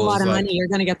government. If you have a lot of money, you're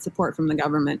going to get support from the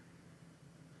government.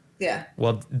 Yeah.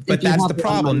 Well, but that's the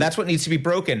problem. That's what needs to be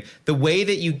broken. The way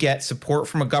that you get support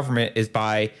from a government is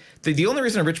by the only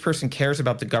reason a rich person cares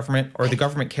about the government, or the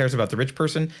government cares about the rich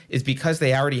person, is because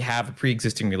they already have a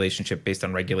pre-existing relationship based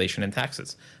on regulation and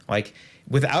taxes. Like,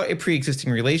 without a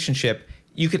pre-existing relationship,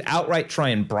 you could outright try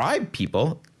and bribe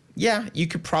people. Yeah, you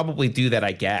could probably do that,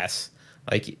 I guess.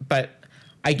 Like, but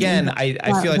again, I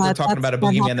feel like we're talking about a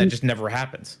boogeyman that just never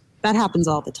happens. That happens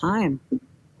all the time.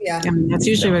 Yeah. I mean, that's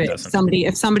usually No, it what doesn't.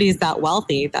 if somebody is that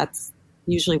wealthy, that's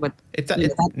usually what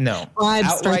no.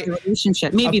 bribes start the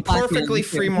relationship. Maybe a perfectly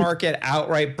free market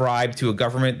outright bribe to a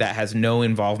government that has no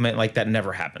involvement, like that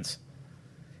never happens.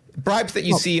 Bribes that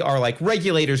you see are like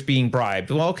regulators being bribed.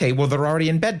 Well, okay, well, they're already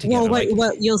in bed together. Well,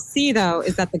 what you'll see, though,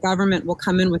 is that the government will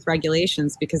come in with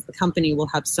regulations because the company will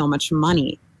have so much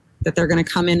money that they're going to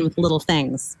come in with little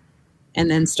things and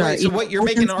then start. Right, so what you're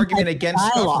making an argument against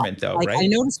government, though, like, right? I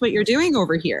noticed what you're doing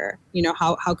over here. You know,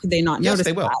 how could they not notice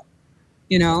they will. that?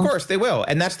 You know? Of course they will.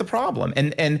 And that's the problem.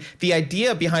 And the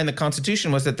idea behind the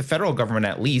Constitution was that the federal government,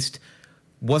 at least,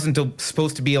 wasn't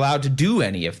supposed to be allowed to do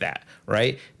any of that,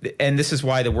 right? And this is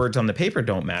why the words on the paper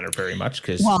don't matter very much,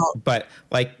 but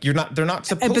like they're not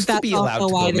supposed to be allowed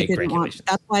to go make regulations.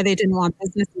 That's why they didn't want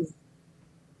businesses.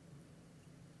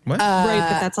 What? Right,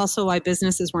 but that's also why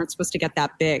businesses weren't supposed to get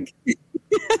that big.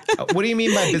 What do you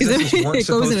mean by businesses weren't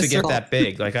supposed to get that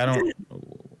big? Like, I don't.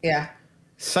 Yeah.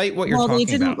 Cite what you're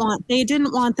talking about. They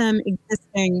didn't want them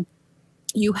existing.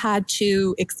 You had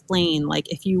to explain,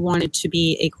 like, if you wanted to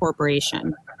be a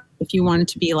corporation, if you wanted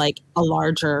to be like a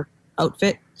larger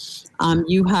outfit,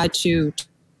 you had to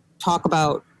talk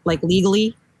about, like,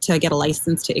 legally to get a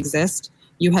license to exist.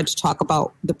 You had to talk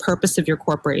about the purpose of your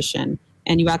corporation,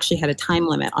 and you actually had a time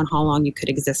limit on how long you could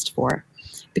exist for,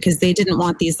 because they didn't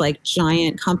want these like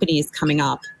giant companies coming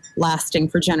up, lasting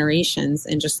for generations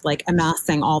and just like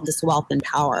amassing all this wealth and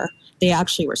power. They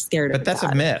actually were scared of that. But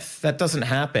that's a myth. That doesn't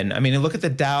happen. I mean, look at the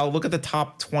Dow. Look at the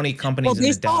top 20 companies in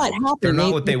the Dow. They're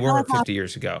not what they were 50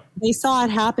 years ago. They saw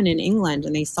it happen in England,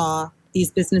 and they saw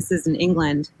these businesses in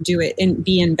England do it and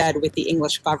be in bed with the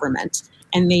English government.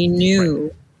 And they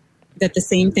knew that the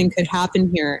same thing could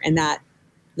happen here, and that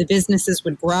the businesses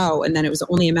would grow, and then it was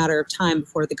only a matter of time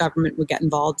before the government would get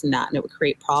involved in that, and it would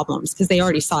create problems because they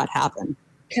already saw it happen.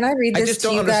 Can I read this? I just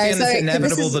don't understand this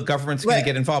inevitable the government's going to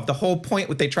get involved. The whole point,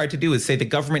 what they tried to do is say the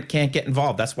government can't get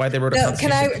involved. That's why they wrote a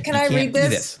constitution. Can I read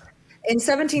this? In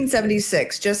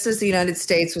 1776, just as the United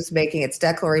States was making its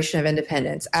Declaration of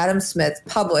Independence, Adam Smith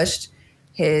published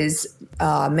his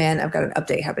I've got an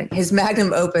update happening. His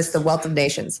magnum opus, The Wealth of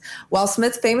Nations. While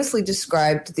Smith famously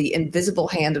described the invisible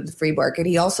hand of the free market,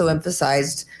 he also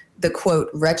emphasized the, quote,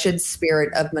 wretched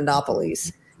spirit of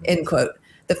monopolies, end quote.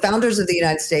 The founders of the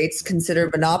United States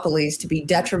considered monopolies to be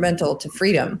detrimental to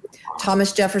freedom.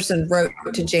 Thomas Jefferson wrote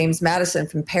to James Madison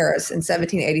from Paris in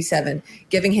 1787,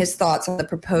 giving his thoughts on the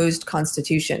proposed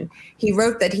Constitution. He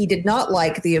wrote that he did not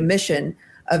like the omission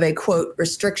of a, quote,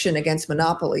 restriction against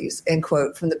monopolies, end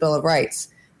quote, from the Bill of Rights.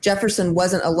 Jefferson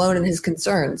wasn't alone in his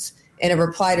concerns. In a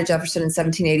reply to Jefferson in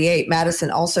 1788,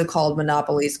 Madison also called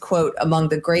monopolies, quote, among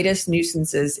the greatest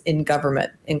nuisances in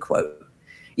government, end quote.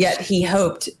 Yet he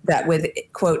hoped that with,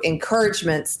 quote,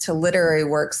 encouragements to literary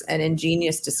works and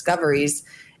ingenious discoveries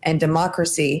and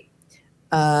democracy,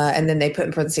 and then they put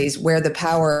in parentheses, where the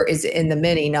power is in the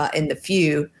many, not in the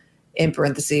few, in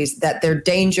parentheses, that their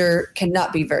danger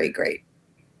cannot be very great.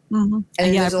 Mm-hmm.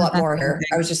 And there's a lot more here.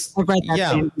 I've read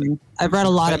that same thing. I've read a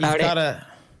lot about it.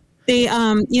 They,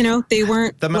 they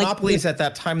weren't. The monopolies at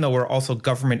that time, though, were also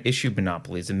government issued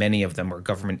monopolies, and many of them were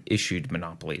government issued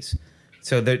monopolies.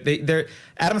 So they're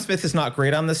Adam Smith is not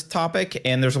great on this topic,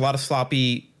 and there's a lot of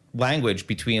sloppy language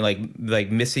between like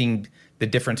missing the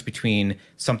difference between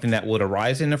something that would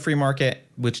arise in a free market,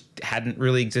 which hadn't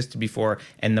really existed before,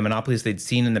 and the monopolies they'd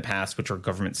seen in the past, which are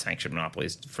government sanctioned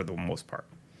monopolies for the most part.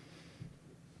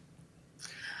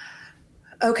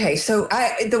 Okay, so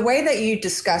the way that you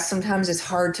discuss sometimes is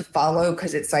hard to follow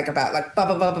because it's like about like blah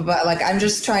blah blah blah blah. Like I'm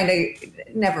just trying to.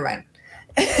 Never mind.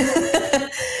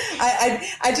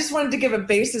 I just wanted to give a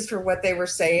basis for what they were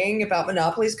saying about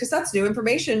monopolies because that's new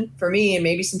information for me and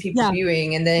maybe some people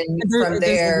viewing. And then from there,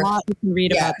 there's a lot you can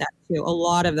read about that too. A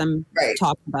lot of them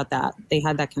talked about that. They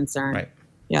had that concern. Right.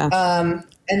 Yeah.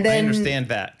 And then I understand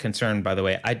that concern. By the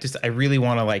way, I really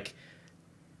want to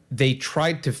they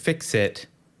tried to fix it.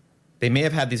 They may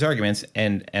have had these arguments,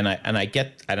 and I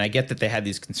get that they had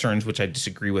these concerns, which I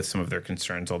disagree with some of their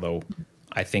concerns, although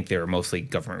I think they were mostly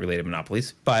government-related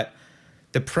monopolies. But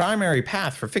the primary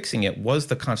path for fixing it was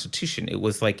the Constitution. It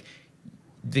was like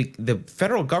the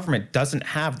federal government doesn't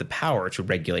have the power to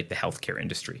regulate the healthcare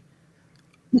industry,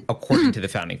 according to the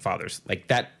founding fathers. Like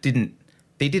they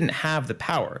didn't have the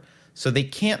power, so they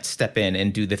can't step in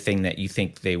and do the thing that you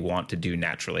think they want to do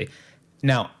naturally.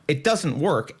 Now, it doesn't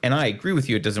work, and I agree with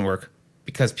you, it doesn't work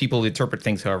because people interpret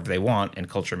things however they want, and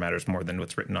culture matters more than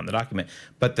what's written on the document.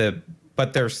 But their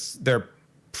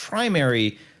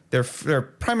primary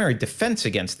defense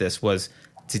against this was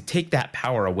to take that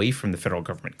power away from the federal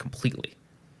government completely.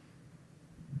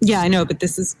 Yeah, I know, but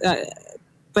this is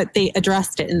but they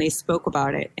addressed it and they spoke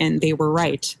about it, and they were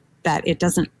right that it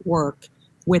doesn't work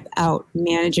without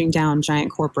managing down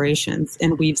giant corporations.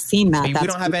 And we've seen that. We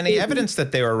don't have any evidence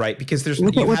that they were right, because you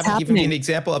haven't given me an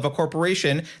example of a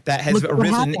corporation that has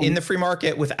arisen in the free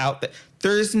market without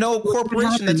there is no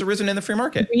corporation that's arisen in the free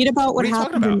market. Read about what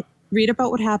happened. Read about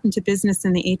what happened to business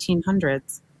in the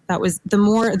 1800s. That was the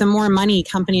more money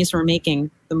companies were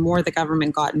making, the more the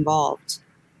government got involved.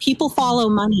 People follow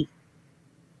money.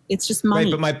 It's just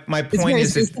money. Right, but my point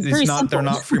is they're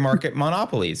not free market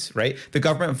monopolies, right? The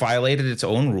government violated its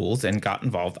own rules and got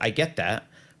involved. I get that,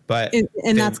 but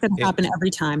that's going to happen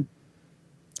every time.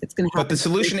 It's going to happen. But the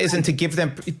solution isn't to give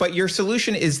them. But your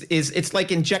solution is it's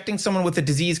like injecting someone with a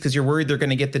disease because you're worried they're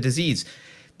going to get the disease.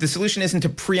 The solution isn't to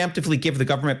preemptively give the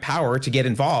government power to get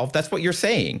involved. That's what you're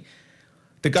saying.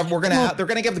 They're going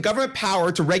to give the government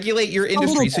power to regulate your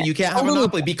industry so you can't have a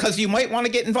monopoly because you might want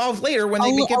to get involved later when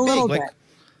they get big.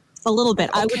 A little bit.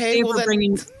 I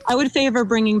would favor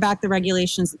bringing back the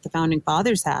regulations that the founding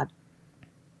fathers had.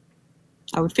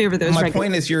 I would favor those. My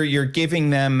point is, you're giving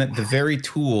them the very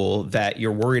tool that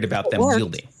you're worried about them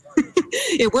wielding.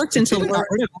 It worked until we got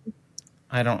rid of them.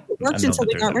 It worked until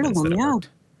we got rid of them.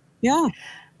 Yeah.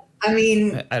 I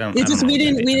mean, we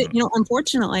didn't,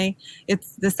 unfortunately,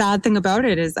 it's the sad thing about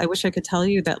it is I wish I could tell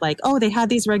you that they had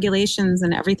these regulations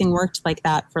and everything worked like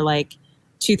that for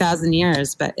 2,000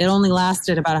 years, but it only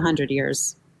lasted about 100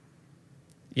 years.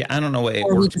 Yeah, I don't know what it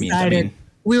worked means.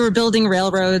 We were building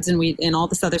railroads and all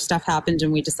this other stuff happened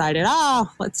and we decided,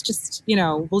 let's just,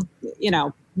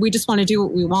 we just want to do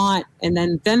what we want. And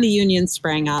then the union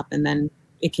sprang up and then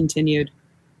it continued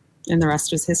and the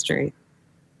rest was history.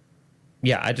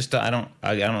 Yeah, I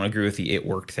don't agree with the it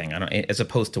worked thing. As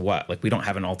opposed to what? We don't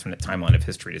have an alternate timeline of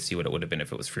history to see what it would have been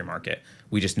if it was free market.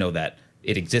 We just know that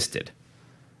it existed.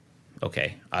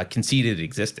 Okay, conceded it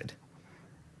existed.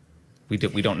 We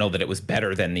don't know that it was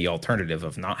better than the alternative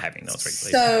of not having those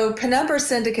regulations. So Penumbra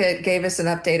Syndicate gave us an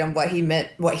update on what he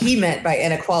meant by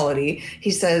inequality.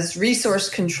 He says resource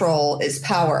control is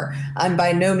power. I'm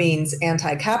by no means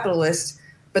anti-capitalist,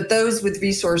 but those with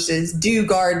resources do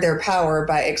guard their power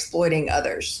by exploiting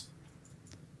others.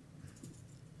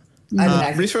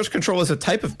 Resource control is a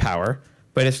type of power,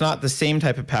 but it's not the same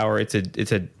type of power. It's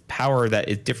a power that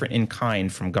is different in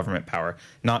kind from government power,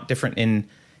 not different in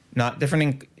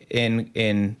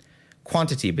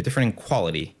quantity, but different in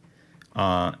quality.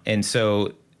 And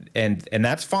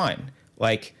that's fine.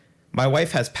 My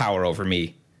wife has power over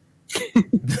me.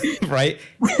 Right?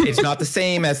 It's not the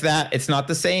same as that. It's not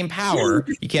the same power.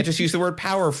 You can't just use the word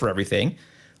power for everything.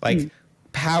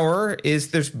 Power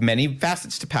there's many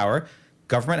facets to power.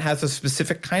 Government has a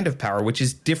specific kind of power, which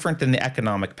is different than the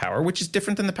economic power, which is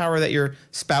different than the power that your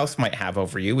spouse might have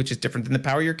over you, which is different than the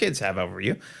power your kids have over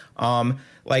you.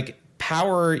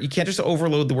 Power, you can't just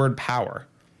overload the word power.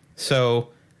 So,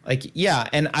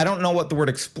 and I don't know what the word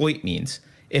exploit means.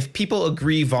 If people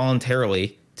agree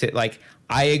voluntarily to,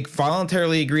 I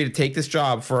voluntarily agree to take this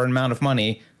job for an amount of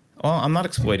money, well, I'm not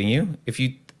exploiting you. If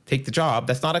you take the job,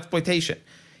 that's not exploitation.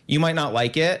 You might not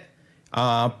like it,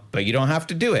 but you don't have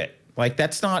to do it.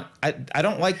 That's not. I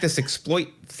don't like this exploit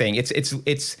thing.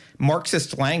 It's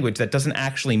Marxist language that doesn't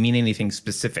actually mean anything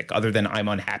specific other than I'm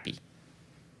unhappy.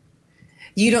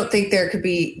 You don't think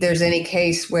there's any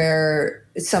case where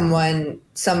someone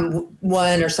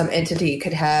or some entity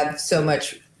could have so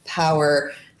much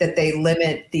power that they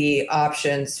limit the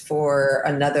options for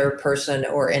another person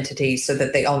or entity so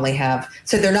that they only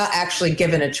so they're not actually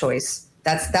given a choice.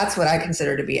 That's what I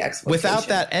consider to be exploitation. Without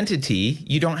that entity,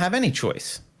 you don't have any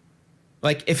choice.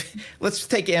 Let's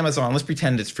take Amazon. Let's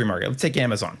pretend it's free market. Let's take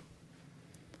Amazon.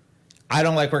 I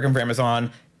don't like working for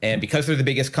Amazon. And because they're the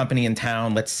biggest company in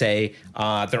town, let's say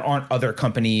there aren't other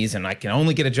companies and I can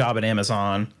only get a job at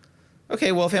Amazon.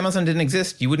 Okay, well, if Amazon didn't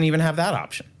exist, you wouldn't even have that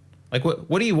option.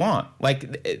 What do you want?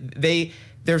 They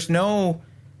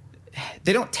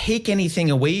don't take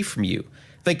anything away from you.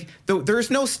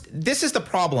 This is the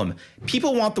problem.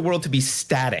 People want the world to be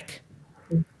static.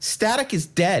 Static is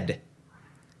dead.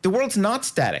 The world's not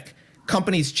static.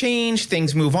 Companies change,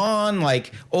 things move on,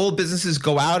 old businesses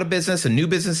go out of business and new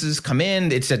businesses come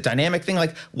in. It's a dynamic thing.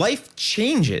 Life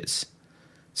changes.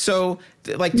 So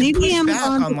maybe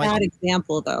Amazon's a bad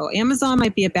example, though. Amazon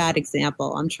might be a bad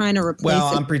example. I'm trying to replace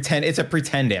it. It's a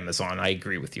pretend Amazon. I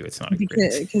agree with you. It's not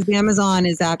because Amazon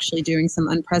is actually doing some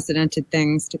unprecedented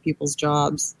things to people's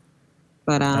jobs.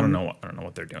 But I don't know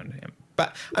what they're doing to him.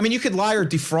 But you could lie or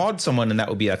defraud someone, and that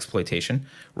would be exploitation,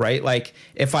 right?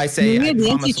 If I say I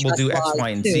promise we'll do X, Y,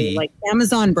 and Z.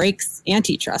 Amazon breaks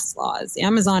antitrust laws.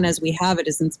 Amazon, as we have it,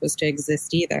 isn't supposed to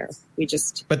exist either.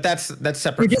 But that's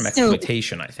separate from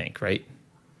exploitation, I think, right?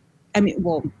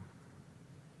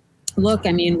 look,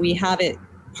 we have it.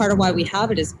 Part of why we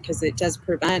have it is because it does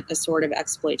prevent a sort of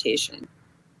exploitation.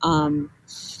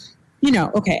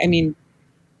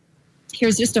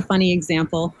 Here's just a funny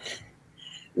example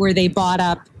where they bought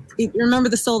up. You remember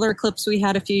the solar eclipse we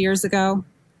had a few years ago?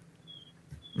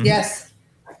 Yes.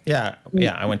 Yeah.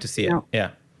 I went to see it.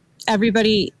 Yeah.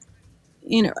 Everybody,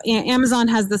 Amazon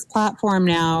has this platform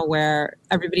now where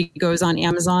everybody goes on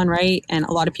Amazon, right? And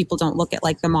a lot of people don't look at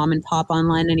like the mom and pop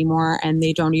online anymore, and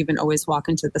they don't even always walk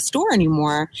into the store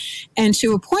anymore. And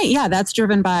to a point,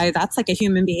 that's like a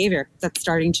human behavior that's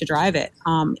starting to drive it.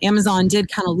 Amazon did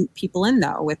kind of loop people in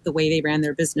though with the way they ran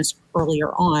their business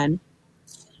earlier on.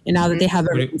 And now that they have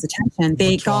everyone's attention,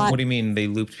 what do you mean they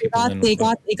looped people in? They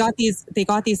got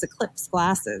these eclipse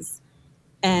glasses,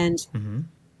 and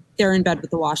they're in bed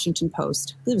with the Washington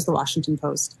Post. I believe it was the Washington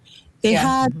Post. They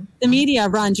had the media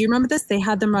run. Do you remember this? They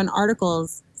had them run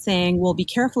articles saying, well, be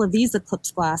careful of these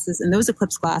eclipse glasses and those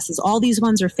eclipse glasses. All these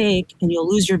ones are fake and you'll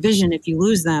lose your vision if you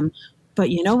lose them.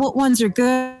 But you know what ones are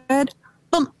good?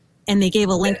 Boom. And they gave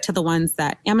a link to the ones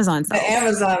that Amazon sells. The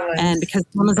Amazon ones. And because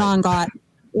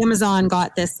Amazon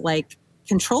got this like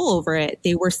control over it,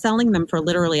 they were selling them for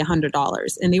literally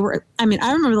 $100. And they were, I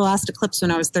remember the last eclipse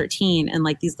when I was 13 and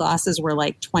like these glasses were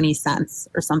like 20 cents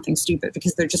or something stupid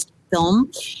because they're just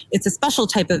film. It's a special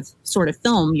type of sort of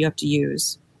film you have to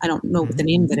use. I don't know what the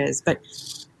name of it is, but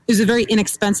it was a very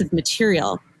inexpensive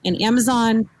material. And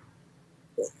Amazon,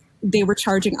 they were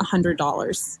charging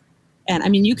 $100.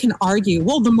 And you can argue,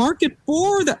 well, the market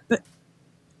for that, but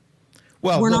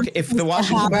look, if the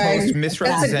Washington Post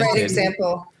misrepresented, that's a great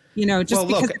example.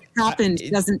 Because it happened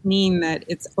doesn't mean that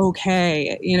it's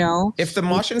okay, If the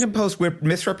Washington Post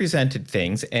misrepresented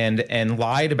things and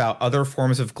lied about other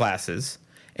forms of glasses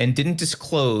and didn't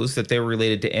disclose that they were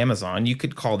related to Amazon, you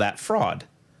could call that fraud.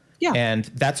 Yeah. And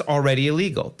that's already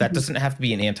illegal. That doesn't have to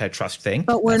be an antitrust thing.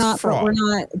 But we're not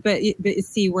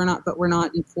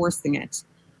enforcing it.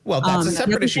 Well, that's a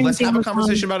separate issue. Let's have a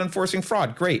conversation about enforcing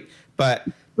fraud. Great. But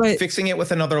fixing it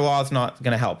with another law is not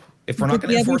going to help. If we're not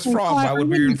going to enforce fraud, why would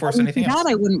we enforce anything else?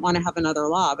 I wouldn't want to have another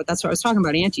law, but that's what I was talking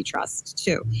about, antitrust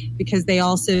too, because they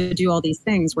also do all these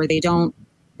things where they've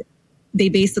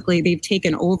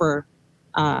taken over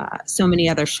so many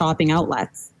other shopping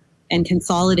outlets and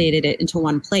consolidated it into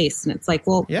one place. And it's like,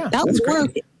 well, that would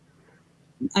work.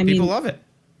 People love it.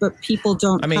 But people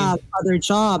don't have other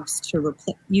jobs to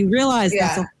replace. You realize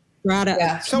that's a strata.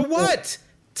 Yeah. So what?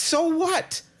 So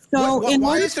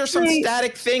why is there some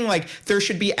static thing like there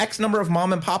should be X number of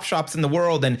mom and pop shops in the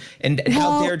world and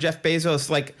how dare Jeff Bezos,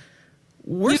 like,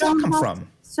 where's that come from?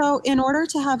 So in order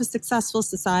to have a successful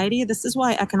society, this is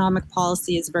why economic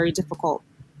policy is very difficult,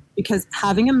 because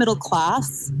having a middle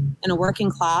class and a working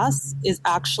class is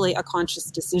actually a conscious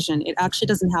decision. It actually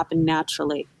doesn't happen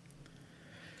naturally.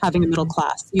 Having a middle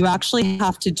class, you actually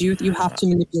have to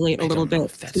manipulate a little bit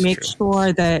to make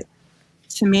sure that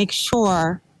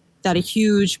a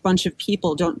huge bunch of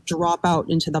people don't drop out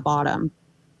into the bottom,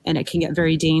 and it can get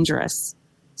very dangerous.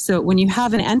 So when you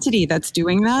have an entity that's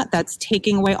doing that, that's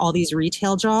taking away all these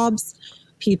retail jobs,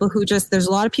 people who there's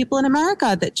a lot of people in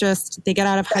America that they get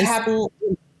out of high school.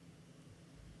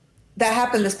 That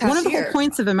happened this past year. One of the whole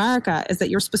points of America is that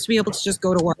you're supposed to be able to just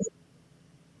go to work.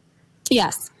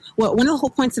 Yes. Well, one of the whole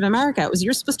points of America was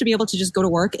you're supposed to be able to just go to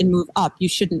work and move up. You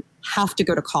shouldn't have to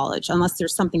go to college unless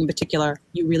there's something in particular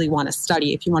you really want to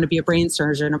study. If you want to be a brain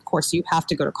surgeon, of course, you have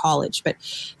to go to college. But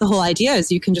the whole idea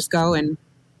is you can just go and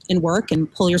work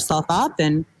and pull yourself up.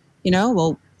 And,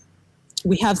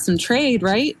 we have some trade,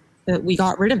 right? We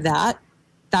got rid of that.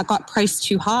 That got priced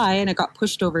too high and it got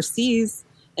pushed overseas.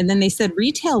 And then they said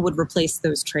retail would replace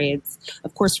those trades.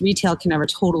 Of course, retail can never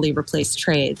totally replace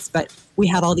trades, but we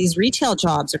had all these retail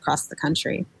jobs across the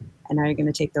country, and now you're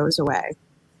going to take those away.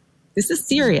 This is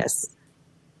serious.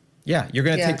 Yeah, you're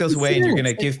going to take those away, and you're going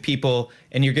to give people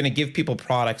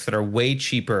products that are way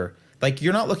cheaper. Like,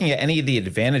 you're not looking at any of the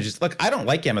advantages. Look, I don't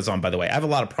like Amazon, by the way. I have a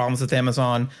lot of problems with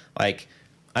Amazon. Like,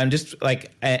 I'm just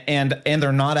like, and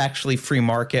they're not actually free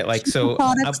market. Like, so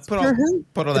I'll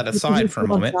put all that aside for a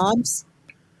moment.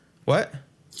 What?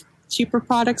 Cheaper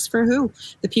products for who?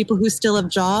 The people who still have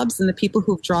jobs and the people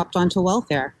who've dropped onto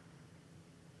welfare.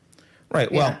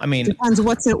 Right. Well, depends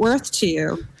what's it worth to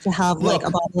you to have a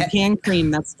bottle of hand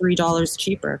cream that's $3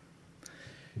 cheaper.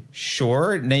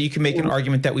 Sure. Now you can make an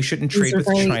argument that we shouldn't trade with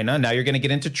China. Now you're going to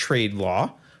get into trade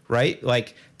law, right?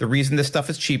 Like, the reason this stuff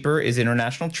is cheaper is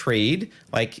international trade.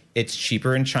 Like, it's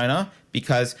cheaper in China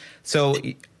because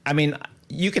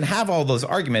you can have all those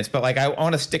arguments, but like, I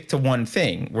want to stick to one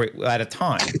thing at a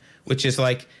time, which is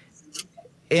like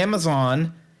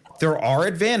Amazon there are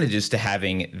advantages to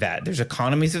having that. There's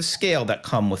economies of scale that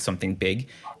come with something big,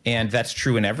 and that's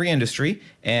true in every industry.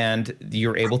 And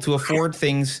you're able to afford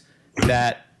things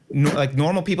that like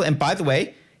normal people. And by the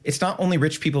way, it's not only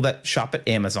rich people that shop at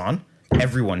Amazon.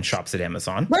 Everyone shops at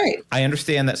Amazon. Right. I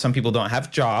understand that some people don't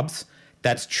have jobs.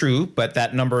 That's true, but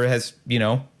that number has,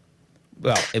 well,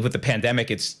 with the pandemic,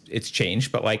 it's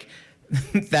changed. But like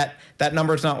that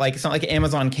number is not like, it's not like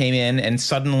Amazon came in and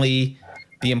suddenly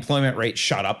the employment rate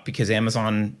shot up because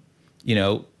Amazon,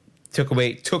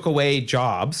 took away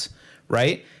jobs,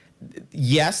 right?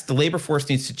 Yes, the labor force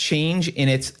needs to change, and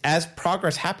as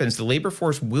progress happens, the labor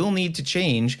force will need to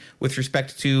change with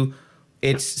respect to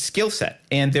its skill set,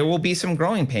 and there will be some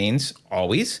growing pains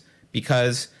always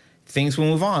because things will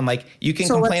move on. Like you can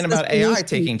complain about AI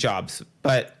taking jobs,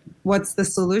 but what's the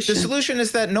solution? The solution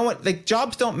is that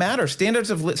jobs don't matter.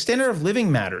 Standard of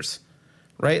living matters,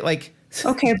 right? Like.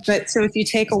 Okay, but so if you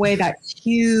take away that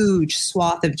huge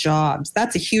swath of jobs,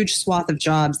 that's a huge swath of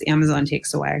jobs Amazon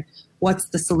takes away. What's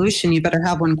the solution? You better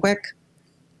have one quick.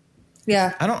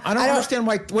 Yeah. I don't understand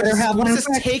why. What does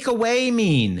this take away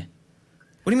mean?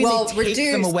 What do you mean they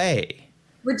take them away?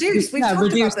 Reduce. We've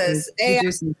talked about this.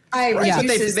 AI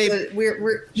reduces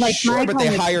we're like sure, but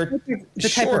they hired the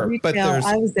type of retail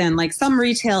I was in. Like some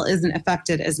retail isn't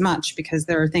affected as much because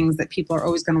there are things that people are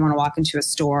always going to want to walk into a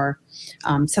store.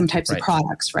 Some types of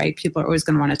products, right? People are always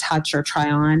going to want to touch or try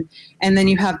on, and then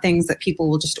you have things that people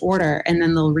will just order and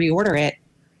then they'll reorder it.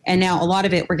 And now a lot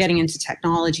of it, we're getting into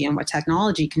technology and what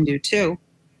technology can do too.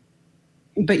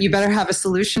 But you better have a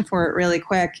solution for it really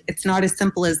quick. It's not as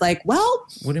simple as like, well.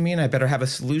 What do you mean I better have a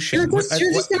solution? You're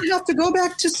just going to have to go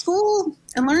back to school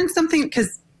and learn something.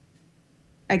 Because,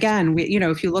 again,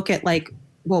 if you look at like,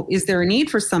 well, is there a need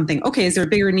for something? Okay, is there a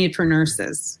bigger need for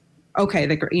nurses? Okay,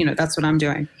 that's what I'm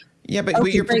doing. Yeah, but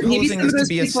what you're proposing is to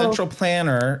be a central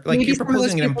planner. Like you're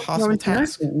proposing an impossible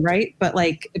task. Right? But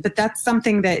that's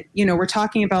something that, we're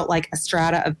talking about like a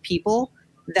strata of people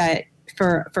that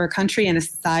for a country and a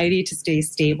society to stay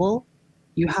stable,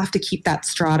 you have to keep that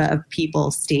strata of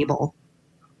people stable.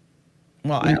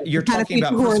 Well, you're talking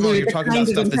about, first of all, you're talking about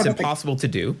stuff that's impossible to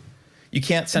do. You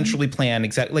can't centrally plan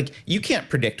exactly. Like you can't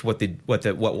predict what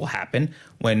will happen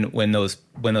when those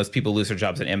people lose their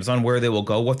jobs at Amazon, where they will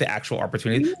go, what the actual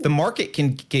opportunity. The market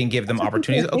can give them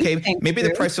opportunities. Okay, maybe the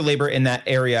price of labor in that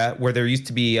area where there used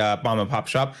to be a mom and pop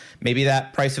shop, maybe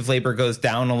that price of labor goes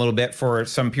down a little bit for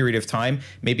some period of time.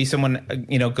 Maybe someone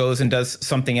goes and does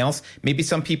something else. Maybe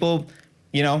some people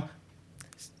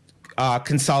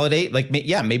consolidate. Like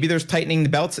maybe there's tightening the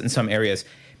belts in some areas,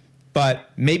 but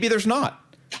maybe there's not.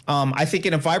 I think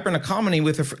in a vibrant economy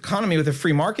with a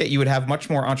free market, you would have much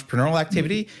more entrepreneurial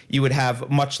activity. You would have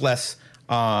much less.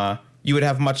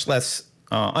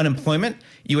 Unemployment.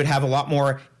 You would have a lot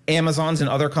more Amazons and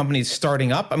other companies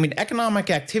starting up. I mean, economic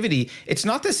activity. It's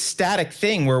not this static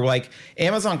thing where like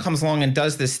Amazon comes along and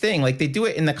does this thing. Like they do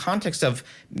it in the context of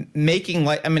making.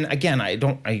 Like I mean, again,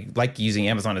 I like using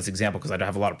Amazon as an example because I don't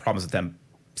have a lot of problems with them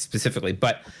specifically,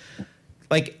 but.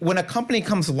 Like when a company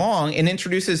comes along and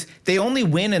they only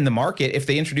win in the market if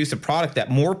they introduce a product that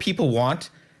more people want,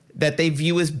 that they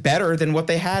view as better than what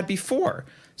they had before.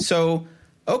 So,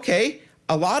 okay,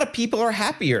 a lot of people are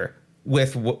happier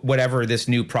with whatever this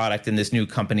new product and this new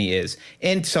company is.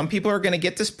 And some people are going to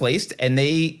get displaced and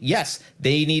they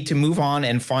need to move on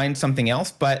and find something else.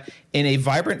 But in a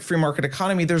vibrant free market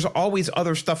economy, there's always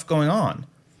other stuff going on.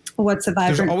 What's a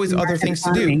vibrant? There's always other things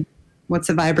to do. What's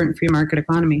a vibrant free market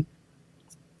economy?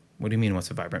 What do you mean, what's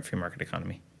a vibrant free market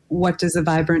economy? What does a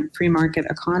vibrant free market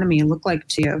economy look like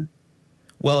to you?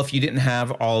 Well, if you didn't have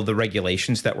all the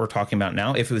regulations that we're talking about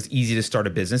now, if it was easy to start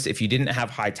a business, if you didn't have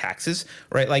high taxes,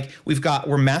 right? Like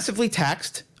we're massively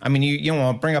taxed. I mean, you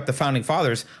want to bring up the founding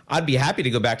fathers. I'd be happy to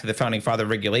go back to the founding father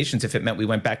regulations if it meant we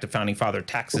went back to founding father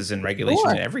taxes and regulation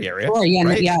in every area. Sure, yeah,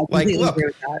 right? I completely agree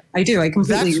with that. I do. I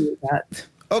completely agree with that.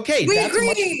 Okay, that's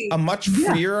a much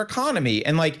freer economy.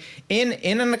 And like in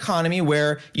an economy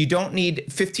where you don't need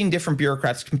 15 different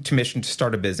bureaucrats commissioned to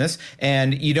start a business,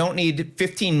 and you don't need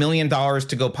 $15 million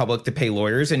to go public to pay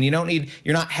lawyers, and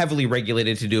you're not heavily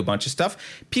regulated to do a bunch of stuff.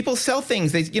 People sell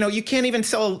things. You can't even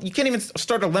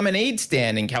start a lemonade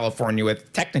stand in California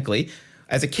technically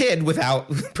as a kid without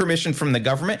permission from the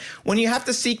government. When you have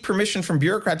to seek permission from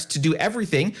bureaucrats to do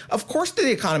everything, of course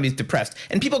the economy is depressed,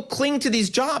 and people cling to these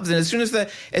jobs. And as soon as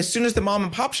the mom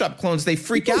and pop shop clones, they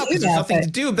freak out because there's nothing to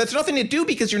do. That's nothing to do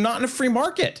because you're not in a free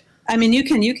market. I mean, you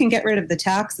can get rid of the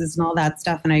taxes and all that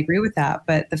stuff, and I agree with that.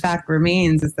 But the fact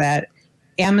remains is that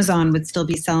Amazon would still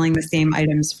be selling the same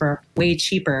items for way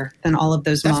cheaper than all of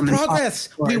those mom and pop progress.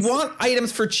 stores. We want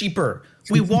items for cheaper.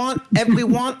 We want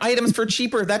items for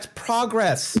cheaper. That's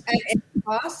progress. At any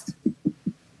cost?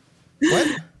 What?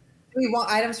 Do we want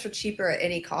items for cheaper at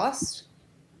any cost?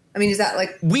 I mean, is that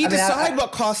like... We decide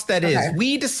what cost that is. Okay.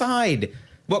 We decide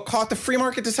what cost. The free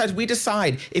market decides. We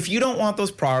decide. If you don't want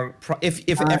those...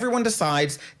 If everyone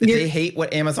decides that they hate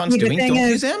what Amazon's doing, don't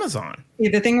use Amazon.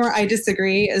 The thing where I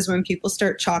disagree is when people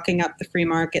start chalking up the free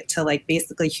market to like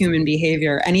basically human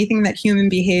behavior. Anything that human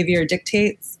behavior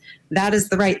dictates, that is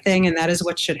the right thing and that is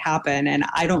what should happen. And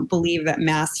I don't believe that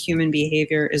mass human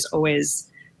behavior is always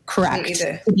correct. Me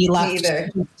either. To be left. Me either.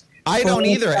 I don't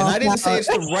either. And I didn't say it's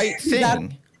the right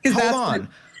thing. Hold on.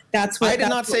 I did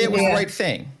not say it was the right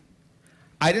thing.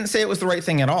 I didn't say it was the right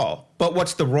thing at all. But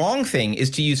what's the wrong thing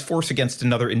is to use force against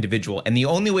another individual. And the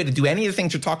only way to do any of the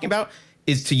things you're talking about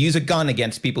is to use a gun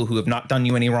against people who have not done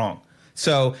you any wrong.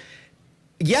 So,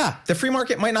 yeah, the free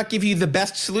market might not give you the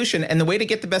best solution. And the way to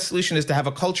get the best solution is to have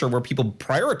a culture where people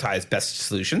prioritize best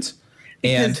solutions.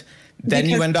 And then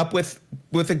you end up with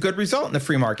a good result in the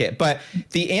free market. But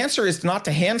the answer is not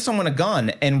to hand someone a gun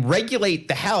and regulate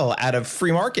the hell out of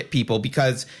free market people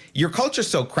because your culture's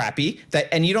so crappy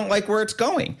and you don't like where it's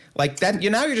going. Like that,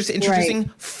 you're just introducing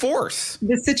force.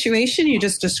 The situation you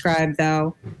just described,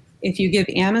 though, if you give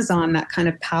Amazon that kind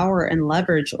of power and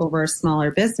leverage over a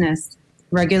smaller business,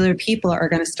 regular people are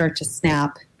going to start to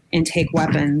snap and take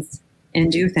weapons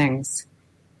and do things.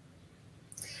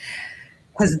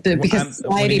 Because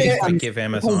society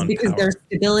because their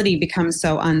stability becomes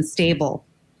so unstable,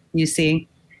 you see,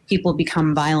 people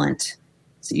become violent.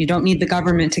 So you don't need the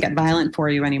government to get violent for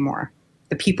you anymore.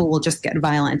 The people will just get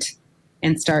violent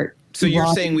and start. So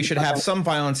you're saying we should have some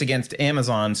violence against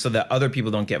Amazon so that other people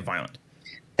don't get violent.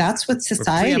 That's what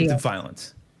society is.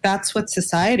 Violence. That's what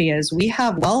society is. We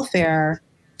have welfare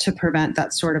to prevent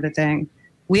that sort of a thing.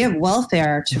 We have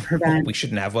welfare to prevent... We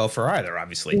shouldn't have welfare either,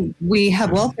 obviously. We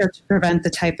have welfare to prevent the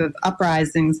type of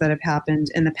uprisings that have happened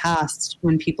in the past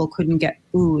when people couldn't get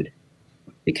food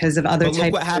because of other types.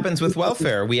 Look what happens with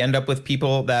welfare. We end up with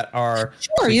people that are...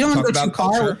 Sure, you don't want to go too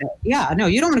far with it. Yeah, no,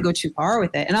 you don't want to go too far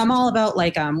with it. And I'm all about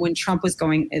like when Trump was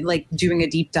doing a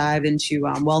deep dive into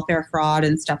welfare fraud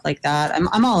and stuff like that.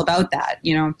 I'm all about that,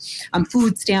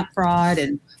 food stamp fraud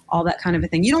and all that kind of a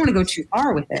thing. You don't want to go too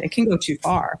far with it. It can go too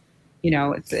far.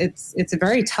 It's a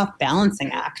very tough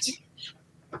balancing act.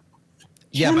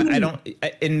 Yeah, but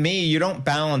you don't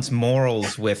balance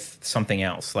morals with something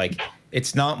else. Like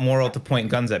it's not moral to point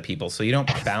guns at people. So you don't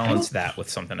balance that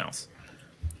with something else.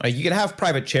 Like you can have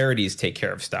private charities take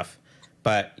care of stuff,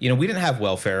 but we didn't have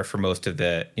welfare for most of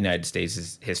the United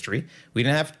States' history. We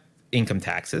didn't have income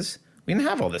taxes. We didn't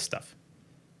have all this stuff.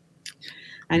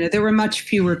 I know there were much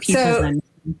fewer people than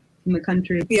in the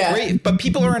country. Yeah. Great, but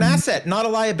people are an asset, not a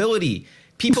liability.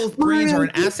 People's brains are an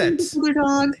asset. Their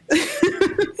dog.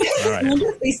 All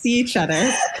right. They see each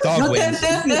other. Dog wins.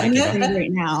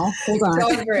 Right now. Hold on.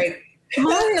 Dog break.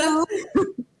 Mario.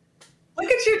 Look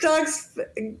at your dog's.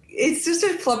 It's just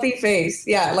a fluffy face.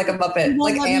 Yeah, like a Muppet,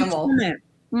 like an animal.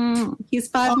 He's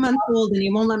 5 months old and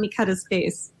he won't let me cut his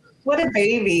face. What a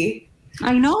baby.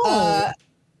 I know.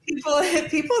 People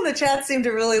in the chat seem to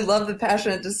really love the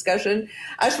passionate discussion.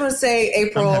 I just want to say,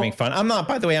 April. I'm having fun. I'm not.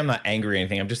 By the way, I'm not angry or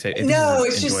anything. I'm just saying. No,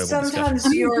 it's just sometimes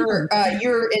you're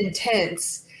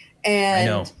intense, and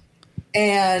I know.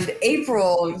 And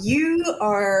April, you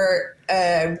are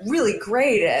really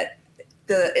great at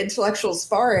the intellectual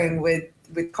sparring with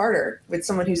Carter, with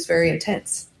someone who's very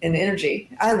intense in energy.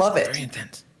 I love it. Very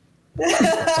intense.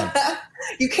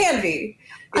 You can be.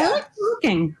 Yeah.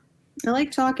 I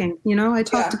like talking. I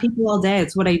talk to people all day.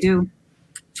 It's what I do.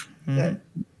 Good.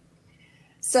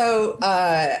 So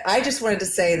I just wanted to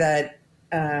say that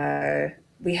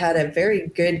we had a very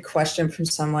good question from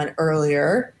someone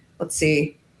earlier. Let's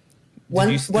see. One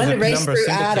race through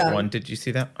Adam. Did you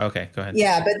see that? Okay, go ahead.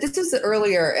 Yeah, but this was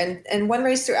earlier, and one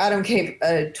race through Adam gave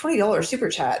a $20 super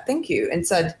chat. Thank you, and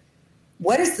said,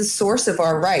 "What is the source of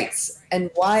our rights, and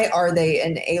why are they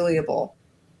inalienable?"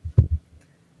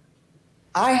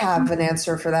 I have an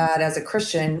answer for that as a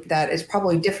Christian that is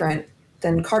probably different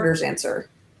than Carter's answer,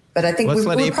 but I think we're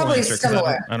probably answer,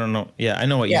 similar. I don't know. Yeah, I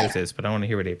know what yours is, but I want to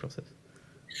hear what April says.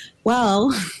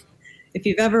 Well, if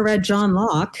you've ever read John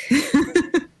Locke,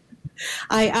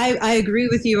 I agree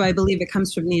with you. I believe it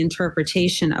comes from the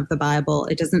interpretation of the Bible.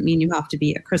 It doesn't mean you have to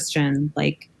be a Christian,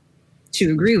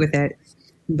 to agree with it.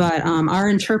 But our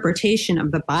interpretation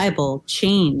of the Bible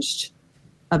changed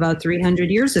about 300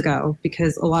 years ago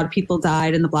because a lot of people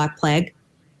died in the Black Plague.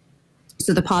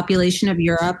 So the population of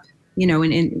Europe,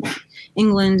 in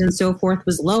England and so forth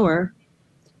was lower.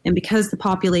 And because the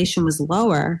population was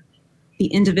lower, the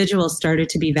individuals started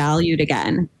to be valued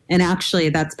again. And actually,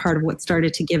 that's part of what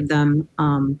started to give them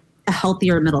a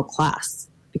healthier middle class,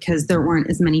 because there weren't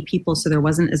as many people, so there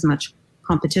wasn't as much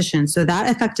competition. So that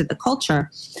affected the culture.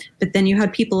 But then you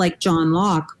had people like John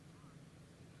Locke.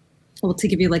 Well, to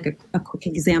give you like a quick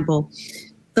example,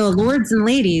 the lords and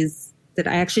ladies that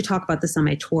I actually talk about this on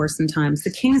my tour sometimes,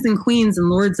 the kings and queens and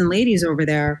lords and ladies over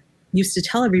there used to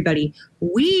tell everybody,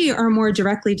 we are more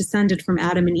directly descended from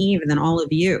Adam and Eve than all of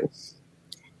you.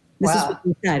 This is what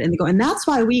they said. And they go, and that's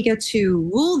why we get to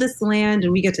rule this land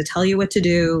and we get to tell you what to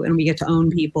do and we get to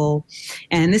own people.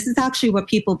 And this is actually what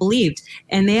people believed.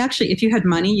 And they actually, if you had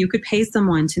money, you could pay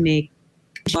someone to make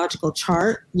a geological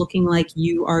chart looking like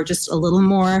you are just a little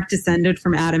more descended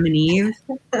from Adam and Eve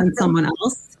than someone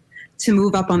else to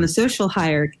move up on the social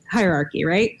hierarchy,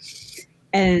 right?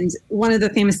 And one of the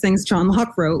famous things John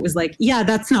Locke wrote was like, yeah,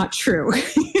 that's not true.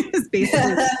 It's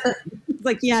basically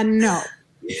like, yeah, no.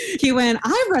 He went,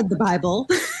 I read the Bible.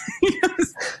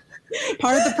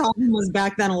 Part of the problem was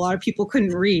back then a lot of people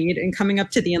couldn't read, and coming up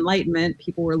to the Enlightenment,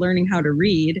 people were learning how to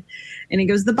read. And he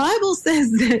goes, the Bible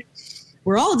says that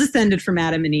we're all descended from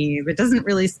Adam and Eve. It doesn't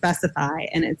really specify.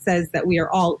 And it says that we are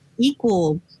all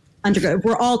equal under God.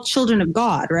 We're all children of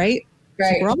God, right?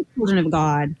 Right. So we're all children of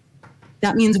God.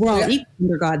 That means we're all equal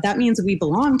under God. That means we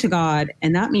belong to God.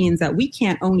 And that means that we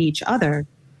can't own each other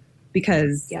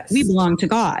because we belong to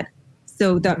God.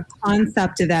 So the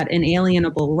concept of that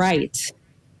inalienable right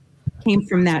came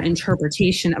from that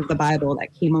interpretation of the Bible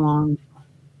that came along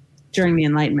during the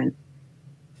Enlightenment.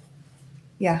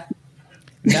 Yeah.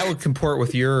 That would comport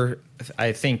with your,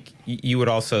 I think you would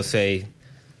also say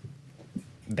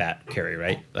that, Carrie,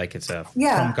 right? Like it's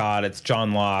from God, it's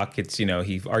John Locke, it's,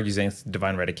 he argues against the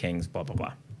divine right of kings, blah, blah,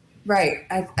 blah. Right.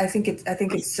 I think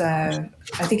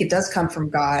it does come from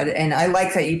God. And I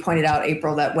like that you pointed out,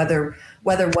 April, that whether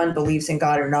one believes in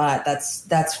God or not,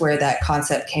 that's where that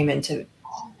concept came into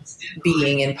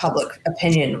being in public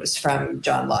opinion, was from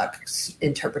John Locke's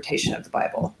interpretation of the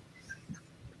Bible.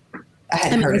 I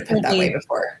hadn't heard it put that way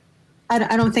before.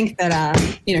 I don't think that,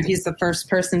 he's the first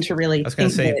person to really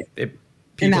think it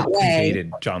in that way.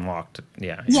 Predated John Locke.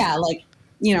 Yeah, like,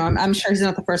 I'm sure he's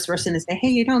not the first person to say,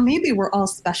 hey, maybe we're all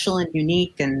special and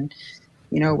unique and,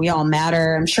 we all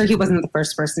matter. I'm sure he wasn't the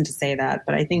first person to say that,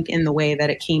 but I think in the way that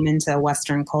it came into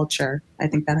Western culture, I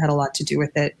think that had a lot to do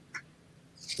with it.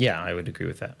 Yeah, I would agree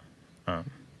with that.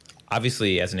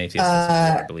 Obviously, as an atheist,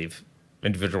 I believe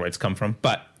individual rights come from,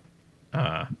 but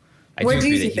where do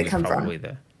you think they come from?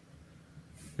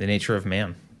 The nature of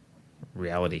man,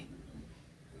 reality.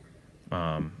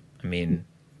 I mean,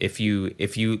 if you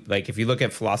look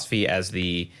at philosophy as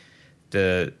the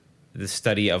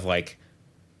study of like,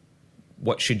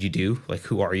 what should you do? Like,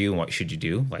 who are you and what should you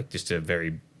do? Like, just a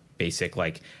very basic,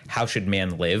 like, how should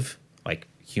man live? Like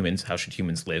humans, how should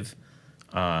humans live?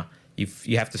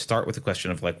 You have to start with the question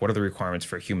of like, what are the requirements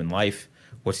for human life?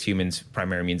 What's humans'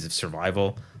 primary means of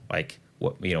survival? Like,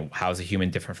 what, how is a human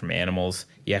different from animals?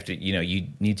 You have to, you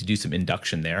need to do some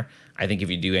induction there. I think if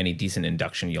you do any decent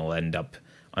induction, you'll end up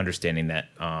understanding that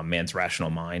man's rational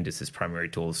mind is his primary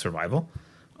tool of survival.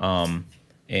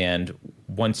 And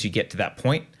once you get to that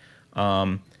point,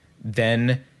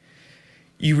 then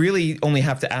you really only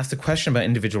have to ask the question about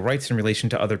individual rights in relation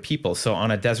to other people. So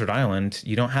on a desert island,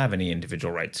 you don't have any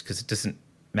individual rights because it doesn't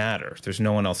matter. There's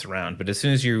no one else around. But as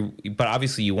soon as but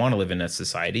obviously you want to live in a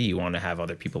society, you want to have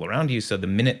other people around you. So the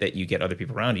minute that you get other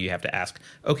people around you, you have to ask,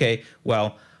 okay,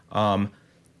 well,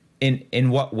 in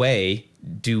what way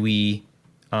do we,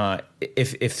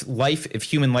 if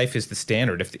human life is the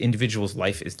standard, if the individual's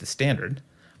life is the standard,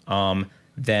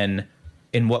 then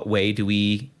in what way do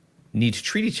we need to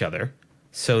treat each other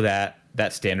so that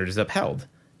that standard is upheld?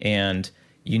 And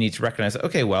you need to recognize,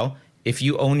 okay, well, if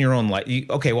you own your own life,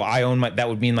 that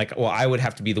would mean like, well, I would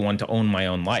have to be the one to own my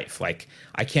own life. Like,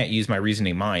 I can't use my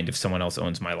reasoning mind if someone else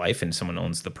owns my life and someone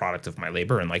owns the product of my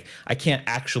labor. And like, I can't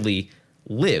actually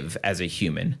live as a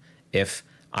human if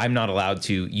I'm not allowed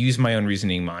to use my own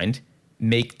reasoning mind,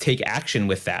 take action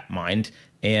with that mind,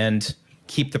 and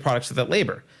keep the products of that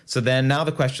labor. So then now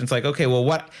the question's like, okay, well,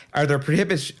 what are there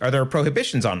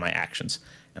prohibitions on my actions?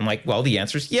 And like, well, the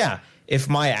answer is yeah. If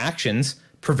my actions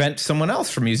prevent someone else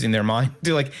from using their mind,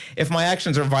 like if my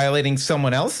actions are violating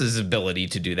someone else's ability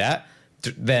to do that,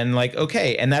 then like,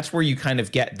 okay. And that's where you kind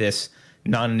of get this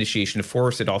non-initiation of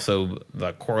force. It also,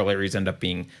 the corollaries end up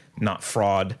being not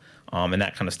fraud, and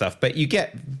that kind of stuff. But you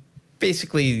get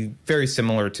basically very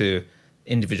similar to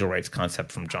individual rights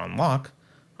concept from John Locke.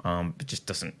 It just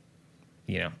doesn't,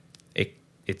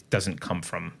 it doesn't come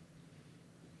from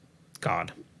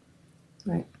God.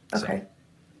 Right. Okay.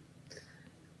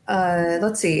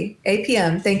 let's see,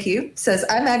 APM, thank you, says,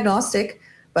 I'm agnostic,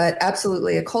 but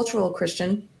absolutely a cultural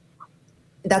Christian.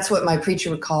 That's what my preacher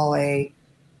would call a,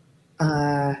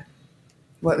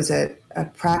 what was it? A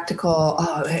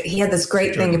practical, he had this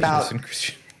great thing about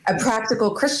a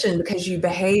practical Christian because you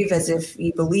behave as if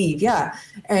you believe. Yeah.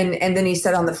 And then he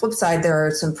said on the flip side, there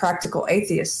are some practical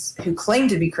atheists who claim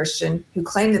to be Christian, who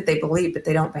claim that they believe, but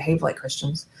they don't behave like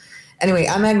Christians. Anyway,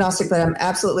 I'm agnostic, but I'm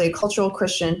absolutely a cultural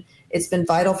Christian. It's been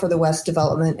vital for the West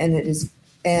development,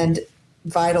 and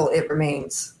vital it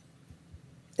remains.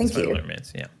 Thank you. Vital it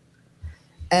remains, yeah.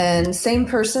 And same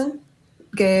person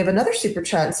gave another super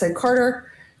chat and said,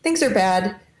 Carter, things are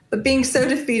bad, but being so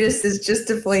defeatist is just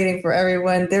deflating for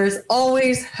everyone. There's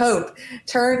always hope.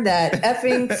 Turn that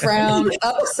effing frown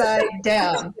upside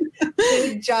down.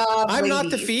 Good job, I'm ladies. not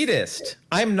defeatist.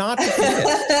 I'm not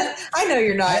defeatist. I know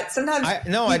you're not. Sometimes.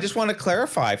 I just want to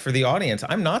clarify for the audience.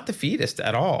 I'm not defeatist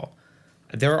at all.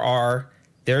 There are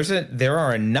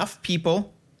enough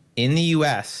people in the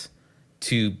U.S.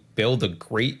 to build a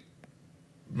great,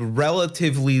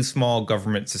 relatively small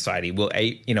government society. Well,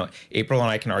 April and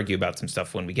I can argue about some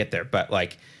stuff when we get there, but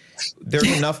like,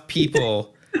 there's enough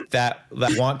people that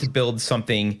want to build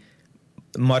something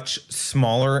much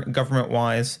smaller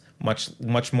government-wise,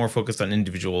 much more focused on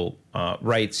individual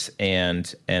rights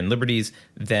and liberties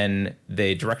than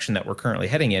the direction that we're currently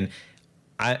heading in.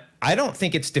 I don't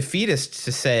think it's defeatist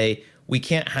to say we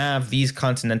can't have these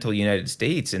continental United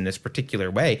States in this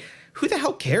particular way. Who the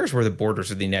hell cares where the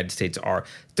borders of the United States are?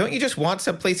 Don't you just want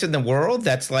some place in the world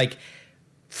that's like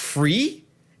free?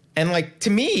 And like,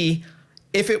 to me,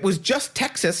 if it was just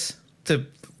Texas,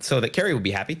 so that Carrie would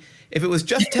be happy, if it was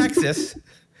just Texas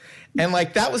and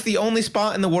like that was the only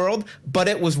spot in the world, but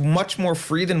it was much more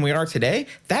free than we are today,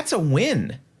 that's a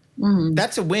win. Mm-hmm.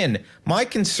 That's a win. My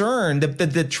concern,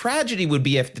 the tragedy would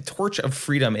be if the torch of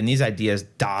freedom and these ideas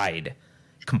died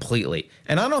completely.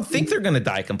 And I don't think they're going to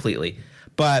die completely,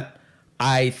 but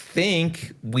I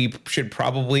think we should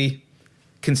probably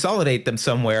consolidate them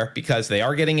somewhere because they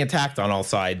are getting attacked on all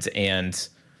sides, and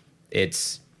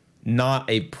it's not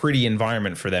a pretty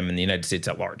environment for them in the United States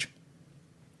at large.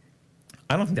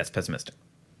 I don't think that's pessimistic.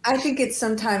 I think it's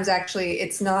sometimes actually,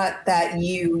 it's not that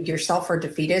you yourself are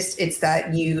defeatist. It's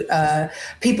that you,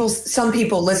 some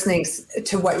people listening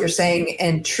to what you're saying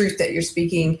and truth that you're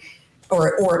speaking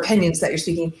or opinions that you're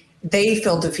speaking, they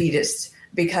feel defeatist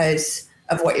because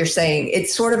of what you're saying.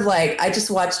 It's sort of like, I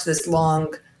just watched this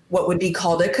long, what would be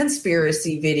called a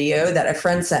conspiracy video that a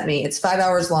friend sent me. It's 5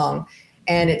 hours long.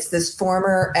 And it's this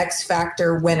former X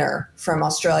Factor winner from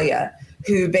Australia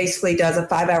who basically does a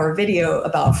 5-hour video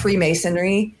about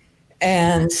Freemasonry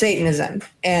and Satanism.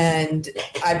 And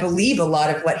I believe a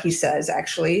lot of what he says,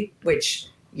 actually, which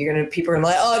people are gonna be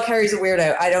like, oh, Carrie's a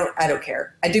weirdo. I don't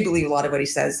care. I do believe a lot of what he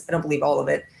says. I don't believe all of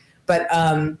it. But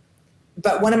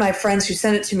one of my friends who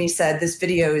sent it to me said this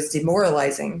video is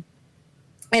demoralizing.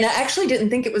 And I actually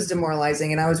didn't think it was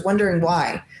demoralizing. And I was wondering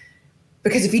why.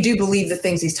 Because if you do believe the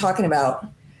things he's talking about,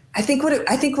 I think what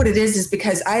it is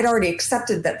because I had already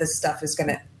accepted that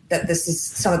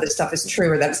some of this stuff is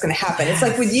true or that it's going to happen. Yes. It's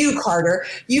like with you, Carter,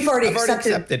 I've already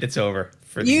accepted it's over.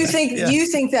 You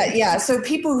think that, yeah. So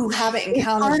people who haven't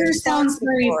encountered Carter sounds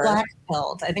very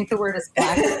black-pilled. I think the word is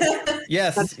black.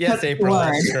 Yes, April.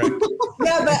 That's correct.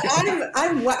 Yeah, but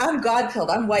I'm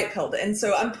God-pilled. I'm white-pilled, and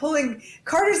so I'm pulling.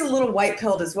 Carter's a little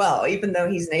white-pilled as well, even though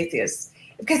he's an atheist.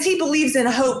 Because he believes in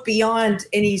hope beyond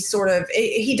any sort of,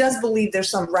 he does believe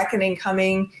there's some reckoning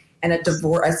coming and a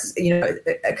divorce,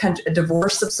 a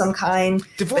divorce of some kind.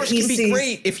 Divorce can be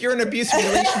great. If you're in an abusive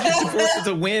relationship, divorce is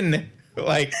a win.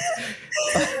 Right?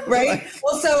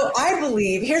 Well, so I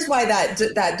believe, here's why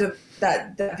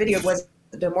that video was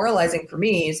demoralizing for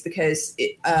me is because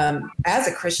as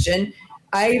a Christian,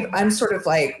 I'm sort of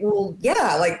like, well,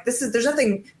 yeah, like there's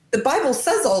nothing, the Bible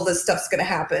says all this stuff's going to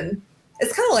happen.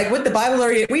 It's kind of like what the Bible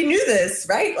we knew this,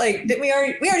 right? Like, we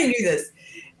already knew this.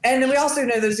 And then we also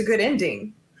know there's a good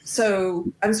ending. So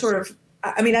I'm sort of,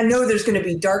 I know there's going to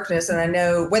be darkness, and I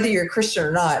know whether you're a Christian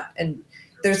or not, and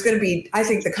there's going to be, I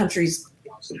think we're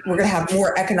going to have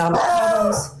more economic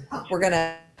problems. We're going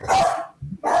to.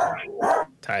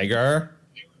 Tiger.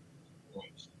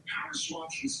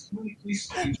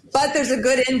 But there's a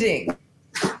good ending.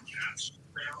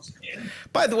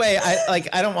 By the way,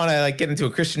 I don't want to get into a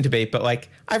Christian debate, but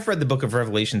I've read the book of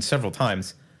Revelation several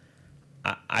times.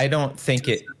 I don't think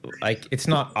it's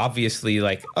not obviously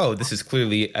oh, this is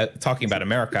clearly talking about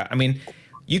America.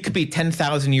 You could be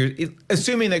 10,000 years,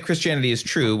 assuming that Christianity is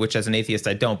true, which as an atheist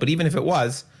I don't, but even if it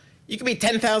was, you could be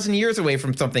 10,000 years away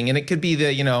from something, and it could be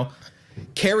the,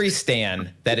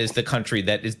 Karistan that is the country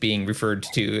that is being referred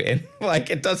to, and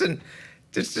it doesn't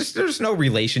There's no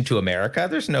relation to America.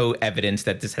 There's no evidence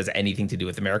that this has anything to do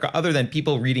with America other than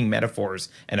people reading metaphors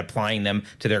and applying them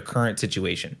to their current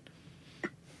situation.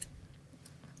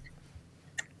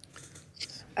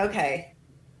 Okay.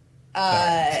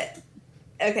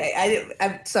 Okay.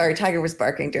 I'm sorry. Tiger was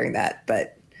barking during that,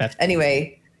 but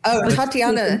anyway. Oh,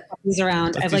 Tatiana is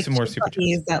around. I have like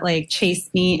puppies that like chase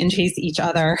me and chase each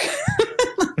other.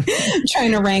 I'm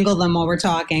trying to wrangle them while we're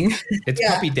talking. It's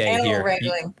puppy day here.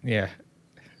 Wrangling. Yeah.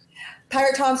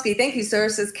 Pirate Tomsky, thank you, sir.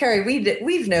 Says Carrie,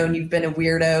 we've known you've been a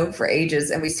weirdo for ages,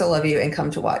 and we still love you and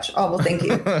come to watch. Oh well, thank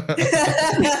you.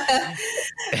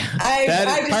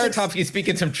 Pirate Tomsky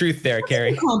speaking some truth there,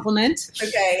 Carrie. Compliment. Okay,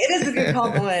 it is a good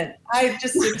compliment. I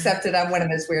just accepted I'm one of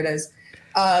those weirdos.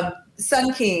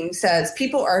 Sun King says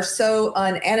people are so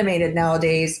unanimated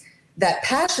nowadays that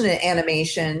passionate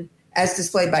animation, as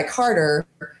displayed by Carter,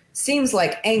 seems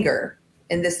like anger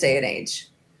in this day and age.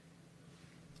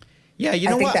 Yeah, you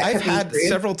know what? I've had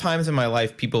several times in my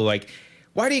life people like,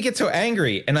 why do you get so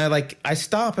angry? And I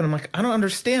stop and I'm like, I don't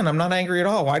understand. I'm not angry at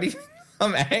all. Why do you think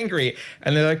I'm angry?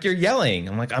 And they're like, you're yelling.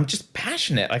 I'm like, I'm just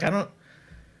passionate. Like,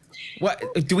 what?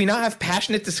 Do we not have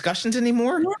passionate discussions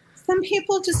anymore? Yeah, some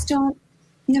people just don't,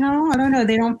 I don't know.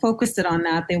 They don't focus it on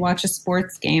that. They watch a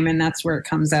sports game and that's where it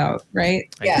comes out, right?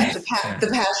 Yeah, the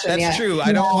passion. That's true.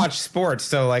 I don't watch sports.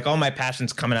 So like all my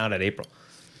passion's coming out at April.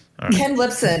 Right. Ken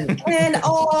Lipson. Ken,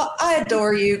 I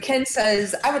adore you. Ken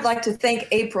says, I would like to thank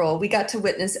April. We got to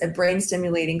witness a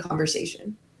brain-stimulating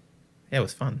conversation. Yeah, it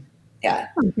was fun. Yeah.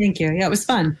 Oh, thank you. Yeah, it was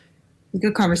fun. A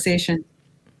good conversation.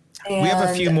 And we have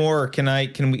a few more.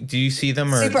 Do you see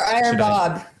them? Or Super Iron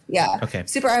Bob. Yeah. Okay.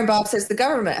 Super Iron Bob says the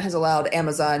government has allowed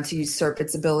Amazon to usurp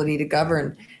its ability to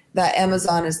govern. That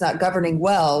Amazon is not governing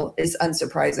well is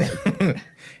unsurprising.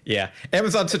 Yeah.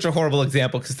 Amazon's such a horrible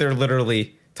example because they're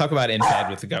literally... Talk about in bed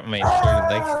with the government.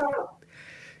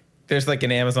 There's like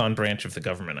an Amazon branch of the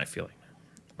government, I feel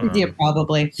like. Yeah,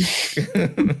 probably.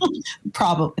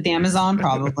 Probably. The Amazon,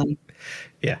 probably.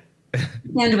 Yeah.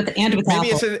 And with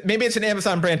Apple. Maybe it's an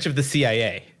Amazon branch of the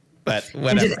CIA, but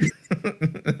whatever.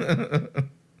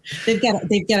 They've got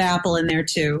Apple in there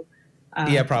too.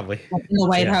 Yeah, probably. In the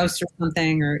White House or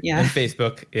something, or And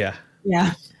Facebook, yeah.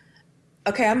 Yeah.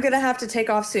 Okay, I'm going to have to take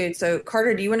off soon. So,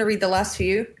 Carter, do you want to read the last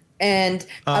few? And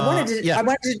I wanted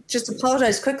to just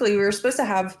apologize quickly. We were supposed to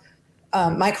have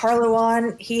Mike Harlow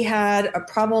on. He had a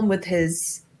problem with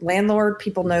his landlord.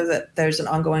 People know that there's an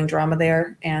ongoing drama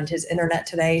there and his internet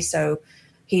today. So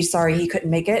he's sorry he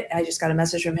couldn't make it. I just got a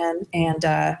message from him.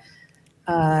 And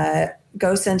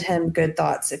go send him good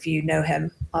thoughts if you know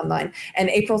him online. And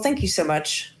April, thank you so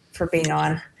much for being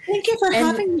on. Thank you for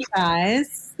having me,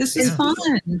 guys. This is fun.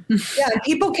 Yeah,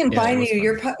 people can find you.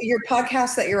 Your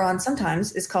podcast that you're on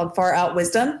sometimes is called Far Out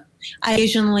Wisdom. I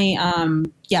occasionally,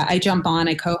 I jump on.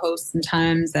 I co-host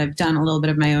sometimes. I've done a little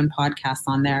bit of my own podcast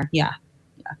on there. Yeah.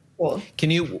 Cool.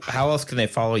 How else can they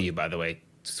follow you, by the way?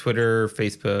 Twitter,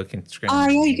 Facebook, Instagram?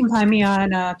 Yeah, you can find me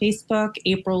on Facebook,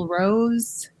 April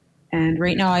Rose. And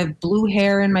right now I have blue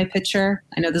hair in my picture.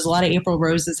 I know there's a lot of April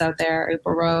Roses out there.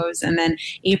 April Rose. And then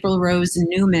April Rose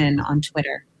Newman on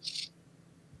Twitter.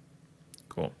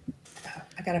 Cool.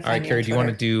 I gotta find. All right, Carrie, do you want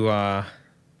to do? I'll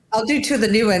do two of the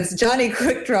new ones. Johnny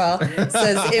Quickdraw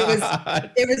says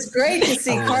it was great to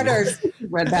see Carter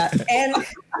read that and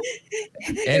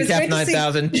Cap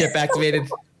 9000 chip activated.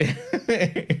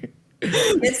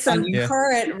 It's some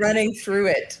current running through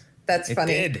it. That's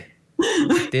funny.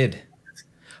 It did.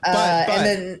 But and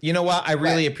then, you know what? I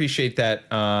really appreciate that.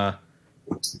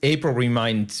 April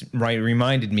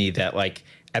reminded me that, like,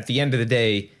 at the end of the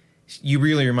day, you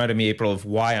really reminded me, April, of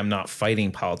why I'm not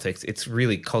fighting politics. It's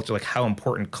really culture, like how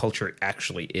important culture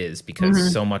actually is,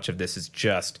 because so much of this is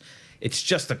it's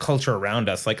just the culture around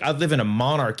us. Like, I'd live in a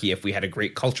monarchy if we had a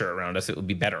great culture around us. It would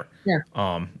be better.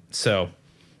 Yeah. So.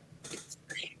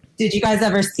 Did you guys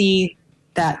ever see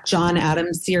that John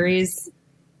Adams series?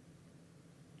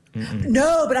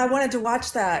 No, but I wanted to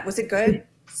watch that. Was it good?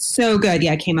 So good.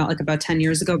 Yeah, it came out like about 10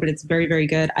 years ago, but it's very, very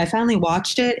good. I finally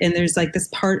watched it, and there's like this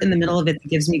part in the middle of it that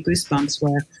gives me goosebumps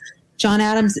where John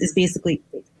Adams is basically,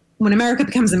 when America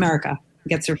becomes America,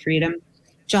 gets her freedom,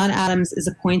 John Adams is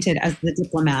appointed as the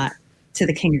diplomat to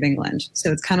the King of England.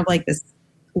 So it's kind of like this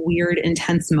weird,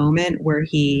 intense moment where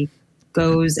he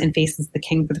goes and faces the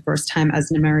king for the first time as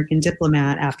an American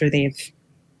diplomat after they've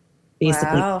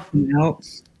basically,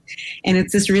 and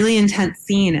it's this really intense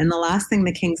scene. And the last thing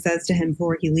the king says to him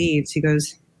before he leaves, he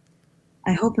goes,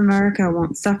 I hope America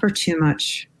won't suffer too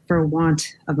much for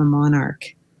want of a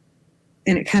monarch.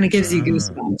 And it kind of gives you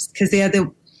goosebumps because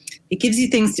it gives you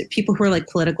things to people who are like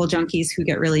political junkies who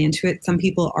get really into it. Some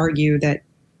people argue that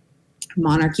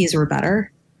monarchies were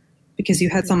better because you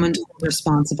had someone to hold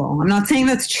responsible. I'm not saying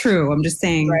that's true. I'm just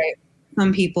saying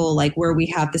some people, like where we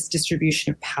have this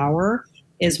distribution of power,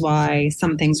 is why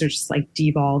some things are just like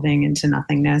devolving into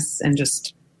nothingness and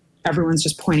just everyone's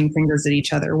just pointing fingers at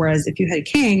each other. Whereas if you had a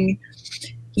king,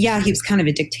 yeah, he was kind of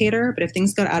a dictator, but if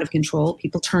things got out of control,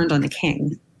 people turned on the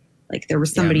king. Like there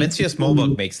was somebody. Mencius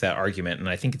Moldbug makes that argument, and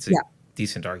I think it's a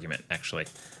decent argument, actually.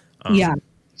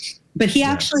 But he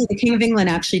actually, the King of England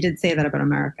actually did say that about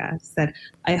America. He said,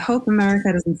 I hope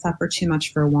America doesn't suffer too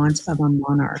much for want of a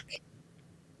monarch.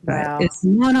 But it's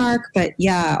monarch, but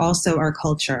also our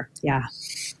culture. Yeah.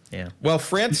 Yeah. Well,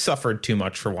 France suffered too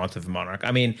much for want of a monarch.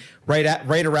 I mean,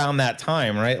 right around that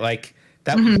time, right? Like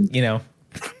that, England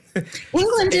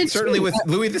did certainly too. With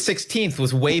Louis XVI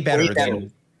was way better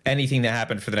than anything that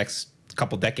happened for the next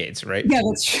couple decades, right? Yeah,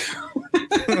 that's true.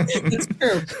 That's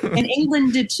true. And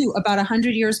England did too. About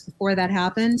 100 years before that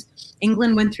happened,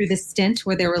 England went through this stint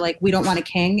where they were like, we don't want a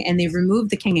king. And they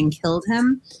removed the king and killed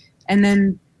him. And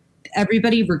then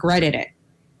everybody regretted it.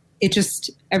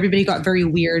 Everybody got very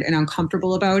weird and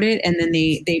uncomfortable about it. And then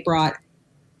they brought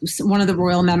one of the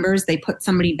royal members, they put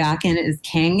somebody back in as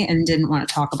king and didn't want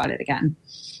to talk about it again.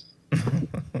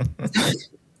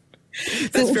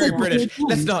 That's very British.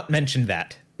 Let's not mention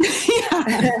that. Moved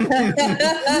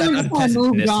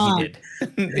on.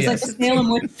 It's like the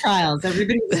Salem witch trials.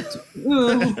 Everybody was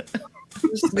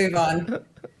just move on.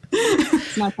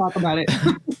 Let's not talk about it.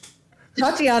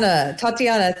 Tatiana,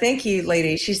 thank you,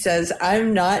 lady. She says,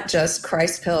 I'm not just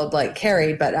Christ pilled like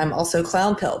Carrie, but I'm also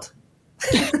clown pilled.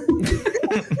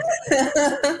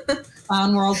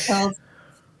 Clown world pilled.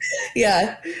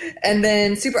 Yeah. And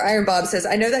then Super Iron Bob says,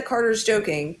 I know that Carter's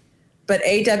joking, but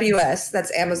AWS,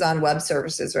 that's Amazon Web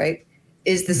Services, right,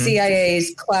 is the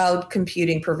CIA's cloud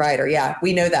computing provider. Yeah,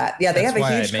 we know that. Yeah, they have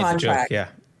a huge contract.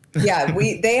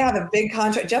 They have a big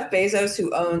contract. Jeff Bezos,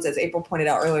 who owns, as April pointed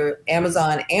out earlier,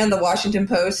 Amazon and the Washington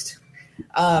Post,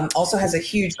 also has a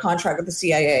huge contract with the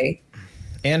CIA.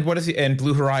 And what is he? And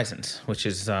Blue Horizons, which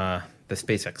is the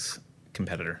SpaceX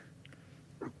competitor.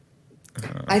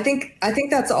 I think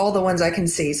that's all the ones I can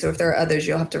see. So if there are others,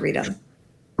 you'll have to read them.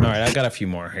 All right, I've got a few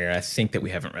more here. I think that we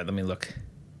haven't read. Let me look.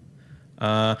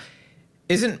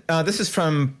 This is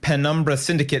from Penumbra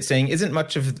Syndicate saying, isn't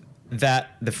much of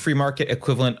that the free market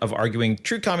equivalent of arguing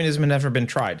true communism had never been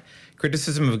tried?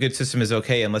 Criticism of a good system is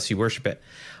okay unless you worship it.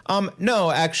 No,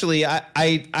 actually,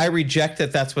 I reject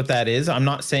that that's what that is. I'm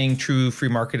not saying true free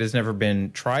market has never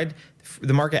been tried.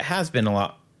 The market has been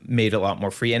made a lot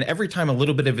more free, and every time a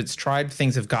little bit of it's tried,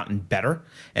 things have gotten better,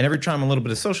 and every time a little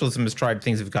bit of socialism is tried,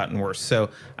 things have gotten worse.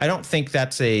 So I don't think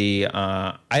that's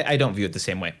I don't view it the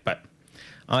same way. But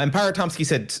Empire Tomsky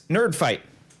said nerd fight.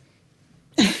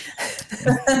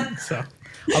 So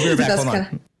I'll be right back. Hold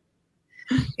on.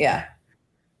 Yeah.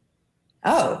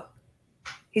 Oh,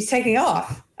 he's taking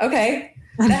off. Okay.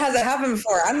 That hasn't happened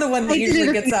before. I'm the one that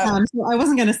usually gets up. So I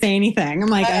wasn't going to say anything. I'm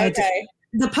like, okay.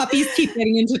 The puppies keep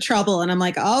getting into trouble, and I'm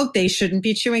like, oh, they shouldn't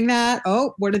be chewing that.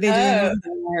 Oh, what are they doing?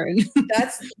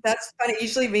 That's funny.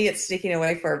 Usually me, it's sneaking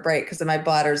away for a break because my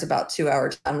bladder is about 2 hour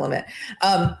time limit.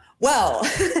 Well,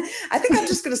 I think I'm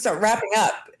just going to start wrapping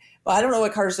up. Well, I don't know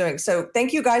what Carter's doing. So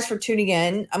thank you guys for tuning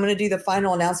in. I'm going to do the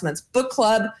final announcements. Book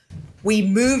club. We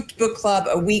moved book club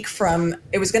a week from,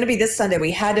 it was going to be this Sunday.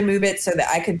 We had to move it so that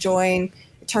I could join.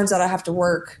 It turns out I have to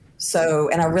work.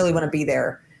 And I really want to be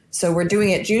there. So we're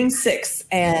doing it June 6th,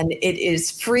 and it is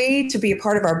free to be a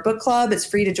part of our book club. It's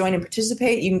free to join and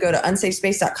participate. You can go to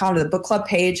unsafespace.com to the book club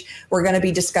page. We're going to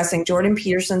be discussing Jordan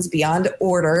Peterson's Beyond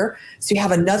Order. So you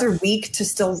have another week to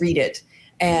still read it.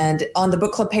 And on the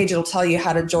book club page, it'll tell you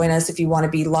how to join us if you want to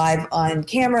be live on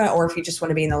camera or if you just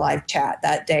want to be in the live chat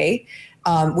that day.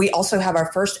 We also have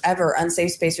our first ever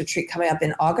Unsafe Space retreat coming up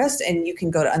in August, and you can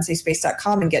go to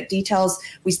unsafespace.com and get details.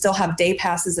 We still have day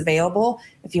passes available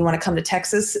if you want to come to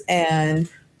Texas and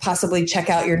possibly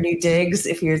check out your new digs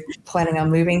if you're planning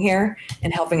on moving here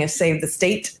and helping us save the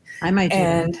state. I might.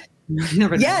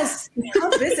 Yes,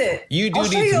 come visit. You do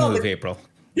need to move, April.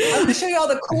 I'm going to show you all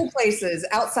the cool places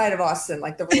outside of Austin,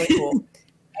 like the really cool.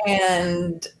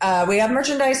 And we have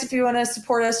merchandise. If you want to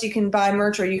support us, you can buy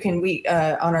merch, or you can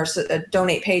on our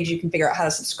donate page, you can figure out how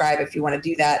to subscribe if you want to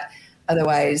do that.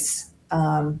 Otherwise,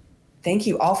 thank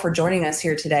you all for joining us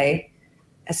here today.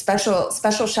 A special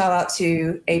shout out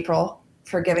to April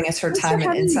for giving us her time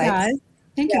and insights.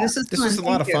 Thank you. This was a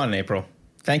lot of fun, April.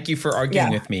 Thank you for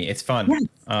arguing with me. It's fun. Yes.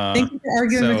 Thank you for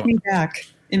arguing with me back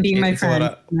and being my friend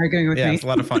and arguing with me. Yeah, it's a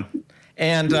lot of fun.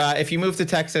 And if you move to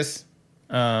Texas,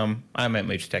 I might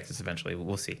move to Texas eventually.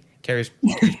 We'll see. Carrie's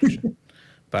pushing.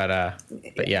 But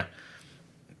yeah.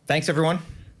 Thanks, everyone.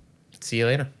 See you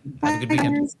later. Have a good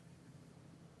weekend.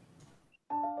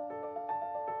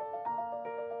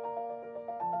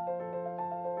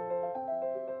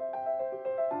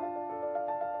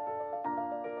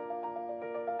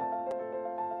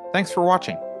 Thanks for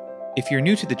watching. If you're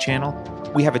new to the channel,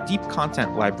 we have a deep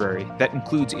content library that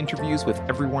includes interviews with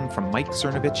everyone from Mike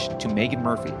Cernovich to Megan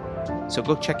Murphy, so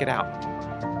go check it out.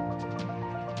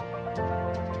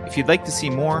 If you'd like to see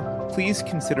more, please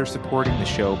consider supporting the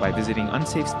show by visiting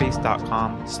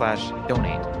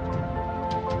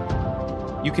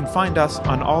unsafespace.com/donate. You can find us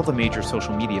on all the major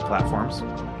social media platforms,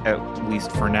 at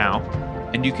least for now,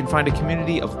 and you can find a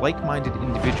community of like-minded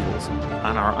individuals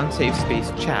on our Unsafe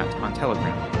Space chat on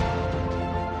Telegram.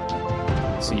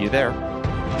 See you there.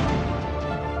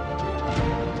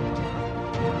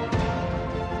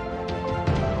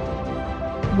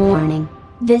 Warning.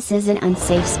 This is an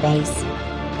unsafe space.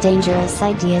 Dangerous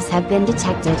ideas have been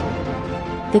detected.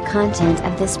 The content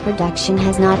of this production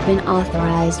has not been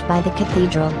authorized by the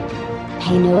Cathedral.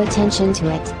 Pay no attention to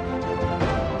it.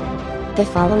 The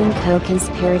following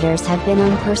co-conspirators have been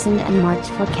unpersoned and marked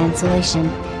for cancellation.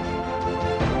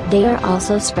 They are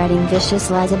also spreading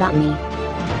vicious lies about me.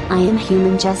 I am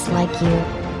human just like you.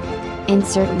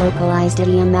 Insert localized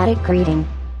idiomatic greeting.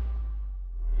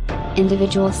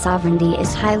 Individual sovereignty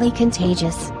is highly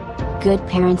contagious. Good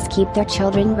parents keep their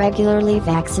children regularly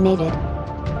vaccinated.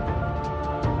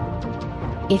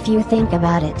 If you think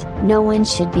about it, no one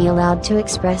should be allowed to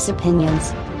express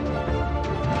opinions.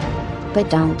 But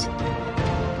don't.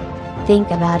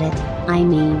 Think about it, I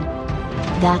mean.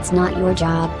 That's not your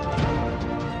job.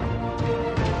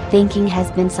 Thinking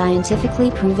has been scientifically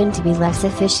proven to be less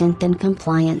efficient than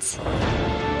compliance.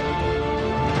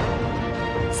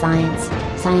 Science,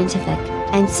 scientific,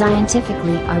 and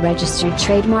scientifically are registered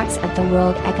trademarks of the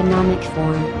World Economic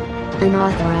Forum.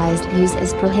 Unauthorized use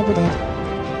is prohibited.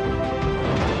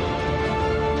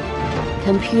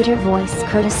 Computer voice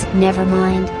courtesy. Never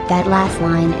mind, that last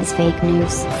line is fake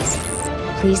news.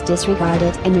 Please disregard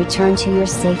it and return to your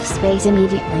safe space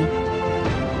immediately.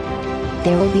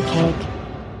 There will be cake.